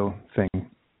Charlie Hebdo thing.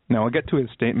 Now, I'll get to his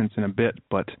statements in a bit,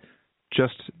 but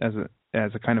just as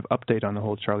a kind of update on the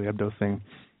whole Charlie Hebdo thing,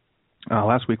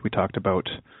 last week we talked about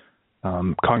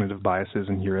cognitive biases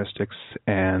and heuristics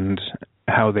and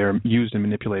how they're used and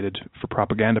manipulated for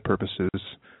propaganda purposes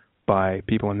by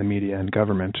people in the media and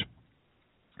government.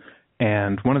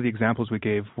 And one of the examples we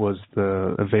gave was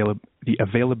the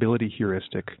availability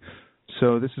heuristic.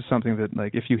 So this is something that,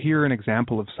 like, if you hear an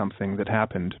example of something that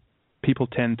happened, people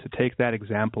tend to take that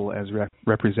example as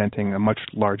representing a much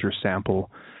larger sample,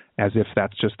 as if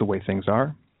that's just the way things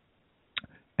are.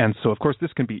 And so, of course,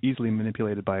 this can be easily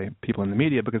manipulated by people in the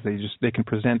media because they can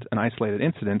present an isolated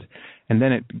incident, and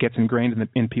then it gets ingrained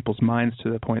in people's minds to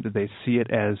the point that they see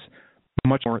it as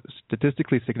much more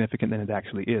statistically significant than it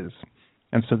actually is.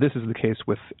 And so this is the case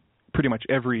with pretty much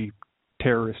every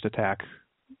terrorist attack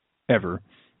ever,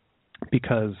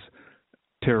 because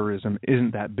terrorism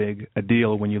isn't that big a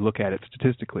deal when you look at it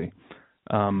statistically.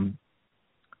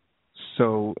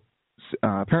 So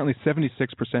apparently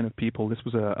 76% of people, this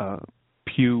was a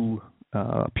Pew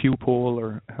poll,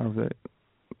 or however,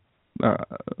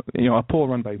 a poll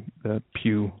run by the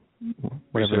Pew,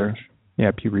 whatever,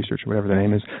 Pew Research, or whatever the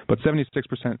name is. But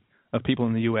 76% of people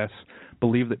in the U.S.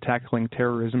 believe that tackling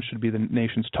terrorism should be the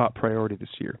nation's top priority this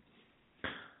year.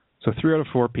 So 3 out of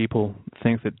 4 people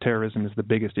think that terrorism is the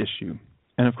biggest issue,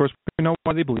 and of course we know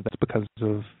why they believe that's because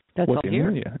of what's in the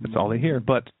media. That's all they hear.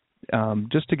 But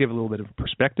just to give a little bit of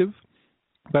perspective,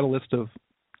 I've got a list of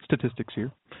statistics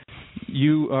here.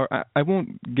 I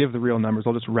won't give the real numbers.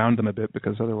 I'll just round them a bit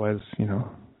because otherwise,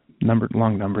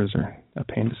 long numbers are a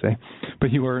pain to say.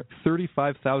 But you are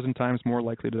 35,000 times more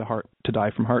likely to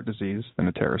die from heart disease than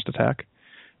a terrorist attack.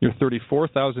 You're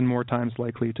 34,000 more times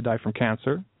likely to die from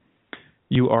cancer.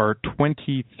 You are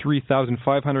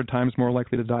 23,500 times more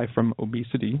likely to die from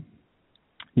obesity.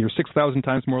 You're 6,000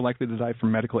 times more likely to die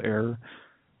from medical error.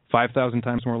 5,000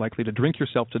 times more likely to drink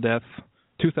yourself to death.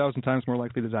 2,000 times more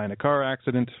likely to die in a car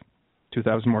accident.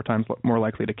 2,000 times more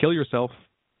likely to kill yourself,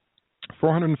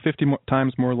 450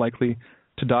 times more likely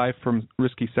to die from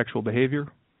risky sexual behavior,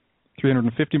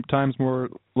 350 times more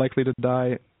likely to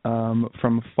die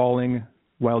from falling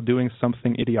while doing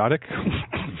something idiotic,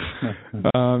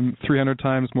 300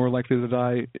 times more likely to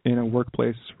die in a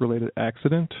workplace-related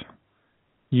accident.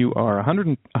 You are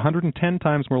 110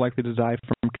 times more likely to die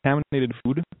from contaminated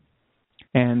food,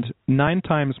 and 9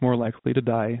 times more likely to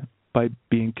die by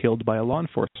being killed by a law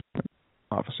enforcement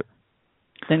officer.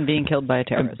 Than being killed by a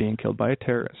terrorist. Than being killed by a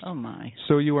terrorist. Oh, my.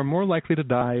 So you are more likely to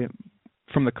die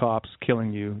from the cops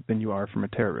killing you than you are from a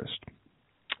terrorist.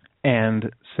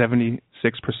 And 76%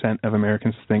 of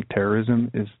Americans think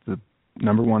terrorism is the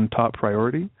number one top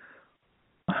priority.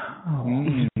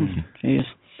 Jeez.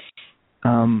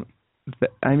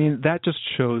 That just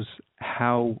shows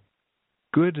how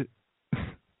good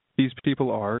these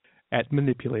people are at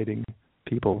manipulating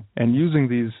people and using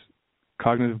these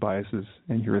cognitive biases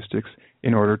and heuristics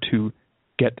in order to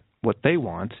get what they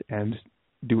want and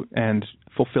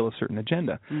fulfill a certain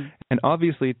agenda. And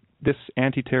obviously, this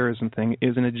anti-terrorism thing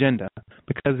is an agenda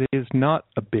because it is not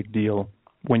a big deal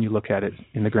when you look at it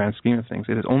in the grand scheme of things.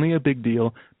 It is only a big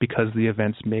deal because the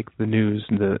events make the news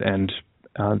and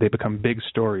they become big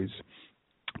stories.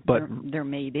 But they're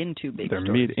made into big stories.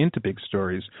 They're made into big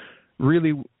stories.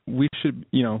 Really, we should,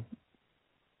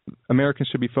 Americans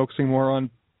should be focusing more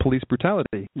on police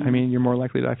brutality. You're more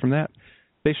likely to die from that.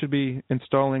 They should be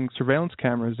installing surveillance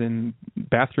cameras in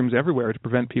bathrooms everywhere to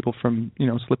prevent people from,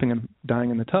 slipping and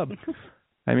dying in the tub.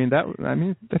 I think that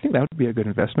would be a good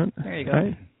investment. There you go.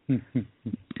 Right?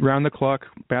 Round the clock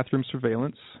bathroom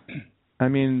surveillance.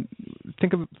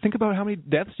 Think about how many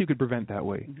deaths you could prevent that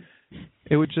way.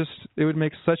 It would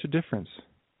make such a difference.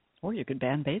 Or you could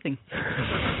ban bathing.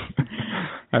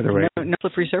 Either way. No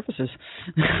slippery surfaces.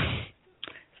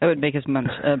 That would make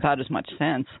about as much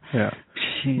sense. Yeah.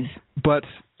 Jeez. But,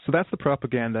 so that's the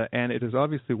propaganda, and it is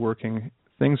obviously working.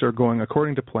 Things are going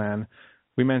according to plan.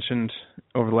 We mentioned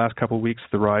over the last couple of weeks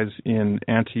the rise in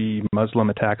anti-Muslim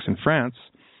attacks in France.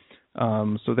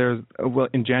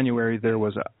 In January there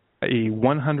was a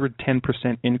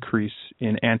 110% increase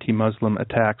in anti-Muslim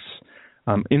attacks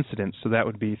incidents. So that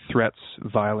would be threats,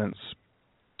 violence,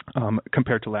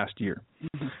 compared to last year.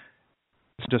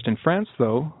 Just in France,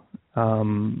 though,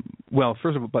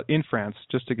 first of all, but in France,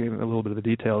 just to give a little bit of the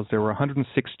details, there were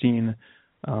 116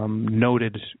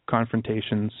 noted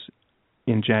confrontations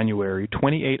in January,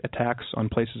 28 attacks on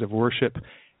places of worship,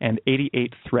 and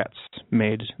 88 threats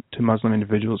made to Muslim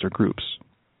individuals or groups,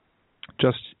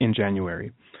 just in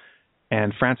January.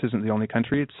 And France isn't the only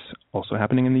country. It's also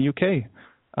happening in the UK.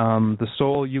 The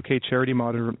sole UK charity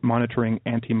monitoring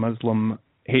anti-Muslim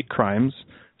hate crimes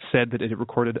said that it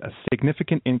recorded a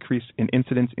significant increase in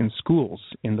incidents in schools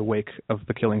in the wake of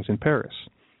the killings in Paris,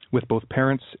 with both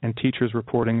parents and teachers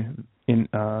reporting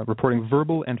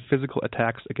verbal and physical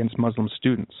attacks against Muslim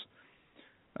students.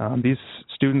 These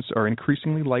students are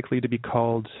increasingly likely to be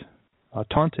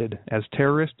taunted as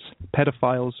terrorists,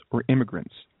 pedophiles, or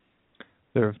immigrants.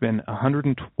 There have been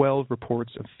 112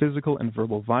 reports of physical and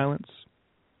verbal violence.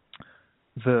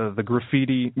 The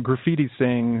graffiti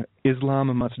saying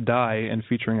 "Islam must die" and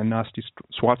featuring a nasty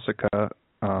swastika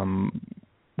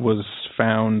was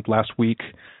found last week.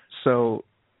 So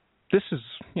this is,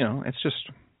 it's just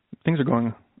things are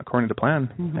going according to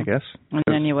plan, I guess. And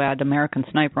then you add American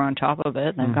Sniper on top of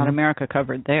it. They've got America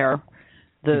covered there.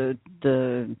 The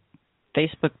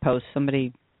Facebook post,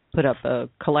 somebody put up a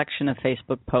collection of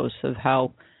Facebook posts of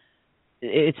how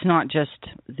it's not just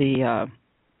the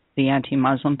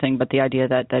anti-Muslim thing, but the idea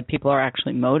that people are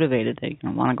actually motivated. They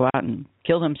want to go out and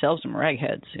kill themselves in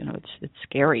ragheads. It's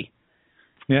scary.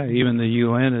 Yeah, even the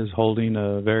UN is holding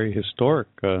a very historic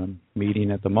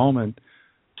meeting at the moment,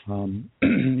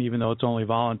 even though it's only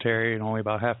voluntary and only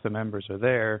about half the members are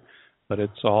there, but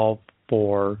it's all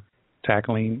for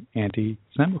tackling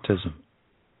anti-Semitism.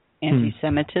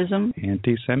 Anti-Semitism?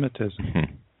 Anti-Semitism.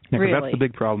 Yeah, really? That's the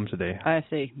big problem today. I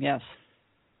see, yes.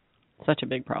 Such a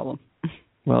big problem.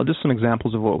 Well, just some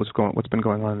examples of what's been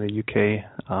going on in the UK.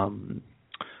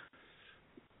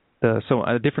 So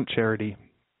a different charity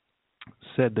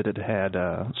said that it had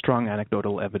strong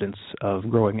anecdotal evidence of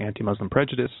growing anti-Muslim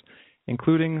prejudice,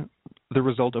 including the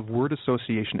result of word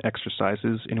association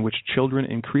exercises in which children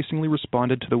increasingly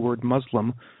responded to the word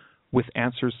Muslim with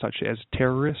answers such as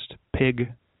terrorist,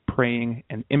 pig, praying,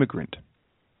 and immigrant.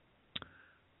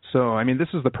 So, this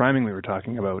is the priming we were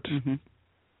talking about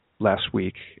last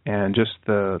week, and just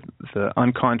the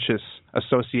unconscious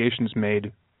associations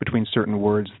made between certain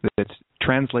words that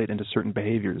translate into certain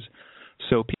behaviors.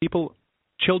 So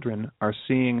children are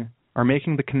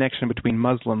making the connection between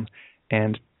Muslim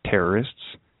and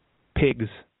terrorists, pigs,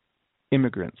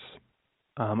 immigrants.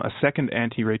 A second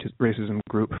anti-racism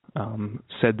group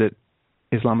said that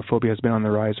Islamophobia has been on the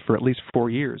rise for at least 4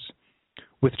 years,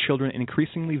 with children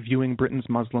increasingly viewing Britain's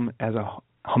Muslim as a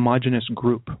homogenous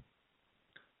group.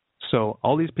 So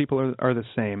all these people are the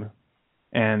same,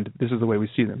 and this is the way we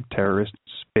see them: terrorists,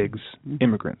 pigs,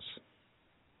 immigrants.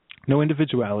 No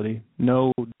individuality,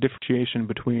 no differentiation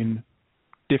between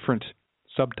different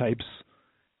subtypes,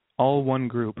 all one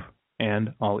group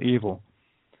and all evil.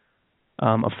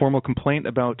 A formal complaint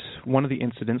about one of the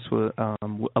incidents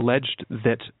alleged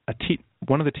that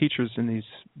one of the teachers in these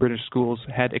British schools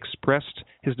had expressed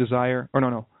his desire,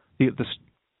 the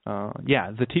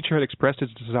teacher had expressed his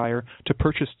desire to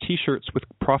purchase T-shirts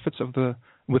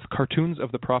with cartoons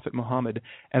of the Prophet Muhammad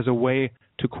as a way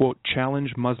to, quote,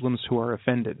 challenge Muslims who are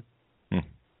offended.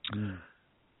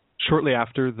 Shortly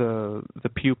after, the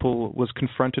pupil was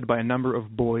confronted by a number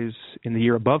of boys in the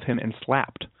year above him and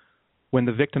slapped. When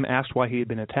the victim asked why he had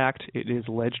been attacked, it is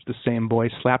alleged the same boy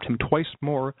slapped him twice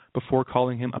more before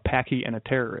calling him a packy and a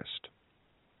terrorist.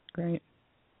 Great.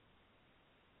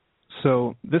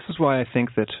 So this is why I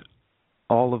think that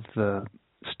all of the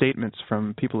statements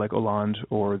from people like Hollande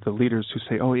or the leaders who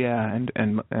say, "Oh yeah, and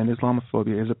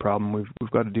Islamophobia is a problem.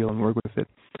 We've got to deal and work with it,"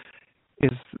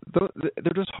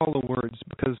 they're just hollow words,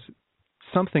 because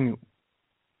something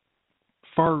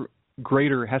far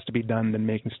greater has to be done than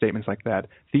making statements like that.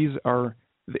 This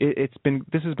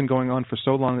has been going on for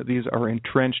so long that these are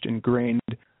entrenched, ingrained,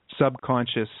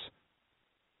 subconscious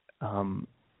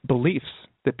beliefs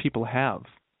that people have,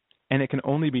 and it can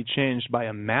only be changed by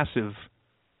a massive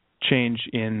change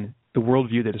in the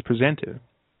worldview that is presented,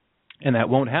 and that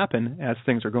won't happen as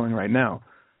things are going right now.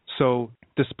 So,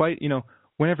 despite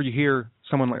whenever you hear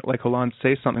someone like Hollande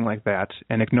say something like that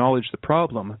and acknowledge the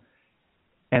problem,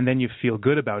 and then you feel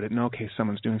good about it, and okay,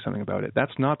 someone's doing something about it.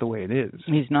 That's not the way it is.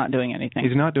 He's not doing anything.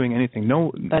 He's not doing anything.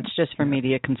 No. That's just for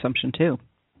media consumption too.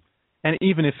 And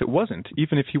even if it wasn't,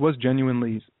 even if he was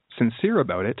genuinely sincere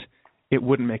about it, it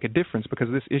wouldn't make a difference, because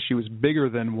this issue is bigger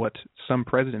than what some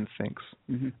president thinks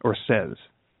or says.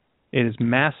 It is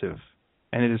massive,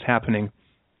 and it is happening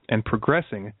and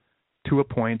progressing to a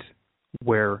point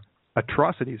where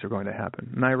atrocities are going to happen.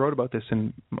 And I wrote about this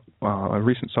in a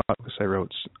recent SOTT I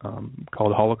wrote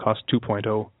called Holocaust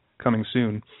 2.0, coming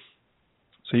soon.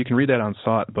 So you can read that on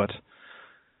SOTT, but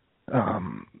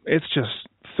it's just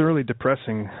thoroughly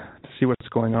depressing to see what's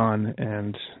going on,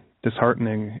 and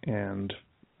disheartening, and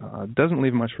doesn't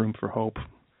leave much room for hope.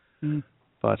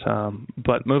 But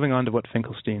moving on to what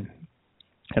Finkelstein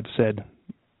had said,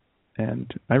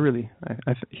 and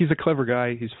he's a clever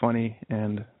guy, he's funny,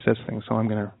 and says things, so I'm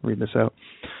going to read this out.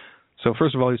 So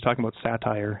first of all, he's talking about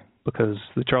satire, because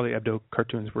the Charlie Hebdo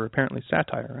cartoons were apparently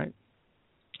satire, right?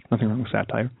 Nothing wrong with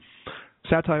satire.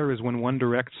 Satire is when one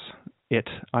directs it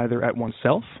either at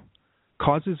oneself,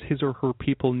 causes his or her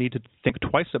people need to think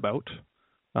twice about,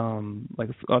 like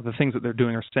the things that they're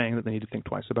doing or saying that they need to think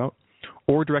twice about,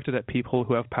 or directed at people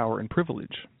who have power and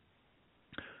privilege.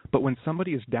 But when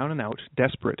somebody is down and out,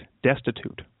 desperate,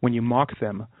 destitute, when you mock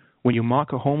them, when you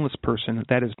mock a homeless person,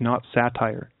 that is not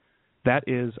satire. That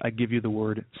is, I give you the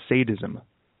word, sadism.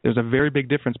 There's a very big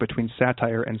difference between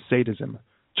satire and sadism.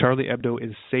 Charlie Hebdo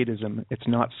is sadism. It's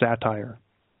not satire.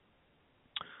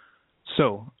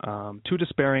 So, two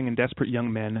despairing and desperate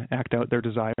young men act out their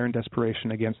desire and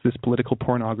desperation against this political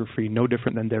pornography, no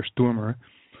different than their Sturmer,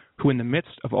 who in the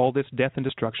midst of all this death and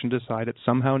destruction decide it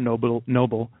somehow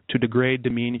noble to degrade,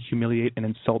 demean, humiliate, and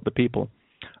insult the people.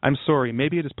 I'm sorry,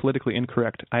 maybe it is politically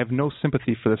incorrect. I have no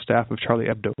sympathy for the staff of Charlie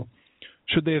Hebdo.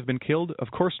 Should they have been killed? Of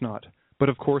course not. But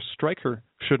of course, Stryker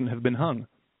shouldn't have been hung.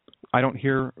 I don't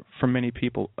hear that from many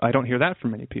people.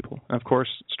 Of course,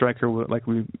 Stryker, like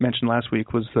we mentioned last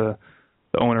week, was the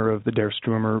owner of the Der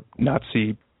Stürmer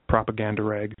Nazi propaganda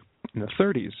rag in the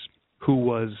 30s, who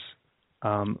was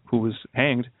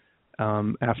hanged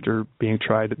after being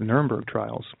tried at the Nuremberg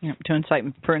trials. Yeah,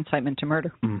 for incitement to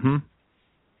murder. Mm-hmm.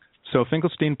 So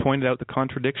Finkelstein pointed out the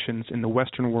contradictions in the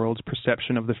Western world's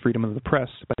perception of the freedom of the press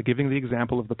by giving the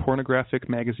example of the pornographic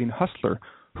magazine Hustler,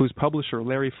 whose publisher,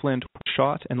 Larry Flint, was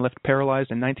shot and left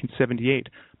paralyzed in 1978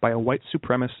 by a white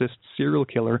supremacist serial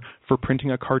killer for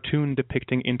printing a cartoon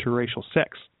depicting interracial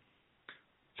sex.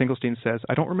 Finkelstein says,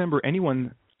 I don't remember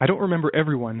everyone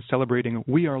celebrating,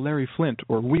 "We are Larry Flint,"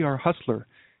 or "We are Hustler,"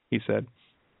 he said.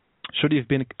 Should he have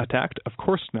been attacked? Of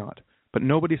course not. But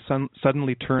nobody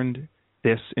suddenly turned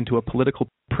this into a political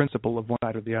principle of one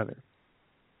side or the other.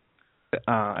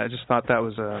 I just thought that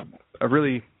was a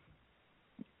really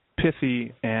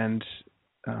pithy, and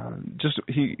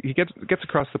he gets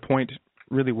across the point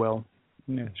really well.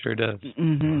 Yeah, sure does.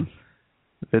 Mm-hmm.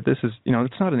 that this is,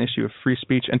 it's not an issue of free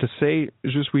speech. And to say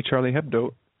 "Je suis Charlie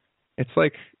Hebdo," it's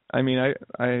like, I mean,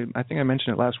 I think I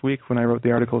mentioned it last week when I wrote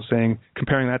the article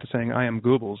comparing that to saying "I am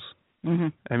Goebbels." Mm-hmm.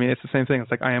 I mean, it's the same thing. It's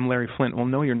like, "I am Larry Flint." Well,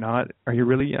 no, you're not. Are you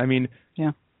really? I mean,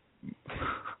 yeah.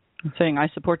 I'm saying I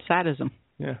support sadism.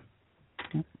 Yeah.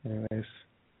 Anyways,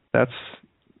 that's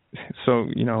so.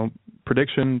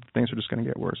 Prediction: things are just going to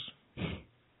get worse.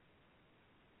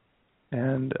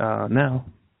 And now,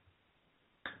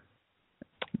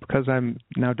 because I'm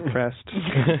now depressed,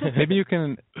 maybe you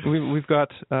can. We've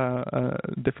got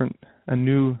a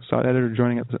new SOTT editor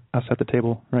joining us at the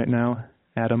table right now,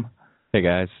 Adam. Hey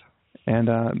guys. And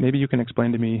maybe you can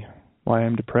explain to me why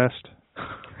I'm depressed,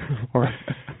 or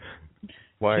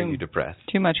why are you depressed?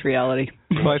 Too much reality.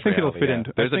 Well, I think it'll fit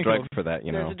into. There's a drug for that,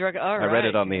 There's a drug. All right. I read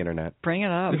it on the internet. Bring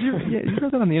it up. You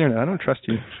read that on the internet. I don't trust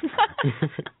you.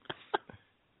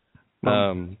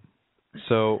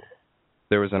 So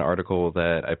there was an article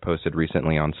that I posted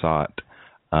recently on SOTT,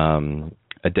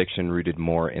 addiction rooted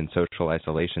more in social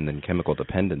isolation than chemical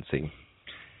dependency.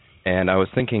 And I was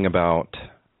thinking about,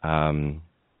 in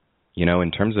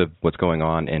terms of what's going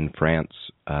on in France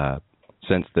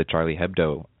since the Charlie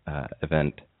Hebdo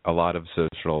event, a lot of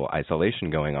social isolation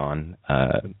going on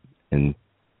in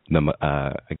the,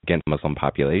 again, Muslim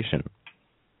population.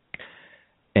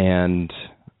 And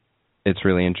it's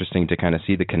really interesting to kind of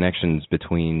see the connections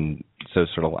between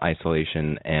social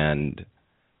isolation and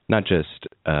not just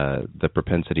the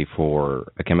propensity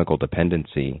for a chemical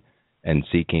dependency and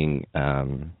seeking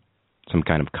some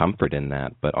kind of comfort in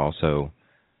that, but also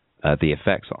the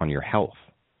effects on your health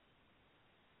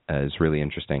is really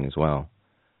interesting as well.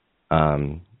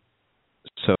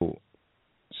 So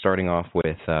starting off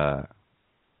with some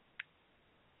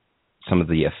of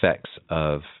the effects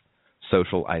of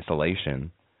social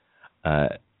isolation,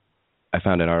 I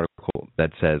found an article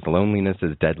that says loneliness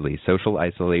is deadly. Social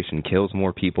isolation kills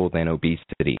more people than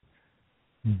obesity.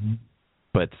 Mm-hmm.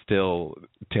 But still,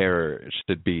 terror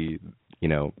should be,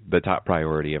 the top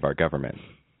priority of our government.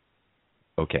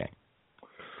 Okay.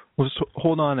 Well, just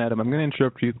hold on, Adam. I'm going to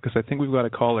interrupt you because I think we've got a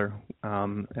caller,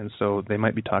 and so they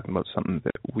might be talking about something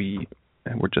that we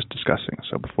were just discussing.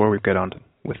 So before we get on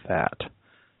with that,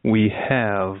 we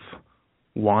have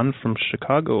Juan from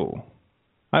Chicago.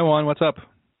 Hi, Juan. What's up?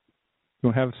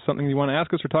 You have something you want to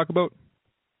ask us or talk about?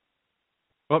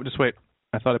 Oh, just wait.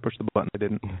 I thought I pushed the button. I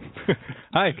didn't.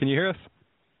 Hi, can you hear us?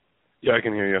 Yeah, I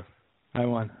can hear you. Hi,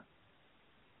 Juan.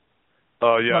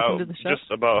 Yeah,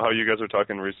 just about how you guys were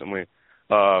talking recently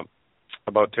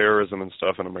about terrorism and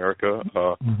stuff in America.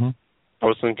 I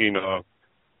was thinking,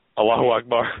 Allahu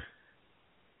Akbar.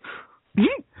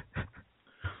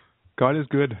 God is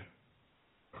good.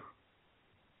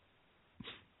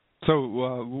 So,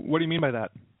 what do you mean by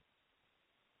that?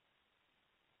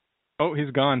 Oh,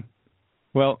 he's gone.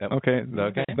 Well, yep. Okay.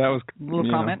 That was a little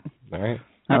comment. All right.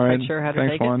 Not quite sure how to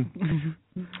take Juan.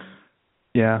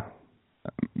 Yeah.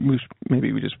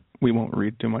 Maybe we won't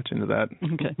read too much into that.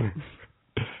 Okay.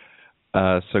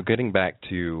 So getting back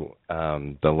to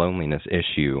the loneliness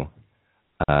issue,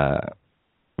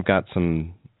 I've got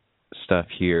some stuff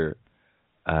here.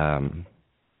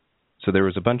 So there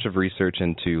was a bunch of research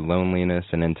into loneliness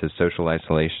and into social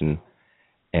isolation,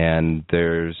 and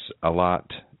there's a lot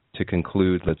to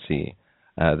conclude. Let's see.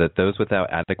 That those without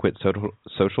adequate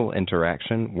social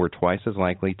interaction were twice as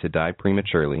likely to die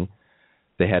prematurely.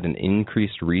 They had an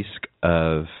increased risk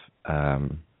of,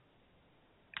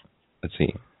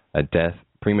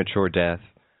 premature death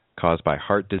caused by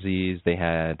heart disease. They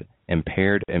had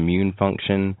impaired immune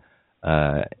function,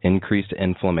 increased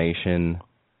inflammation.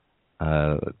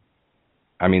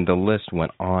 The list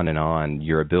went on and on.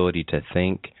 Your ability to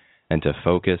think and to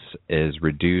focus is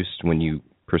reduced when you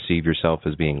perceive yourself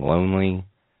as being lonely.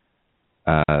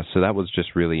 So that was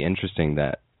just really interesting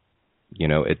that,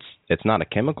 it's not a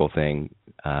chemical thing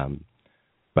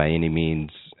by any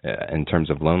means in terms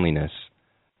of loneliness,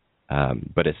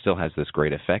 but it still has this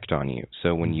great effect on you.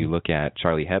 So when you look at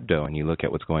Charlie Hebdo and you look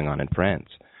at what's going on in France,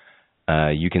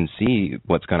 you can see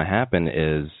what's going to happen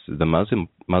is the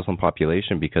Muslim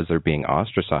population, because they're being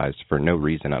ostracized for no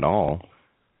reason at all,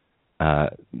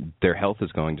 their health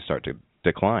is going to start to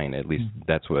decline. At least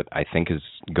that's what I think is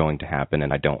going to happen,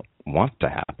 and I don't want to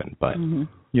happen. But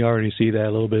you already see that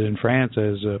a little bit in France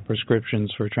as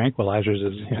prescriptions for tranquilizers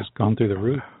has gone through the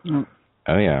roof.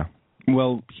 Oh, yeah.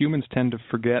 Well, humans tend to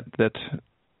forget that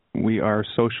we are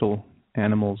social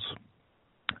animals.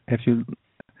 If you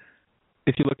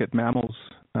look at mammals,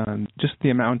 just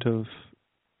the amount of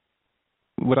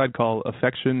what I'd call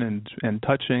affection and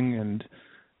touching and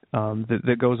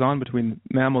that goes on between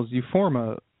mammals, you form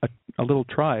a little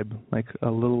tribe, like a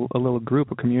little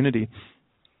group, a community.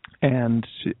 And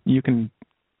you can,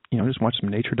 just watch some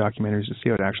nature documentaries to see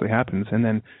how it actually happens, and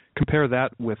then compare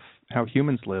that with how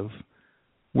humans live,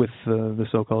 with the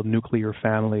so-called nuclear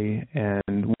family,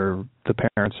 and where the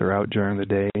parents are out during the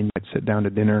day and you might sit down to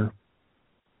dinner.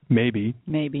 Maybe,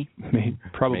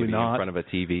 probably maybe not. In front of a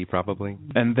TV, probably.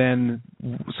 And then,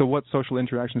 so what social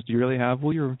interactions do you really have?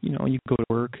 Well, you go to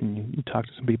work and you talk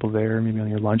to some people there, maybe on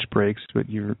your lunch breaks, but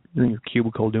you're in your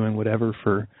cubicle doing whatever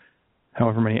for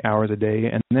however many hours a day,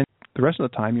 and then the rest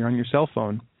of the time you're on your cell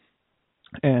phone.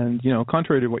 And,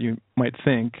 contrary to what you might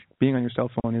think, being on your cell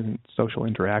phone isn't social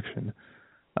interaction.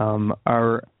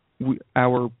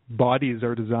 Our bodies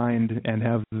are designed and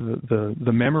have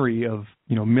the memory of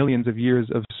millions of years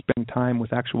of spending time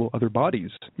with actual other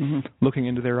bodies, looking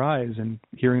into their eyes and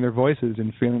hearing their voices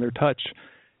and feeling their touch.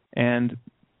 And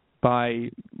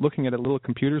by looking at a little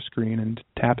computer screen and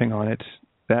tapping on it,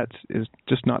 that is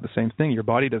just not the same thing. Your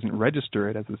body doesn't register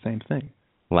it as the same thing.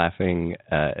 Laughing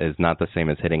is not the same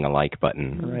as hitting a like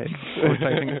button. Right. Or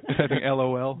typing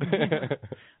LOL.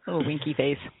 Oh, winky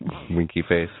face. Winky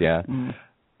face, yeah.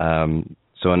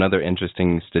 So another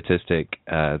interesting statistic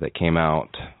that came out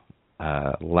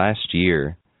last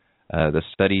year, the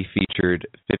study featured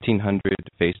 1,500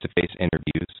 face-to-face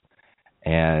interviews,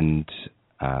 and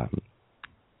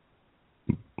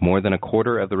more than a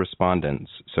quarter of the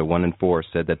respondents, so 1 in 4,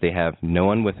 said that they have no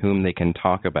one with whom they can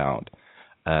talk about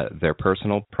their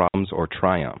personal problems or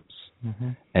triumphs.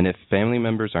 And if family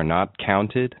members are not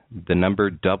counted, the number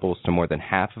doubles to more than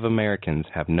half of Americans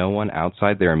have no one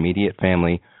outside their immediate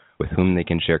family with whom they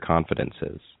can share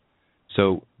confidences.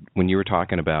 So when you were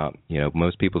talking about,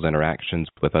 most people's interactions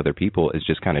with other people is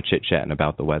just kind of chit-chatting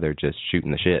about the weather, just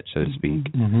shooting the shit, so to speak.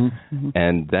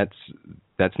 And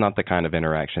that's not the kind of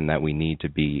interaction that we need to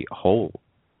be whole.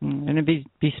 And it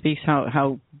bespeaks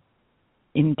how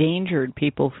endangered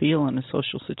people feel in a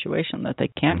social situation, that they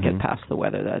can't get past the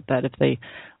weather, that if they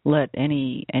let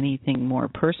anything more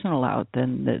personal out,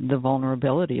 then the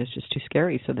vulnerability is just too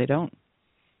scary, so they don't.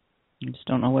 You just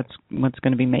don't know what's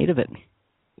going to be made of it.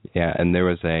 Yeah, and there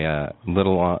was a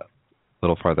little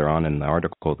farther on in the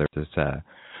article, there's this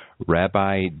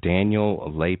Rabbi Daniel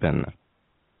Lapin.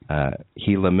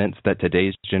 He laments that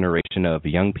today's generation of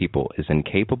young people is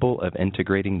incapable of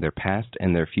integrating their past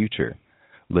and their future,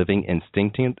 living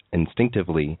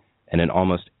instinctively in an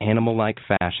almost animal-like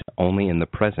fashion only in the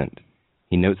present.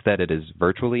 He notes that it is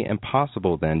virtually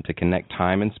impossible then to connect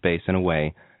time and space in a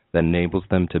way that enables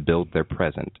them to build their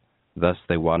present. Thus,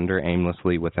 they wander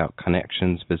aimlessly without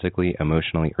connections physically,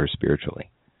 emotionally, or spiritually,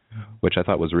 which I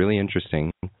thought was really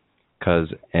interesting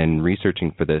because in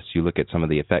researching for this, you look at some of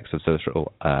the effects of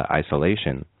social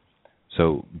isolation.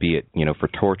 So be it, for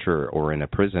torture or in a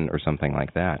prison or something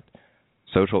like that.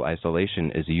 Social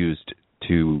isolation is used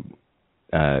to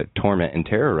torment and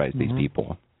terrorize these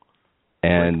people.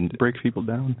 And break people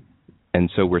down.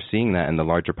 And so we're seeing that in the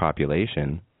larger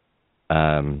population,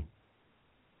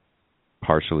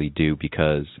 partially due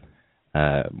because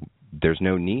there's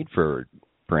no need for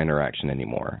interaction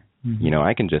anymore.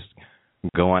 I can just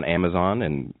go on Amazon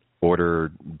and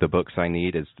order the books I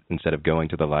need instead of going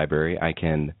to the library. I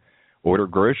can order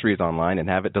groceries online and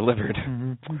have it delivered.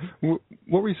 What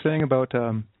were you saying about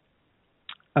the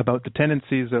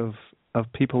tendencies of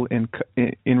people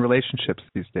in relationships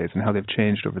these days and how they've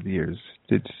changed over the years?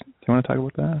 Do you want to talk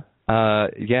about that?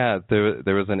 Yeah,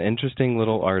 there was an interesting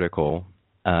little article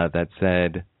that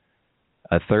said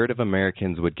a third of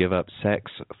Americans would give up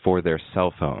sex for their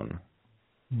cell phone.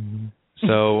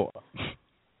 So,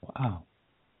 wow,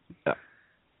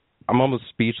 I'm almost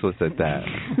speechless at that.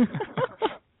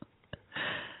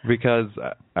 Because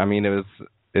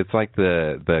it's like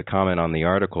the comment on the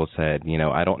article said,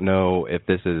 I don't know if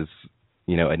this is,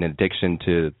 an addiction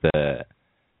to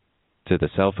the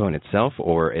cell phone itself,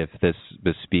 or if this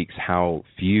bespeaks how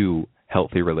few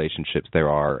healthy relationships there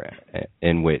are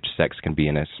in which sex can be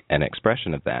an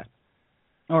expression of that.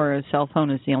 Or a cell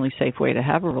phone is the only safe way to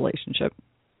have a relationship,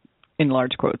 in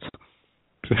large quotes.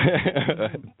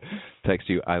 Text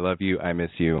you, I love you, I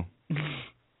miss you.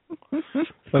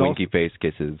 Winky face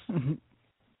kisses.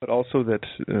 But also that,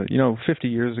 50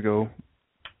 years ago,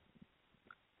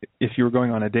 if you were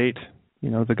going on a date,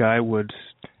 the guy would...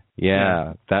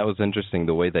 Yeah, that was interesting,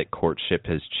 the way that courtship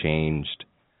has changed.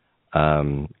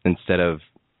 Instead of,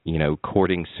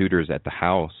 courting suitors at the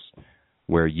house,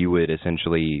 where you would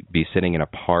essentially be sitting in a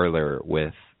parlor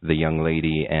with the young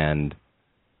lady and,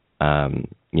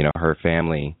 her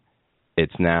family,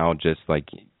 it's now just like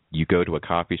you go to a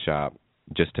coffee shop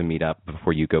just to meet up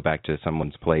before you go back to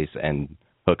someone's place and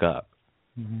hook up.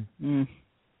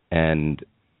 And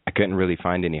I couldn't really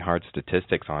find any hard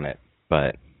statistics on it,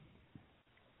 but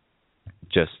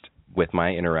just with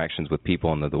my interactions with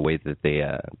people and the way that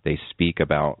they speak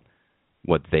about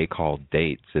what they call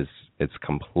dates it's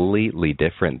completely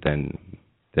different than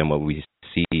what we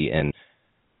see in,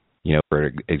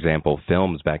 for example,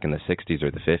 films back in the 60s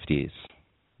or the 50s.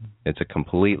 It's a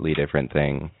completely different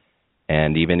thing.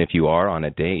 And even if you are on a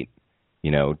date,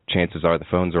 chances are the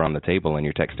phones are on the table and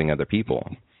you're texting other people.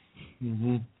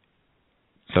 Mm-hmm.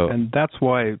 So, and that's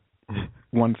why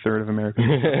 1/3 of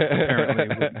Americans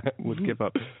apparently would give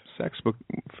up sex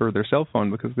for their cell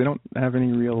phone, because they don't have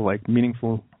any real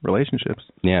meaningful relationships.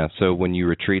 Yeah. So when you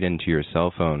retreat into your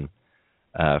cell phone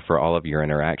for all of your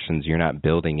interactions, you're not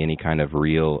building any kind of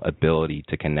real ability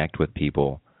to connect with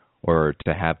people or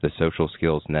to have the social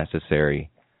skills necessary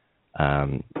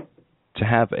to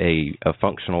have a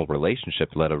functional relationship,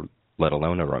 let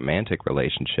alone a romantic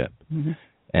relationship. Mm-hmm.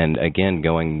 And again,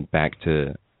 going back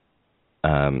to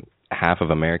half of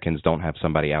Americans don't have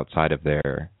somebody outside of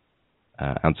their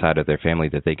family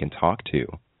that they can talk to.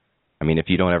 I mean, if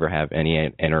you don't ever have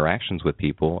any interactions with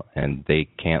people and they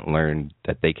can't learn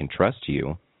that they can trust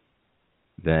you,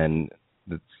 then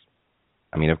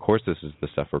of course this is the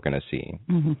stuff we're going to see.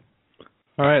 Mm-hmm.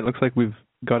 All right, looks like we've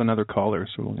got another caller,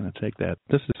 so we're going to take that.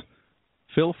 This is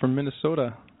Phil from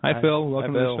Minnesota. Hi, Phil.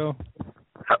 Welcome to the show.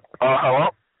 Hello?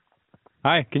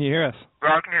 Hi, can you hear us?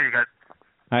 Yeah, I can hear you guys.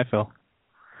 Hi, Phil.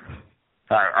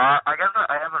 Hi. I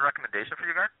have a recommendation for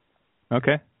you guys.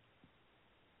 Okay.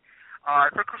 I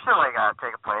think we should,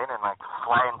 take a plane and,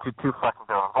 fly into 2 fucking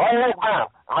buildings.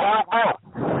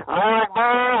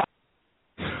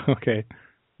 Okay.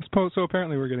 So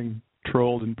apparently we're getting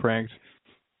trolled and pranked.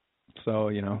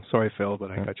 So, sorry, Phil, but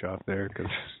I cut you off there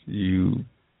because you...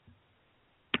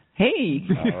 Hey.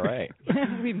 All right.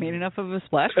 We made enough of a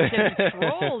splash. We're getting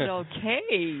trolled. Okay.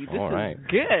 This is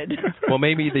good. Well,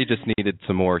 maybe they just needed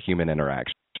some more human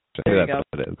interaction. There you That's go.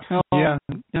 what it is. Oh, yeah.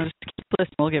 Just keep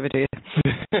listening. We'll give it to you.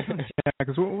 Yeah,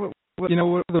 because what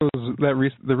are those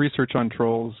the research on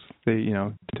trolls? They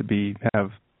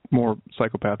have more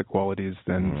psychopathic qualities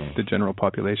than the general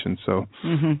population. So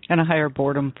and a higher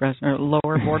boredom or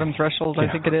lower boredom threshold,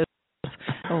 I think it is.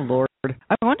 Oh Lord,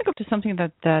 I want to go to something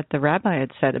that the rabbi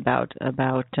had said about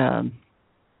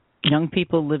young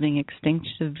people living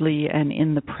instinctively and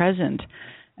in the present,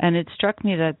 and it struck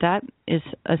me that is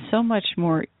a so much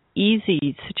more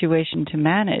easy situation to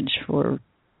manage for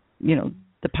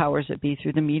the powers that be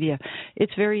through the media.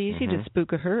 It's very easy to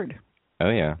spook a herd. Oh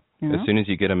yeah. As soon as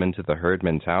you get them into the herd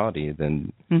mentality,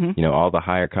 then all the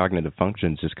higher cognitive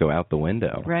functions just go out the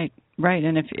window. Right.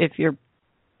 And if your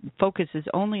focus is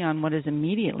only on what is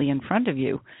immediately in front of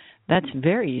you, that's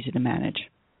very easy to manage.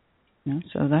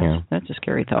 So that's a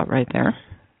scary thought right there.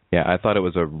 Yeah, I thought it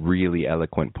was a really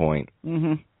eloquent point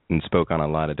and spoke on a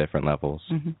lot of different levels.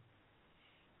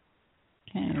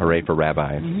 Okay. Hooray for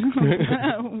rabbis.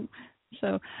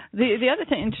 So the other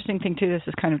interesting thing too, this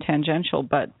is kind of tangential,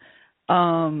 but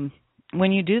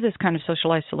when you do this kind of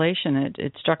social isolation,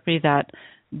 it struck me that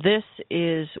this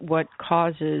is what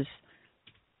causes,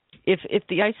 if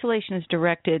the isolation is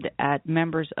directed at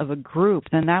members of a group,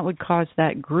 then that would cause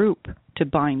that group to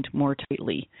bind more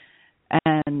tightly.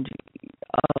 And,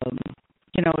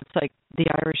 it's like the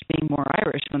Irish being more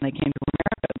Irish when they came to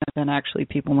America than actually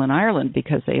people in Ireland,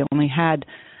 because they only had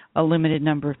a limited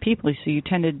number of people. So you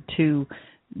tended to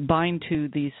bind to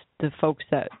the folks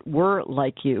that were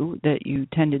like you, that you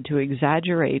tended to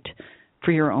exaggerate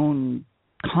for your own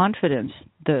confidence,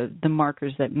 the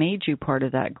markers that made you part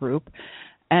of that group.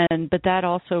 But that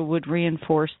also would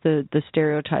reinforce the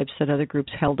stereotypes that other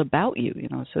groups held about you,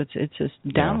 so it's this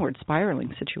downward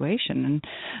spiraling situation.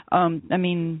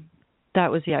 And that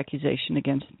was the accusation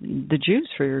against the Jews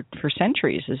for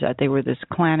centuries, is that they were this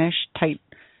clannish, tight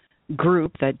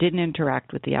group that didn't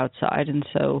interact with the outside, and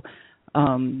so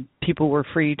people were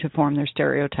free to form their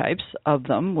stereotypes of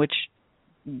them, which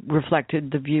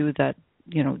reflected the view that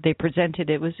they presented.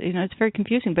 It was it's very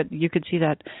confusing, but you could see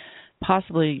that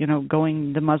possibly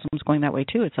the Muslims going that way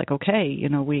too. It's like, okay,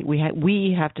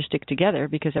 we have to stick together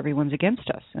because everyone's against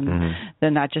us, and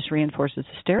then that just reinforces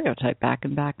the stereotype back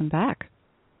and back and back.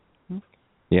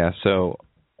 Yeah, so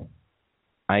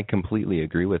I completely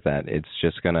agree with that. It's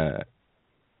just going to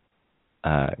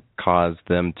cause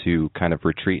them to kind of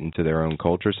retreat into their own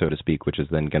culture, so to speak, which is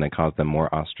then going to cause them more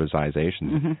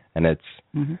ostracization. And it's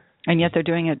and yet they're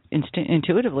doing it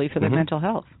intuitively for their mental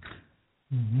health.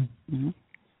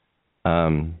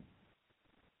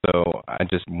 So I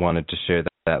just wanted to share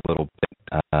that little bit,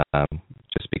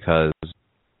 just because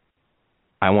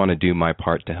I want to do my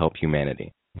part to help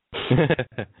humanity.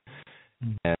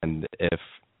 And if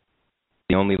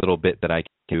the only little bit that I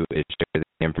can do is share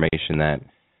the information that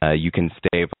you can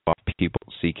stave off people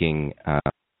seeking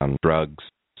drugs,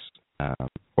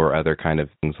 or other kind of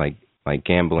things like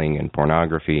gambling and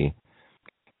pornography.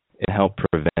 It helped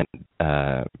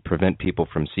prevent people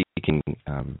from seeking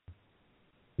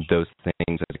those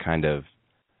things as a kind of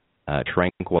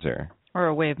tranquilizer. Or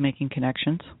a way of making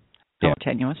connections. So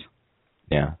tenuous.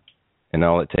 Yeah. And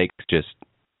all it takes is just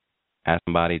ask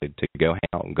somebody to go hang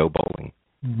out and go bowling.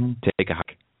 Mm-hmm. Take a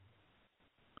hike.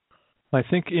 I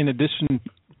think in addition,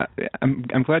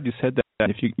 I'm glad you said that.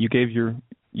 If you gave your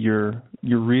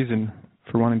reason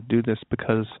for wanting to do this,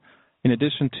 because in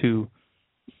addition to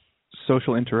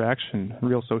social interaction,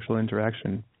 real social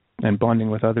interaction, and bonding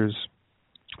with others,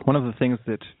 one of the things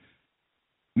that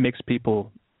makes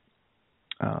people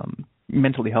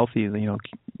mentally healthy,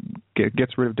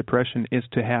 gets rid of depression, is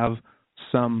to have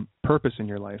some purpose in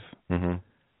your life,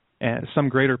 and some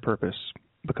greater purpose.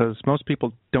 Because most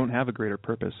people don't have a greater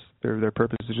purpose. Their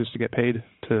purpose is just to get paid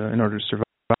in order to survive.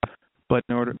 But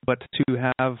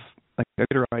to have like a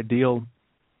greater ideal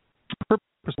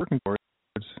purpose working towards,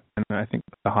 and I think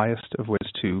the highest of which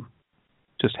is to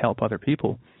just help other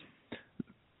people.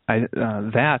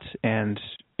 That and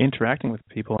interacting with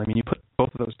people. I mean, you put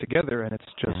both of those together, and it's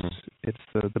just it's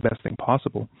the best thing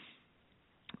possible.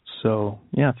 So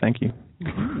yeah, thank you.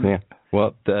 Yeah.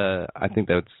 Well, I think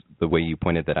that's the way you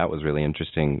pointed that out was really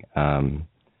interesting,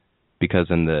 because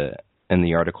in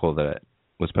the article that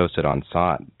was posted on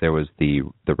SOTT, there was the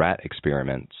rat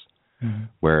experiments,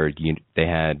 where they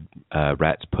had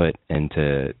rats put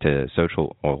into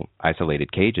social or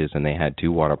isolated cages, and they had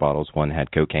two water bottles. One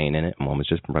had cocaine in it, and one was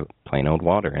just plain old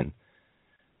water. And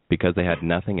because they had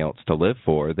nothing else to live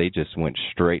for, they just went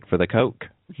straight for the coke,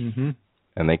 and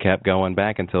they kept going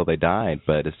back until they died.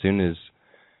 But as soon as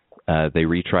they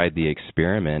retried the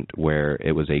experiment where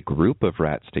it was a group of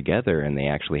rats together and they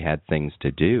actually had things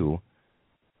to do,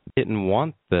 didn't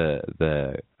want the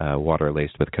water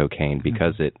laced with cocaine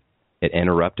because it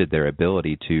interrupted their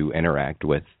ability to interact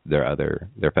with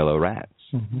their fellow rats.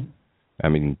 I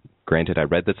mean, granted, I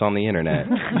read this on the internet,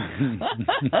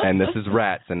 and this is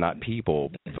rats and not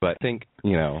people, but I think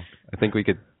we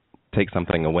could take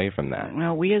something away from that.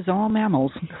 Well, we is all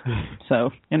mammals,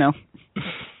 so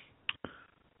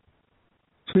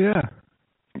So yeah,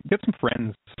 get some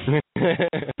friends.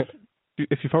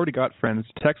 If you've already got friends,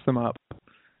 text them up,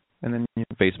 and then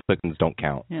Facebookans don't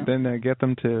count. Yeah. Then get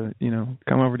them to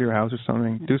come over to your house or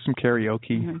something. Do some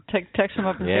karaoke. Text them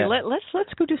up and say,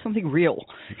 let's go do something real.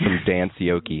 Some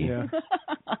dance-yoke. Yeah.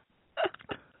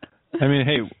 I mean,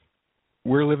 hey,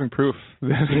 we're living proof.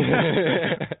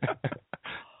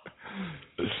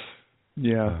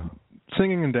 Yeah,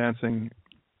 singing and dancing,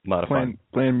 a lot of fun.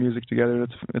 Playing music together.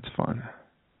 It's fun.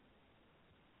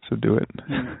 So do it.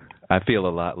 I feel a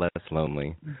lot less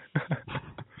lonely.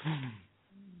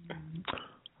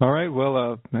 All right.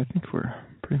 Well, I think we're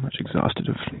pretty much exhausted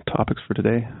of topics for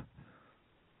today.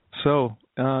 So,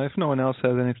 if no one else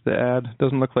has anything to add,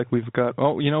 doesn't look like we've got.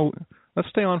 Oh, let's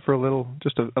stay on for a little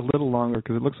longer,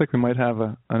 because it looks like we might have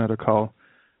another call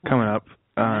coming up.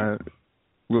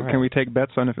 Can we take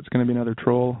bets on if it's going to be another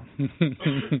troll?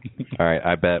 All right.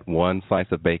 I bet one slice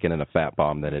of bacon and a fat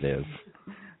bomb that it is.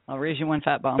 I'll raise you one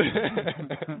fat bomb.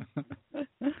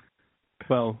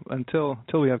 Well, until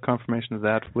we have confirmation of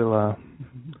that, we'll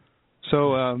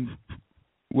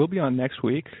be on next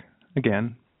week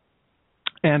again.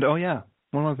 And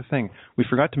one other thing we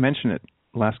forgot to mention it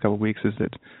the last couple of weeks is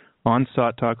that on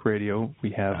SOTT Talk Radio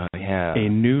we have a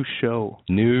new show,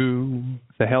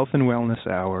 the Health and Wellness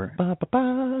Hour,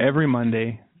 every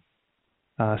Monday,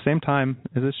 same time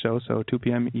as this show, so 2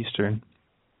 p.m. Eastern,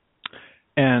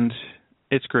 and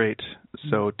it's great.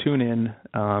 So tune in.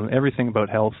 Everything about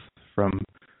health from.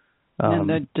 And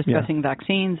they're discussing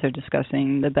vaccines. They're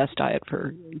discussing the best diet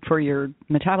for your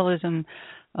metabolism.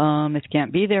 If you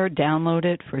can't be there, download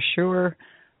it for sure.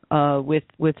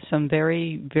 With some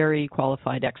very, very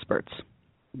qualified experts.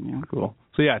 Yeah. Cool.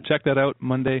 So check that out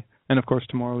Monday, and of course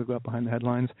tomorrow we've got Behind the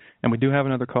Headlines, and we do have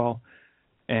another call,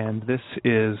 and this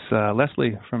is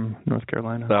Leslie from North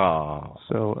Carolina. Oh.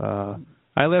 So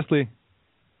hi Leslie.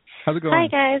 How's it going? Hi,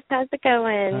 guys. How's it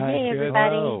going? Hi, hey, good.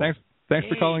 everybody. Hello. Thanks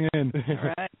for calling in.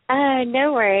 All right.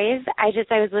 No worries. I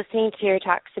was listening to your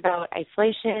talks about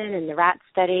isolation and the rat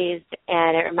studies,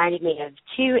 and it reminded me of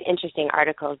two interesting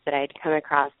articles that I'd come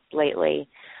across lately.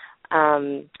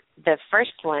 The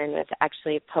first one was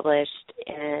actually published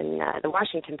in the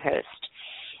Washington Post,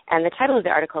 and the title of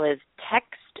the article is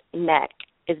 "Text Neck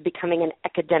is Becoming an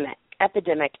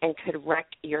Epidemic and Could Wreck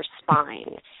Your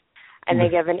Spine." And they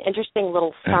give an interesting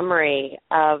little summary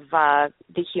of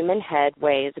the human head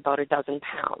weighs about 12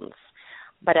 pounds.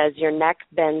 But as your neck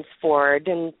bends forward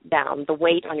and down, the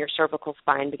weight on your cervical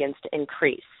spine begins to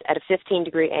increase. At a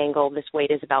 15-degree angle, this weight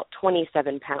is about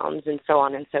 27 pounds, and so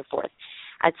on and so forth.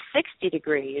 At 60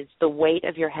 degrees, the weight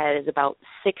of your head is about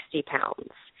 60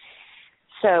 pounds.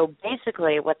 So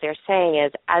basically what they're saying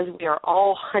is, as we are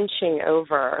all hunching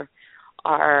over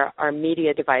our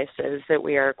media devices that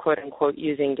we are, quote-unquote,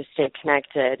 using to stay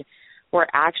connected, we're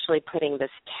actually putting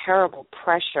this terrible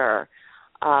pressure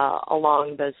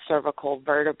along the cervical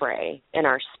vertebrae in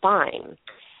our spine.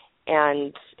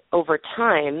 And over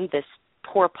time, this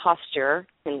poor posture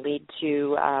can lead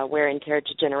to wear and tear,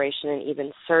 degeneration, and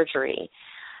even surgery.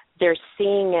 They're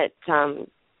seeing it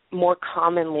more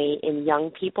commonly in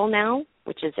young people now,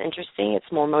 which is interesting.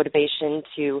 It's more motivation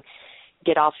to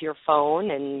get off your phone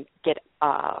and get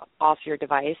off your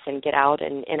device and get out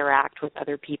and interact with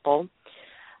other people.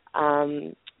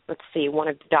 Let's see, one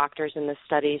of the doctors in the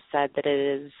study said that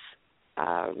it is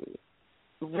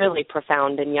really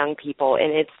profound in young people,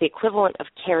 and it's the equivalent of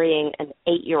carrying an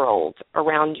 8-year-old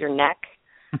around your neck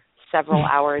several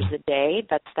hours a day.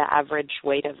 That's the average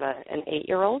weight of an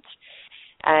 8-year-old.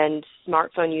 And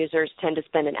smartphone users tend to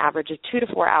spend an average of 2 to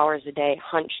 4 hours a day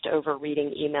hunched over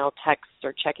reading email, texts,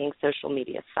 or checking social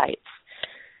media sites.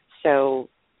 So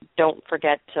don't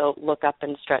forget to look up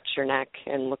and stretch your neck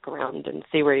and look around and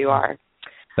see where you are.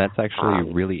 That's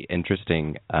actually really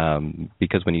interesting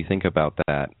because when you think about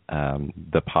that,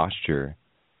 the posture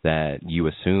that you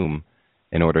assume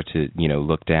in order to,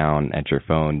 look down at your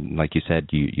phone, like you said,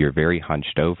 you're very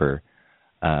hunched over.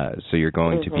 So you're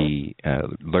going to be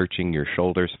lurching your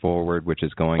shoulders forward, which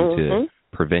is going to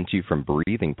prevent you from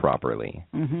breathing properly.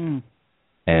 And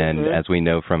as we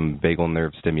know from vagal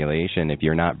nerve stimulation, if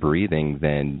you're not breathing,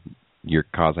 then you're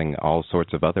causing all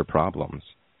sorts of other problems.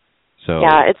 So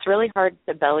yeah, it's really hard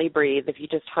to belly breathe if you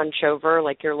just hunch over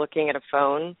like you're looking at a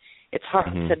phone. It's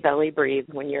hard to belly breathe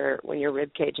when your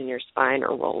rib cage and your spine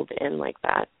are rolled in like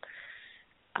that.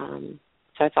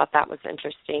 So I thought that was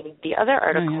interesting. The other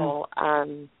article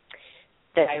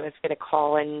that I was going to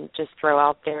call and just throw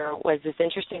out there was this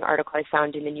interesting article I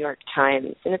found in the New York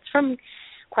Times, and it's from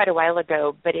quite a while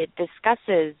ago, but it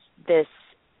discusses this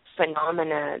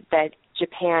phenomena that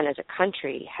Japan as a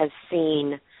country has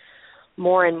seen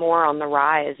more and more on the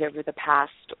rise over the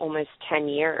past almost 10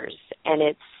 years. And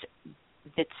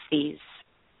it's these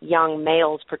young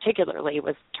males particularly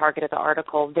was the target of the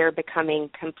article. They're becoming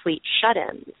complete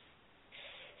shut-ins.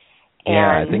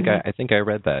 Yeah, I think I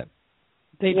read that.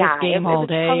 They just game all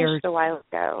day, or a while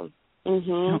ago.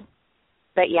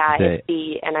 But yeah, it's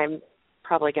and I'm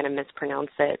probably going to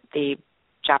mispronounce it, the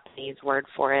Japanese word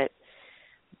for it.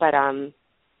 But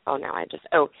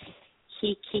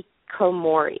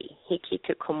hikikomori,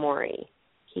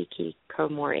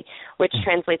 which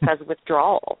translates as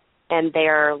withdrawal. And they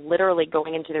are literally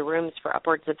going into their rooms for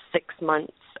upwards of 6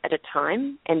 months at a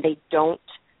time, and they don't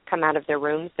come out of their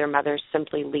rooms. Their mothers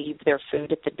simply leave their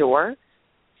food at the door.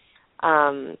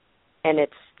 And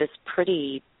it's this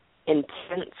pretty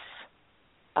intense,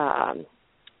 I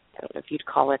don't know if you'd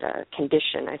call it a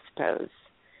condition, I suppose.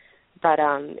 But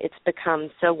it's become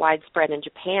so widespread in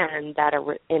Japan that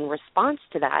in response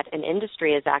to that, an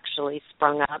industry has actually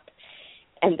sprung up,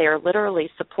 and there are literally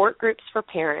support groups for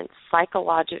parents,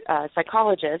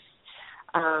 psychologists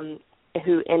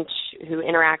who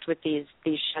interact with these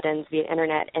shut-ins via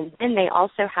internet, and then they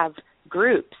also have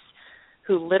groups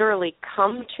who literally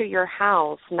come to your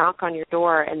house, knock on your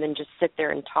door, and then just sit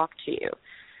there and talk to you.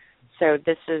 So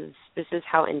this is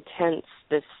how intense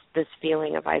this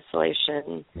feeling of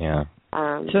isolation. Yeah.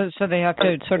 So they have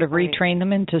to sort of retrain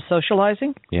them into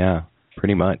socializing? Yeah,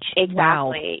 pretty much.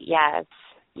 Exactly. Wow.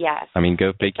 Yes. I mean,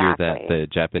 go figure that the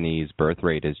Japanese birth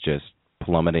rate is just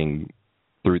plummeting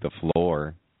through the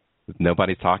floor.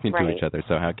 Nobody's talking to each other.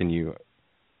 So how can you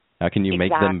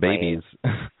make them babies?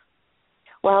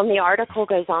 Well, and the article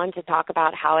goes on to talk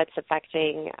about how it's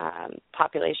affecting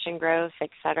population growth, et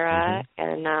cetera,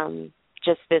 and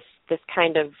just this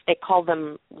kind of, they call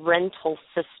them rental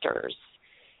sisters.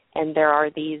 And there are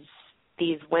these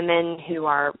women who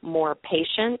are more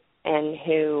patient and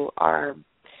who are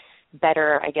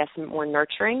better, I guess, more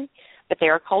nurturing, but they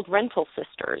are called rental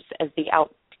sisters as they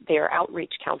are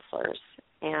outreach counselors.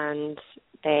 And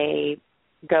they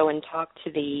go and talk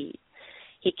to the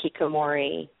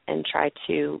hikikomori and try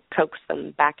to coax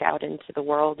them back out into the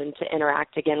world and to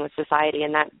interact again with society.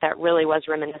 And that really was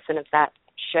reminiscent of that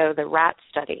show, the rat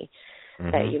study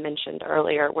that you mentioned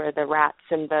earlier, where the rats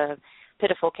in the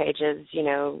pitiful cages,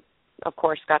 of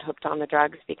course, got hooked on the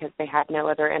drugs because they had no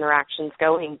other interactions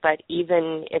going. But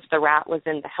even if the rat was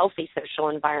in the healthy social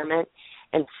environment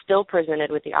and still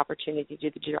presented with the opportunity to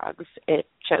do the drugs, it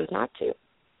chose not to.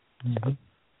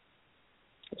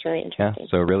 It's really interesting. Yeah,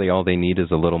 so really all they need is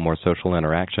a little more social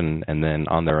interaction, and then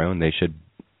on their own they should,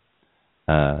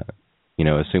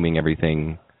 assuming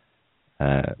everything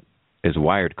is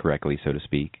wired correctly, so to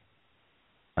speak,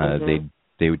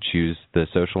 they would choose the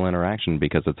social interaction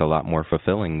because it's a lot more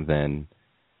fulfilling than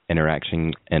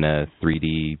interaction in a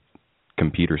 3D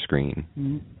computer screen.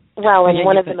 Mm-hmm. Well, and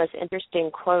one of the most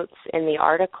interesting quotes in the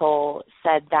article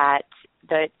said that,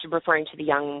 referring to the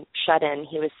young shut-in,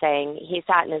 he was saying he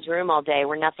sat in his room all day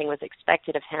where nothing was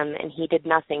expected of him, and he did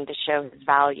nothing to show his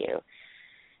value.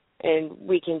 And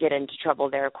we can get into trouble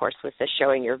there, of course, with the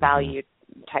showing your value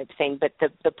type thing. But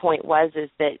the point is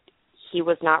that he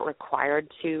was not required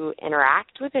to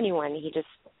interact with anyone.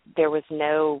 There was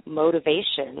no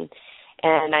motivation.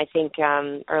 And I think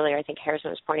earlier,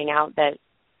 Harrison was pointing out that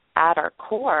at our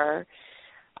core,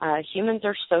 humans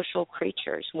are social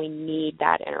creatures. We need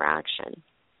that interaction.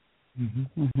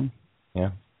 Mm-hmm. Mm-hmm. Yeah.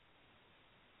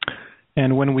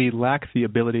 And when we lack the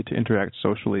ability to interact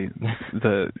socially,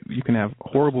 you can have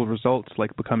horrible results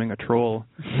like becoming a troll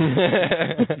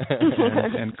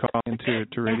and calling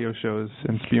into radio shows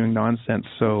and spewing nonsense.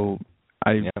 So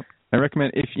I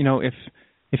recommend if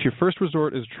your first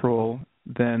resort is troll,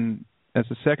 then as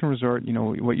a second resort,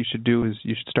 what you should do is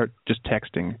you should start just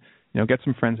texting. Get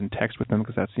some friends and text with them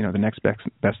because that's the next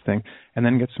best thing, and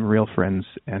then get some real friends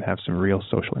and have some real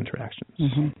social interactions.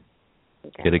 Mm-hmm.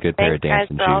 Okay. Get a good pair of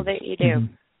dancing shoes. Thanks, guys, for all that you do.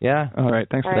 Mm-hmm. Yeah. All right.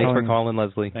 Thanks for calling,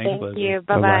 Leslie. Thank Leslie. you.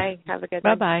 Bye-bye. Have a good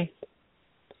one. Bye-bye.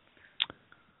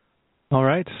 All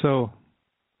right. So,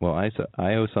 well, I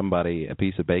owe somebody a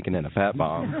piece of bacon and a fat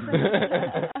bomb.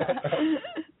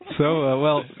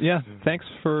 So, thanks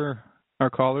for our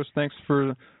callers. Thanks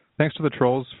to the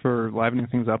trolls for livening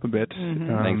things up a bit.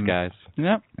 Mm-hmm. Thanks, guys.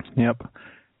 Yep.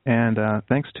 And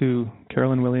thanks to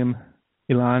Carolyn, William,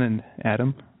 Ilan, and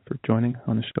Adam for joining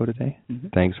on the show today. Mm-hmm.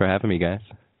 Thanks for having me, guys.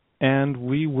 And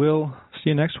we will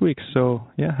see you next week. So,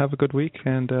 have a good week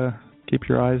and keep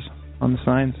your eyes on the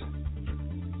signs.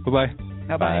 Bye-bye.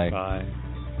 Bye. Bye.